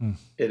great.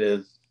 It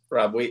is,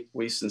 Rob.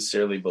 We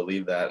sincerely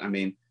believe that. I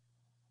mean,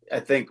 I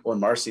think when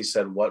Marci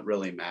said what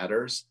really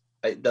matters,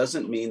 it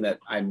doesn't mean that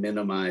I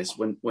minimize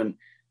when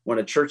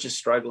a church is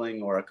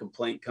struggling or a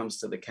complaint comes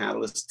to the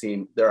Catalyst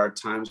team. There are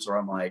times where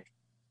I'm like,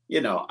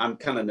 I'm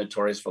kind of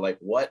notorious for like,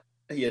 what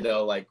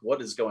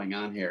is going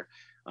on here?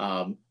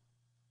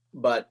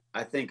 But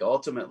I think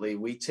ultimately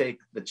we take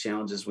the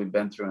challenges we've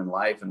been through in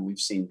life, and we've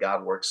seen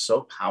God work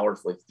so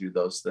powerfully through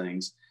those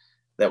things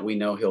that we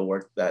know he'll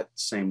work that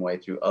same way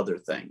through other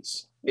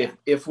things.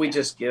 If we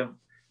just give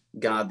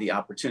God the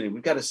opportunity,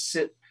 we've got to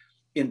sit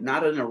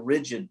not in a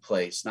rigid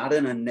place, not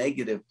in a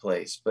negative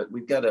place, but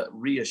we've got to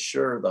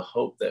reassure the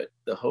hope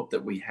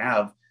that we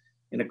have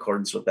in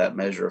accordance with that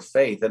measure of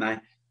faith. And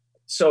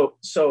so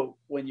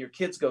when your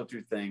kids go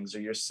through things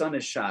or your son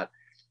is shot,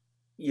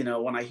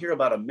 when I hear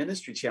about a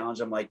ministry challenge,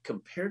 I'm like,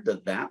 compared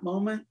to that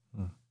moment,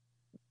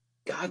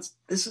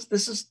 this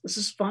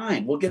is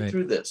fine. We'll get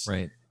through this.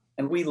 Right.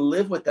 And we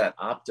live with that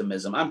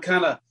optimism.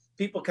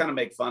 People kind of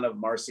make fun of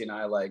Marci and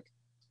I, like,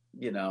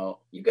 you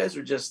guys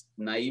are just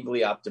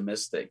naively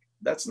optimistic.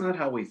 That's not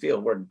how we feel.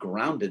 We're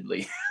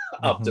groundedly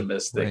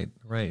optimistic.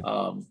 Right.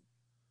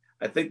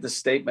 I think the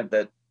statement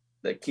that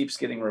keeps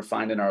getting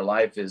refined in our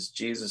life is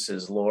Jesus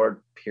is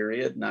Lord,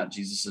 period, not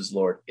Jesus is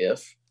Lord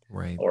if,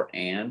 or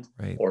and,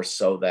 or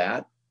so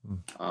that.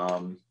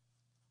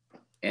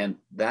 And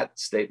that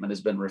statement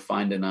has been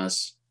refined in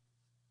us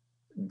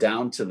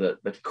down to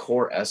the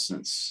core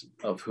essence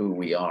of who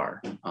we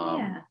are.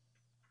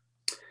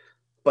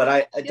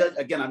 But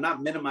again, I'm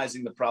not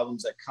minimizing the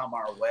problems that come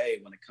our way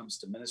when it comes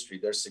to ministry.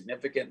 They're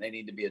significant. They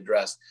need to be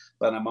addressed.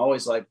 But I'm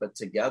always like, but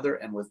together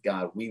and with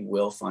God, we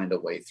will find a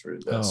way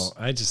through this.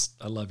 Oh,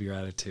 I love your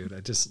attitude.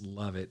 I just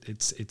love it.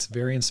 It's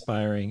very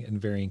inspiring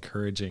and very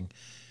encouraging.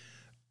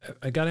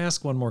 I got to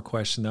ask one more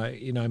question.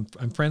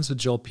 I'm friends with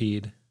Joel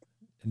Peed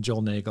and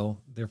Joel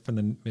Nagel. They're from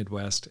the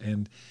Midwest,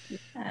 and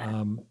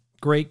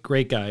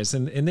great guys.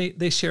 And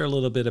they share a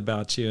little bit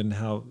about you and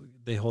how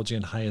they hold you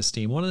in high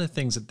esteem. One of the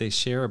things that they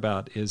share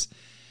about is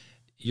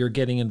you're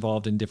getting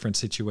involved in different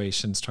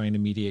situations, trying to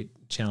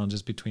mediate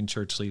challenges between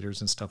church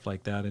leaders and stuff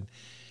like that. And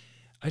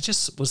I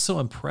just was so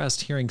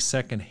impressed hearing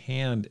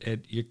secondhand at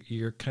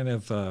your kind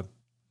of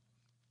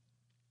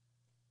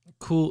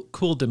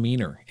cool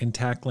demeanor in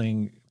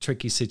tackling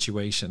tricky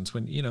situations.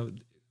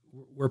 When,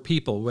 we're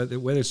people,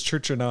 whether it's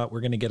church or not, we're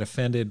going to get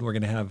offended. We're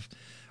going to have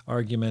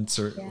arguments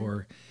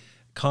or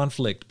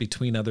conflict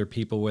between other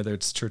people, whether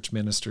it's church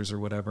ministers or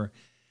whatever.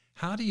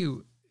 How do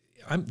you,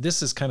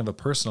 this is kind of a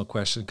personal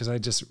question because I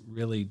just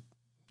really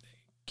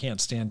can't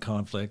stand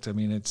conflict. I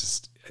mean,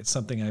 it's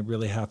something I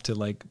really have to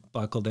like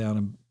buckle down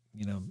and,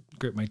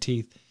 grit my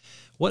teeth.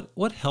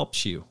 What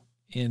helps you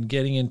in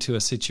getting into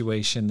a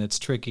situation that's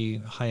tricky,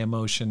 high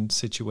emotion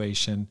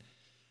situation,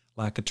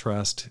 lack of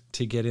trust,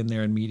 to get in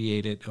there and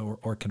mediate it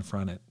or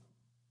confront it?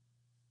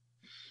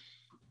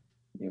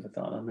 You have a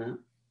thought on that?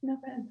 No,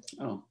 bad.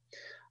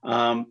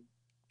 Oh,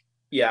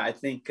 yeah, I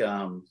think,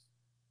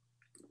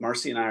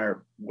 Marci and I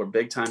we're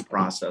big time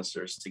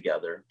processors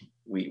together.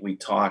 We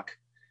talk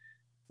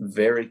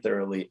very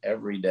thoroughly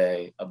every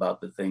day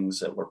about the things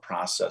that we're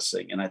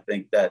processing. And I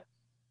think that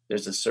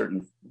there's a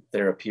certain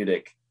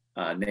therapeutic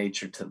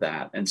nature to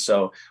that. And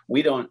so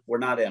we're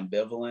not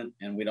ambivalent,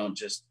 and we don't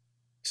just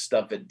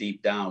stuff it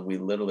deep down. We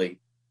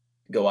literally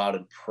go out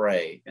and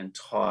pray and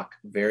talk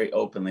very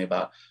openly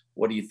about,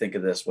 what do you think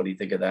of this? What do you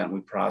think of that? And we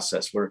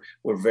process.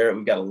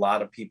 We've got a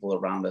lot of people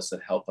around us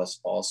that help us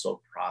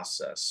also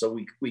process. So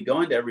we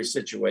go into every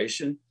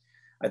situation,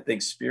 I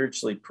think,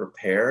 spiritually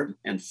prepared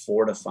and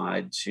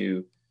fortified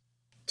to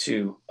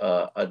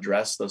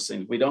address those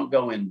things. We don't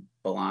go in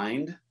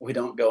blind. We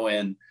don't go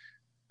in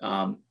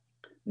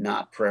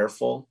not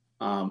prayerful.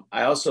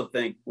 I also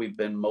think we've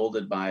been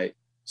molded by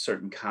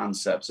certain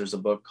concepts. There's a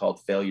book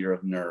called Failure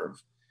of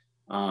Nerve.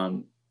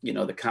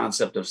 The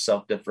concept of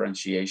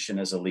self-differentiation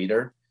as a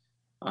leader.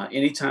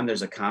 Anytime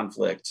there's a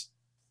conflict,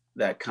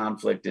 that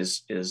conflict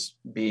is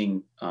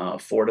being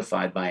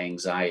fortified by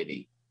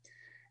anxiety.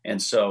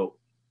 And so,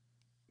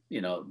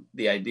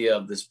 the idea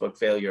of this book,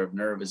 Failure of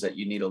Nerve, is that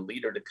you need a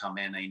leader to come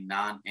in, a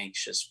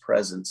non-anxious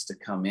presence to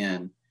come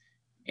in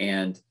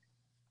and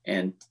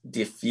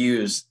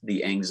diffuse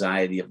the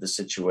anxiety of the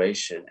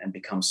situation and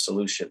become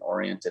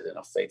solution-oriented in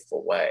a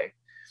faithful way.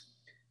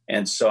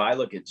 And so I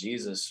look at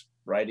Jesus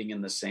writing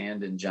in the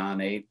sand in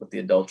John 8 with the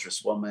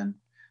adulterous woman.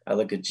 I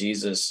look at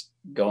Jesus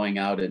going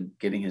out and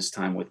getting his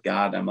time with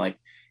God. I'm like,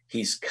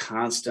 he's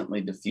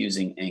constantly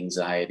diffusing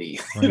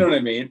anxiety. Right. You know what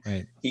I mean?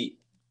 Right.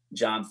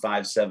 John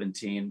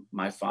 5:17,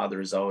 my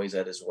Father is always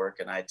at his work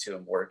and I too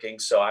am working.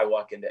 So I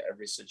walk into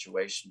every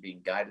situation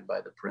being guided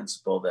by the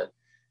principle that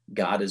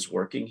God is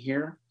working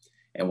here.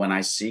 And when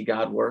I see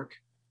God work,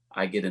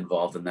 I get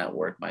involved in that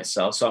work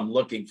myself. So I'm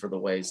looking for the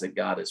ways that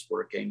God is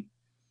working,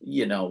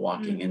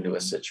 walking into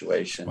a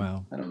situation.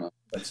 Wow. I don't know if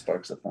that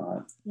sparks a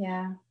thought.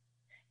 Yeah.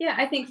 Yeah,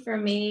 I think for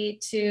me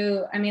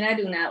too, I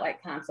do not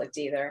like conflict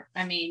either.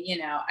 I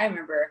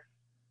remember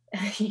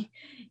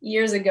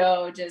years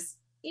ago, just,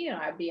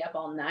 I'd be up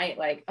all night,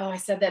 like, oh, I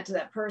said that to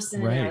that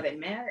person, right. They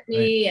mad at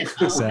me. Right. And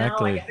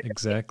exactly.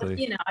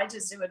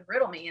 It would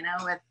riddle me,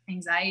 with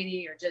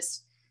anxiety or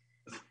just,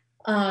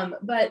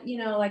 but,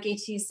 like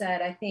AT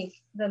said, I think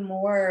the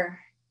more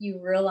you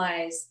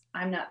realize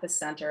I'm not the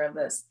center of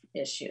this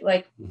issue,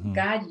 like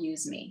God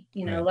used me,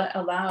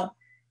 right.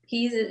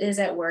 He is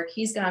at work.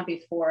 He's gone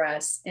before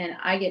us, and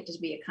I get to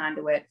be a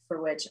conduit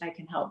for which I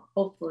can help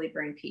hopefully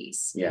bring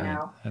peace.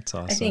 Yeah, that's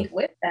awesome. I think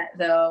with that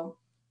though,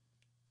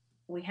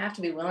 we have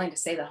to be willing to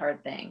say the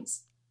hard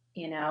things,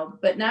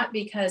 but not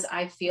because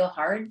I feel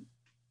hard,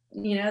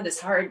 this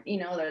hard,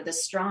 or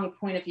this strong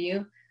point of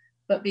view,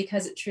 but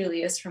because it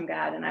truly is from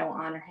God, and I will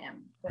honor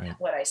him with right.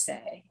 what I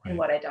say and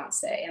what I don't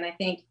say. And I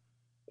think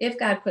if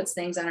God puts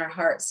things on our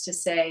hearts to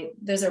say,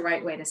 there's a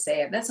right way to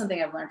say it. That's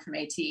something I've learned from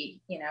AT.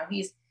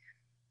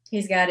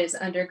 He's got his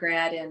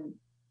undergrad in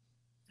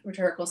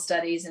rhetorical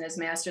studies and his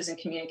master's in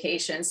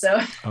communication.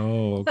 So,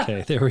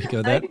 okay, there we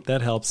go.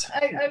 That helps.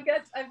 I've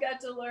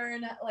got to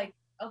learn, like,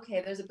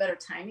 okay, there's a better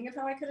timing of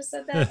how I could have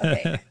said that.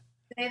 Okay,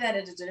 say that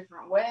in a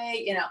different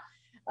way,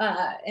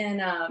 that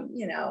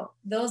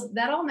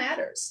all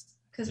matters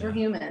because we're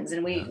humans,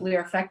 and we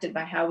are affected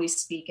by how we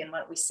speak and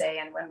what we say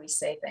and when we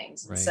say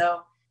things. Right. And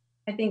so,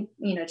 I think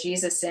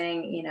Jesus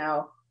saying,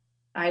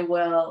 I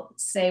will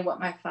say what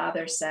my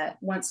Father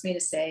wants me to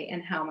say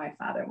and how my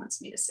Father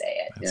wants me to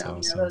say it. That's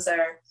awesome.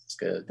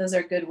 Those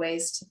are good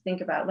ways to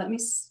think about.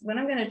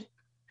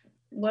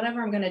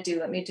 Whatever I'm going to do,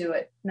 let me do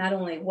it. Not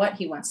only what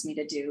he wants me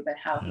to do, but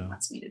how he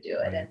wants me to do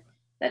it. Right. And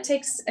that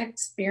takes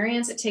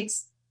experience. It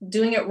takes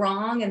doing it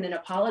wrong and then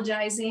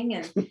apologizing,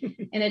 and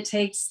it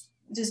takes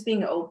just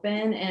being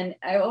open. And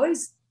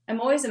I'm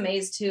always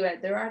amazed too.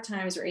 There are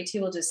times where AT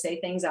will just say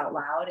things out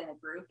loud in a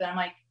group, and I'm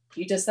like,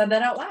 you just said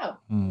that out loud.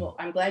 Well,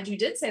 I'm glad you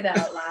did say that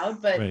out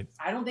loud, but right.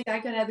 I don't think I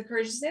could have the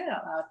courage to say that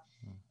out loud.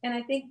 And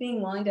I think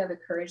being willing to have the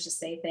courage to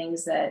say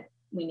things that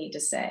we need to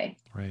say,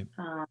 right.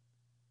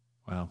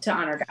 Wow. to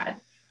honor God.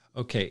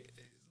 Okay.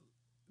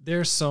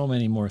 There's so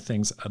many more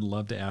things I'd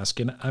love to ask.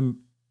 And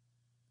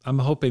I'm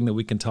hoping that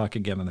we can talk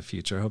again in the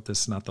future. I hope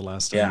this is not the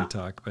last time we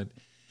talk, but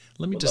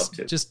let me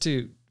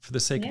for the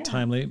sake of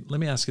time, let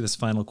me ask you this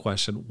final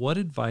question. What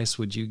advice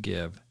would you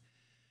give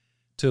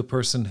to a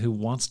person who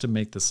wants to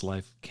make this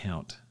life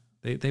count?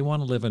 They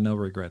want to live a no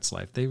regrets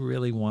life. They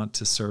really want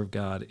to serve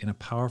God in a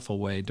powerful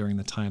way during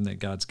the time that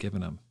God's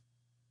given them.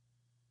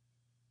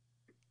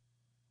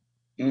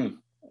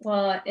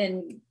 Well,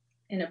 in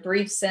a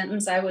brief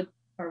sentence, I would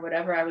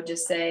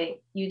just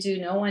say, you do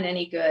no one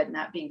any good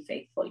not being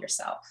faithful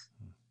yourself.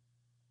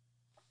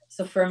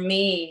 So for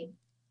me,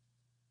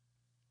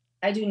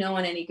 I do no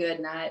one any good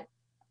not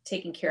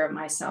taking care of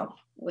myself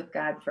with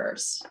God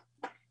first.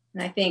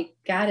 And I think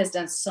God has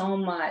done so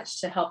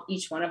much to help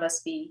each one of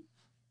us be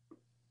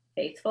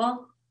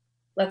faithful.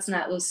 Let's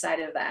not lose sight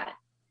of that.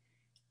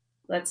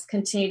 Let's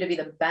continue to be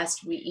the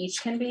best we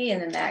each can be,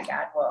 and then that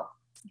God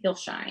he'll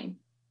shine.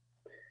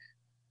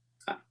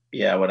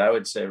 Yeah, what I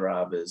would say,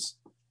 Rob, is,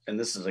 and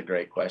this is a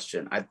great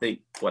question, I think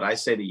what I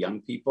say to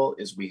young people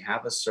is we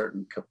have a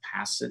certain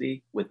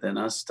capacity within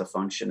us to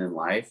function in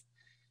life.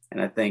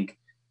 And I think,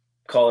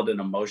 call it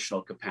an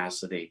emotional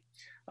capacity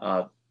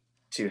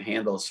to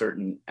handle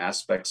certain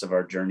aspects of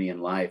our journey in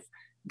life.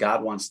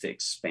 God wants to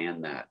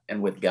expand that.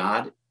 And with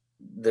God,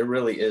 there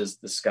really is,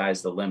 the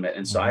sky's the limit.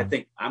 And so I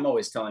think I'm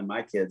always telling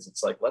my kids,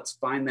 it's like, let's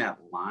find that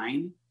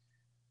line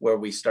where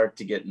we start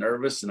to get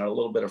nervous and are a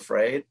little bit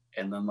afraid,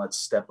 and then let's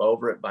step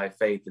over it by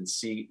faith and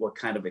see what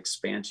kind of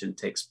expansion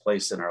takes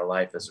place in our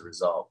life as a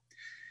result.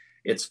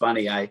 It's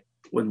funny,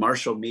 when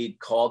Marshall Mead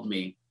called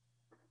me,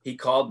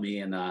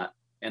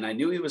 and I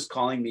knew he was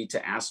calling me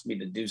to ask me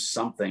to do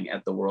something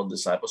at the World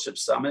Discipleship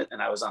Summit.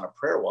 And I was on a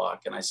prayer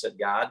walk, and I said,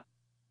 God,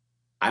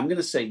 I'm going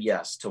to say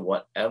yes to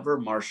whatever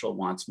Marshall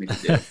wants me to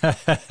do.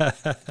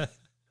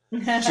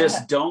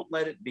 Just don't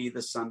let it be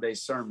the Sunday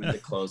sermon to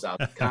close out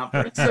the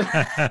conference.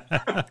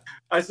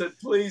 I said,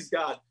 please,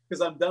 God, because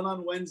I'm done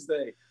on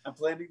Wednesday. I'm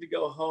planning to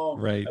go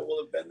home. Right. I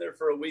will have been there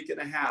for a week and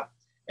a half.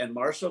 And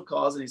Marshall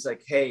calls and he's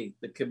like, hey,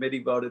 the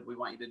committee voted. We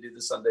want you to do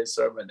the Sunday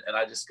sermon. And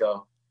I just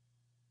go,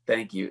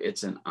 thank you.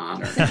 It's an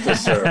honor to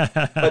serve.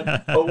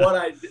 But what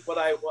I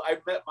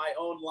met my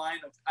own line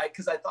of,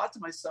 because I thought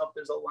to myself,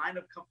 there's a line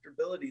of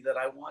comfortability that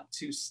I want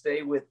to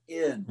stay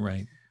within.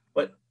 Right.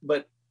 But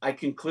I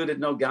concluded,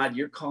 no, God,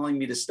 you're calling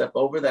me to step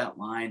over that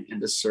line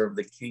and to serve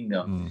the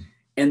kingdom.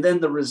 And then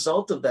the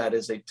result of that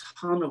is a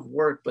ton of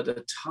work, but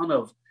a ton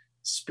of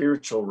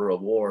spiritual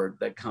reward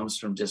that comes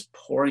from just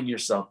pouring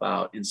yourself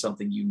out in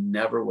something you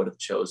never would have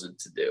chosen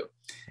to do.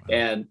 Wow.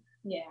 And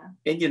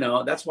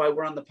that's why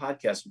we're on the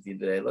podcast with you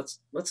today.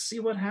 Let's see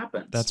what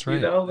happens. That's right.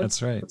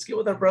 That's right. Let's get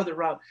with our brother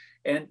Rob.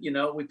 And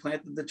we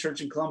planted the church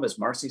in Columbus.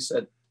 Marci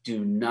said,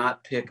 do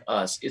not pick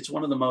us. It's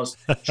one of the most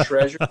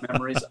treasured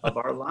memories of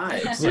our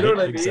lives. You know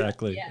what I mean?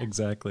 Exactly. Yeah.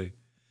 Exactly.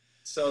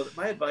 So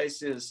my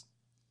advice is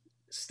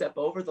step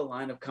over the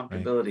line of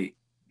comfortability. Right.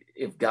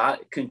 If God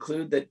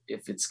conclude that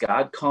if it's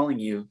God calling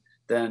you,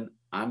 then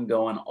I'm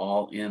going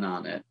all in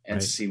on it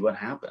and see what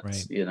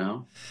happens.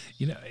 Right.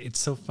 It's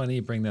so funny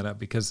you bring that up,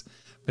 because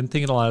I've been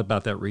thinking a lot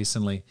about that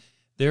recently.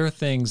 There are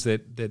things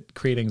that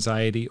create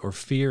anxiety or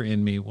fear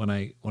in me when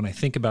I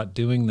think about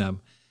doing them.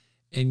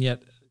 And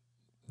yet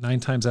 9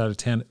 times out of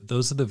 10,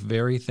 those are the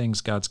very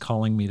things God's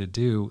calling me to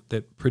do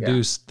that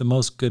produce the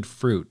most good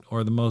fruit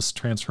or the most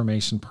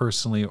transformation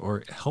personally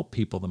or help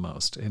people the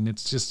most. And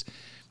it's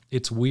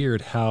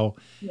weird how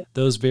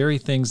those very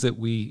things that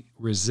we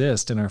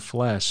resist in our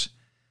flesh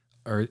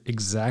are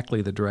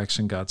exactly the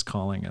direction God's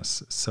calling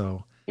us.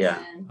 So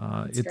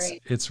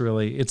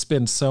it's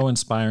been so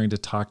inspiring to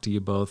talk to you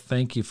both.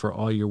 Thank you for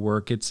all your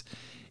work.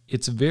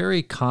 It's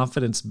very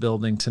confidence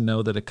building to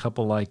know that a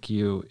couple like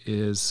you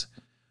is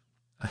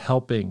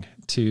helping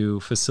to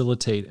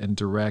facilitate and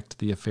direct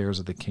the affairs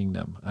of the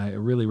kingdom. I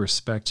really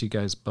respect you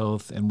guys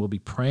both, and we'll be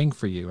praying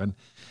for you. And,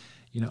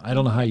 I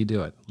don't know how you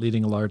do it,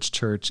 leading a large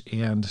church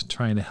and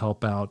trying to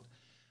help out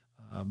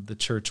the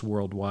church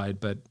worldwide,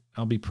 but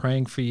I'll be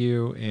praying for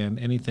you, and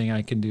anything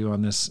I can do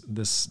on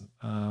this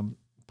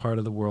part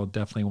of the world,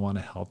 definitely want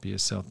to help you.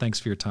 So thanks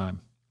for your time.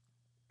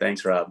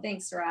 Thanks, Rob.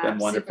 Thanks, Rob. Been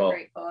wonderful. Super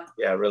grateful.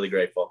 Yeah, really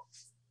grateful.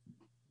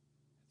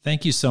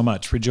 Thank you so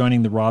much for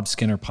joining the Rob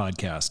Skinner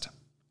podcast.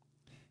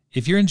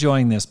 If you're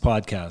enjoying this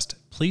podcast,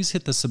 please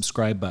hit the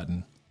subscribe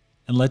button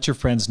and let your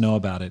friends know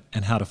about it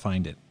and how to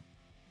find it.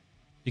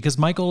 Because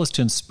my goal is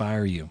to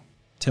inspire you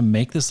to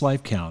make this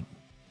life count,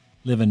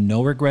 live a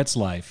no regrets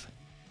life,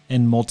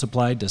 and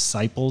multiply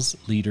disciples,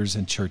 leaders,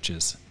 and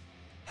churches.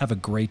 Have a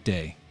great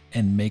day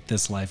and make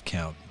this life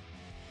count.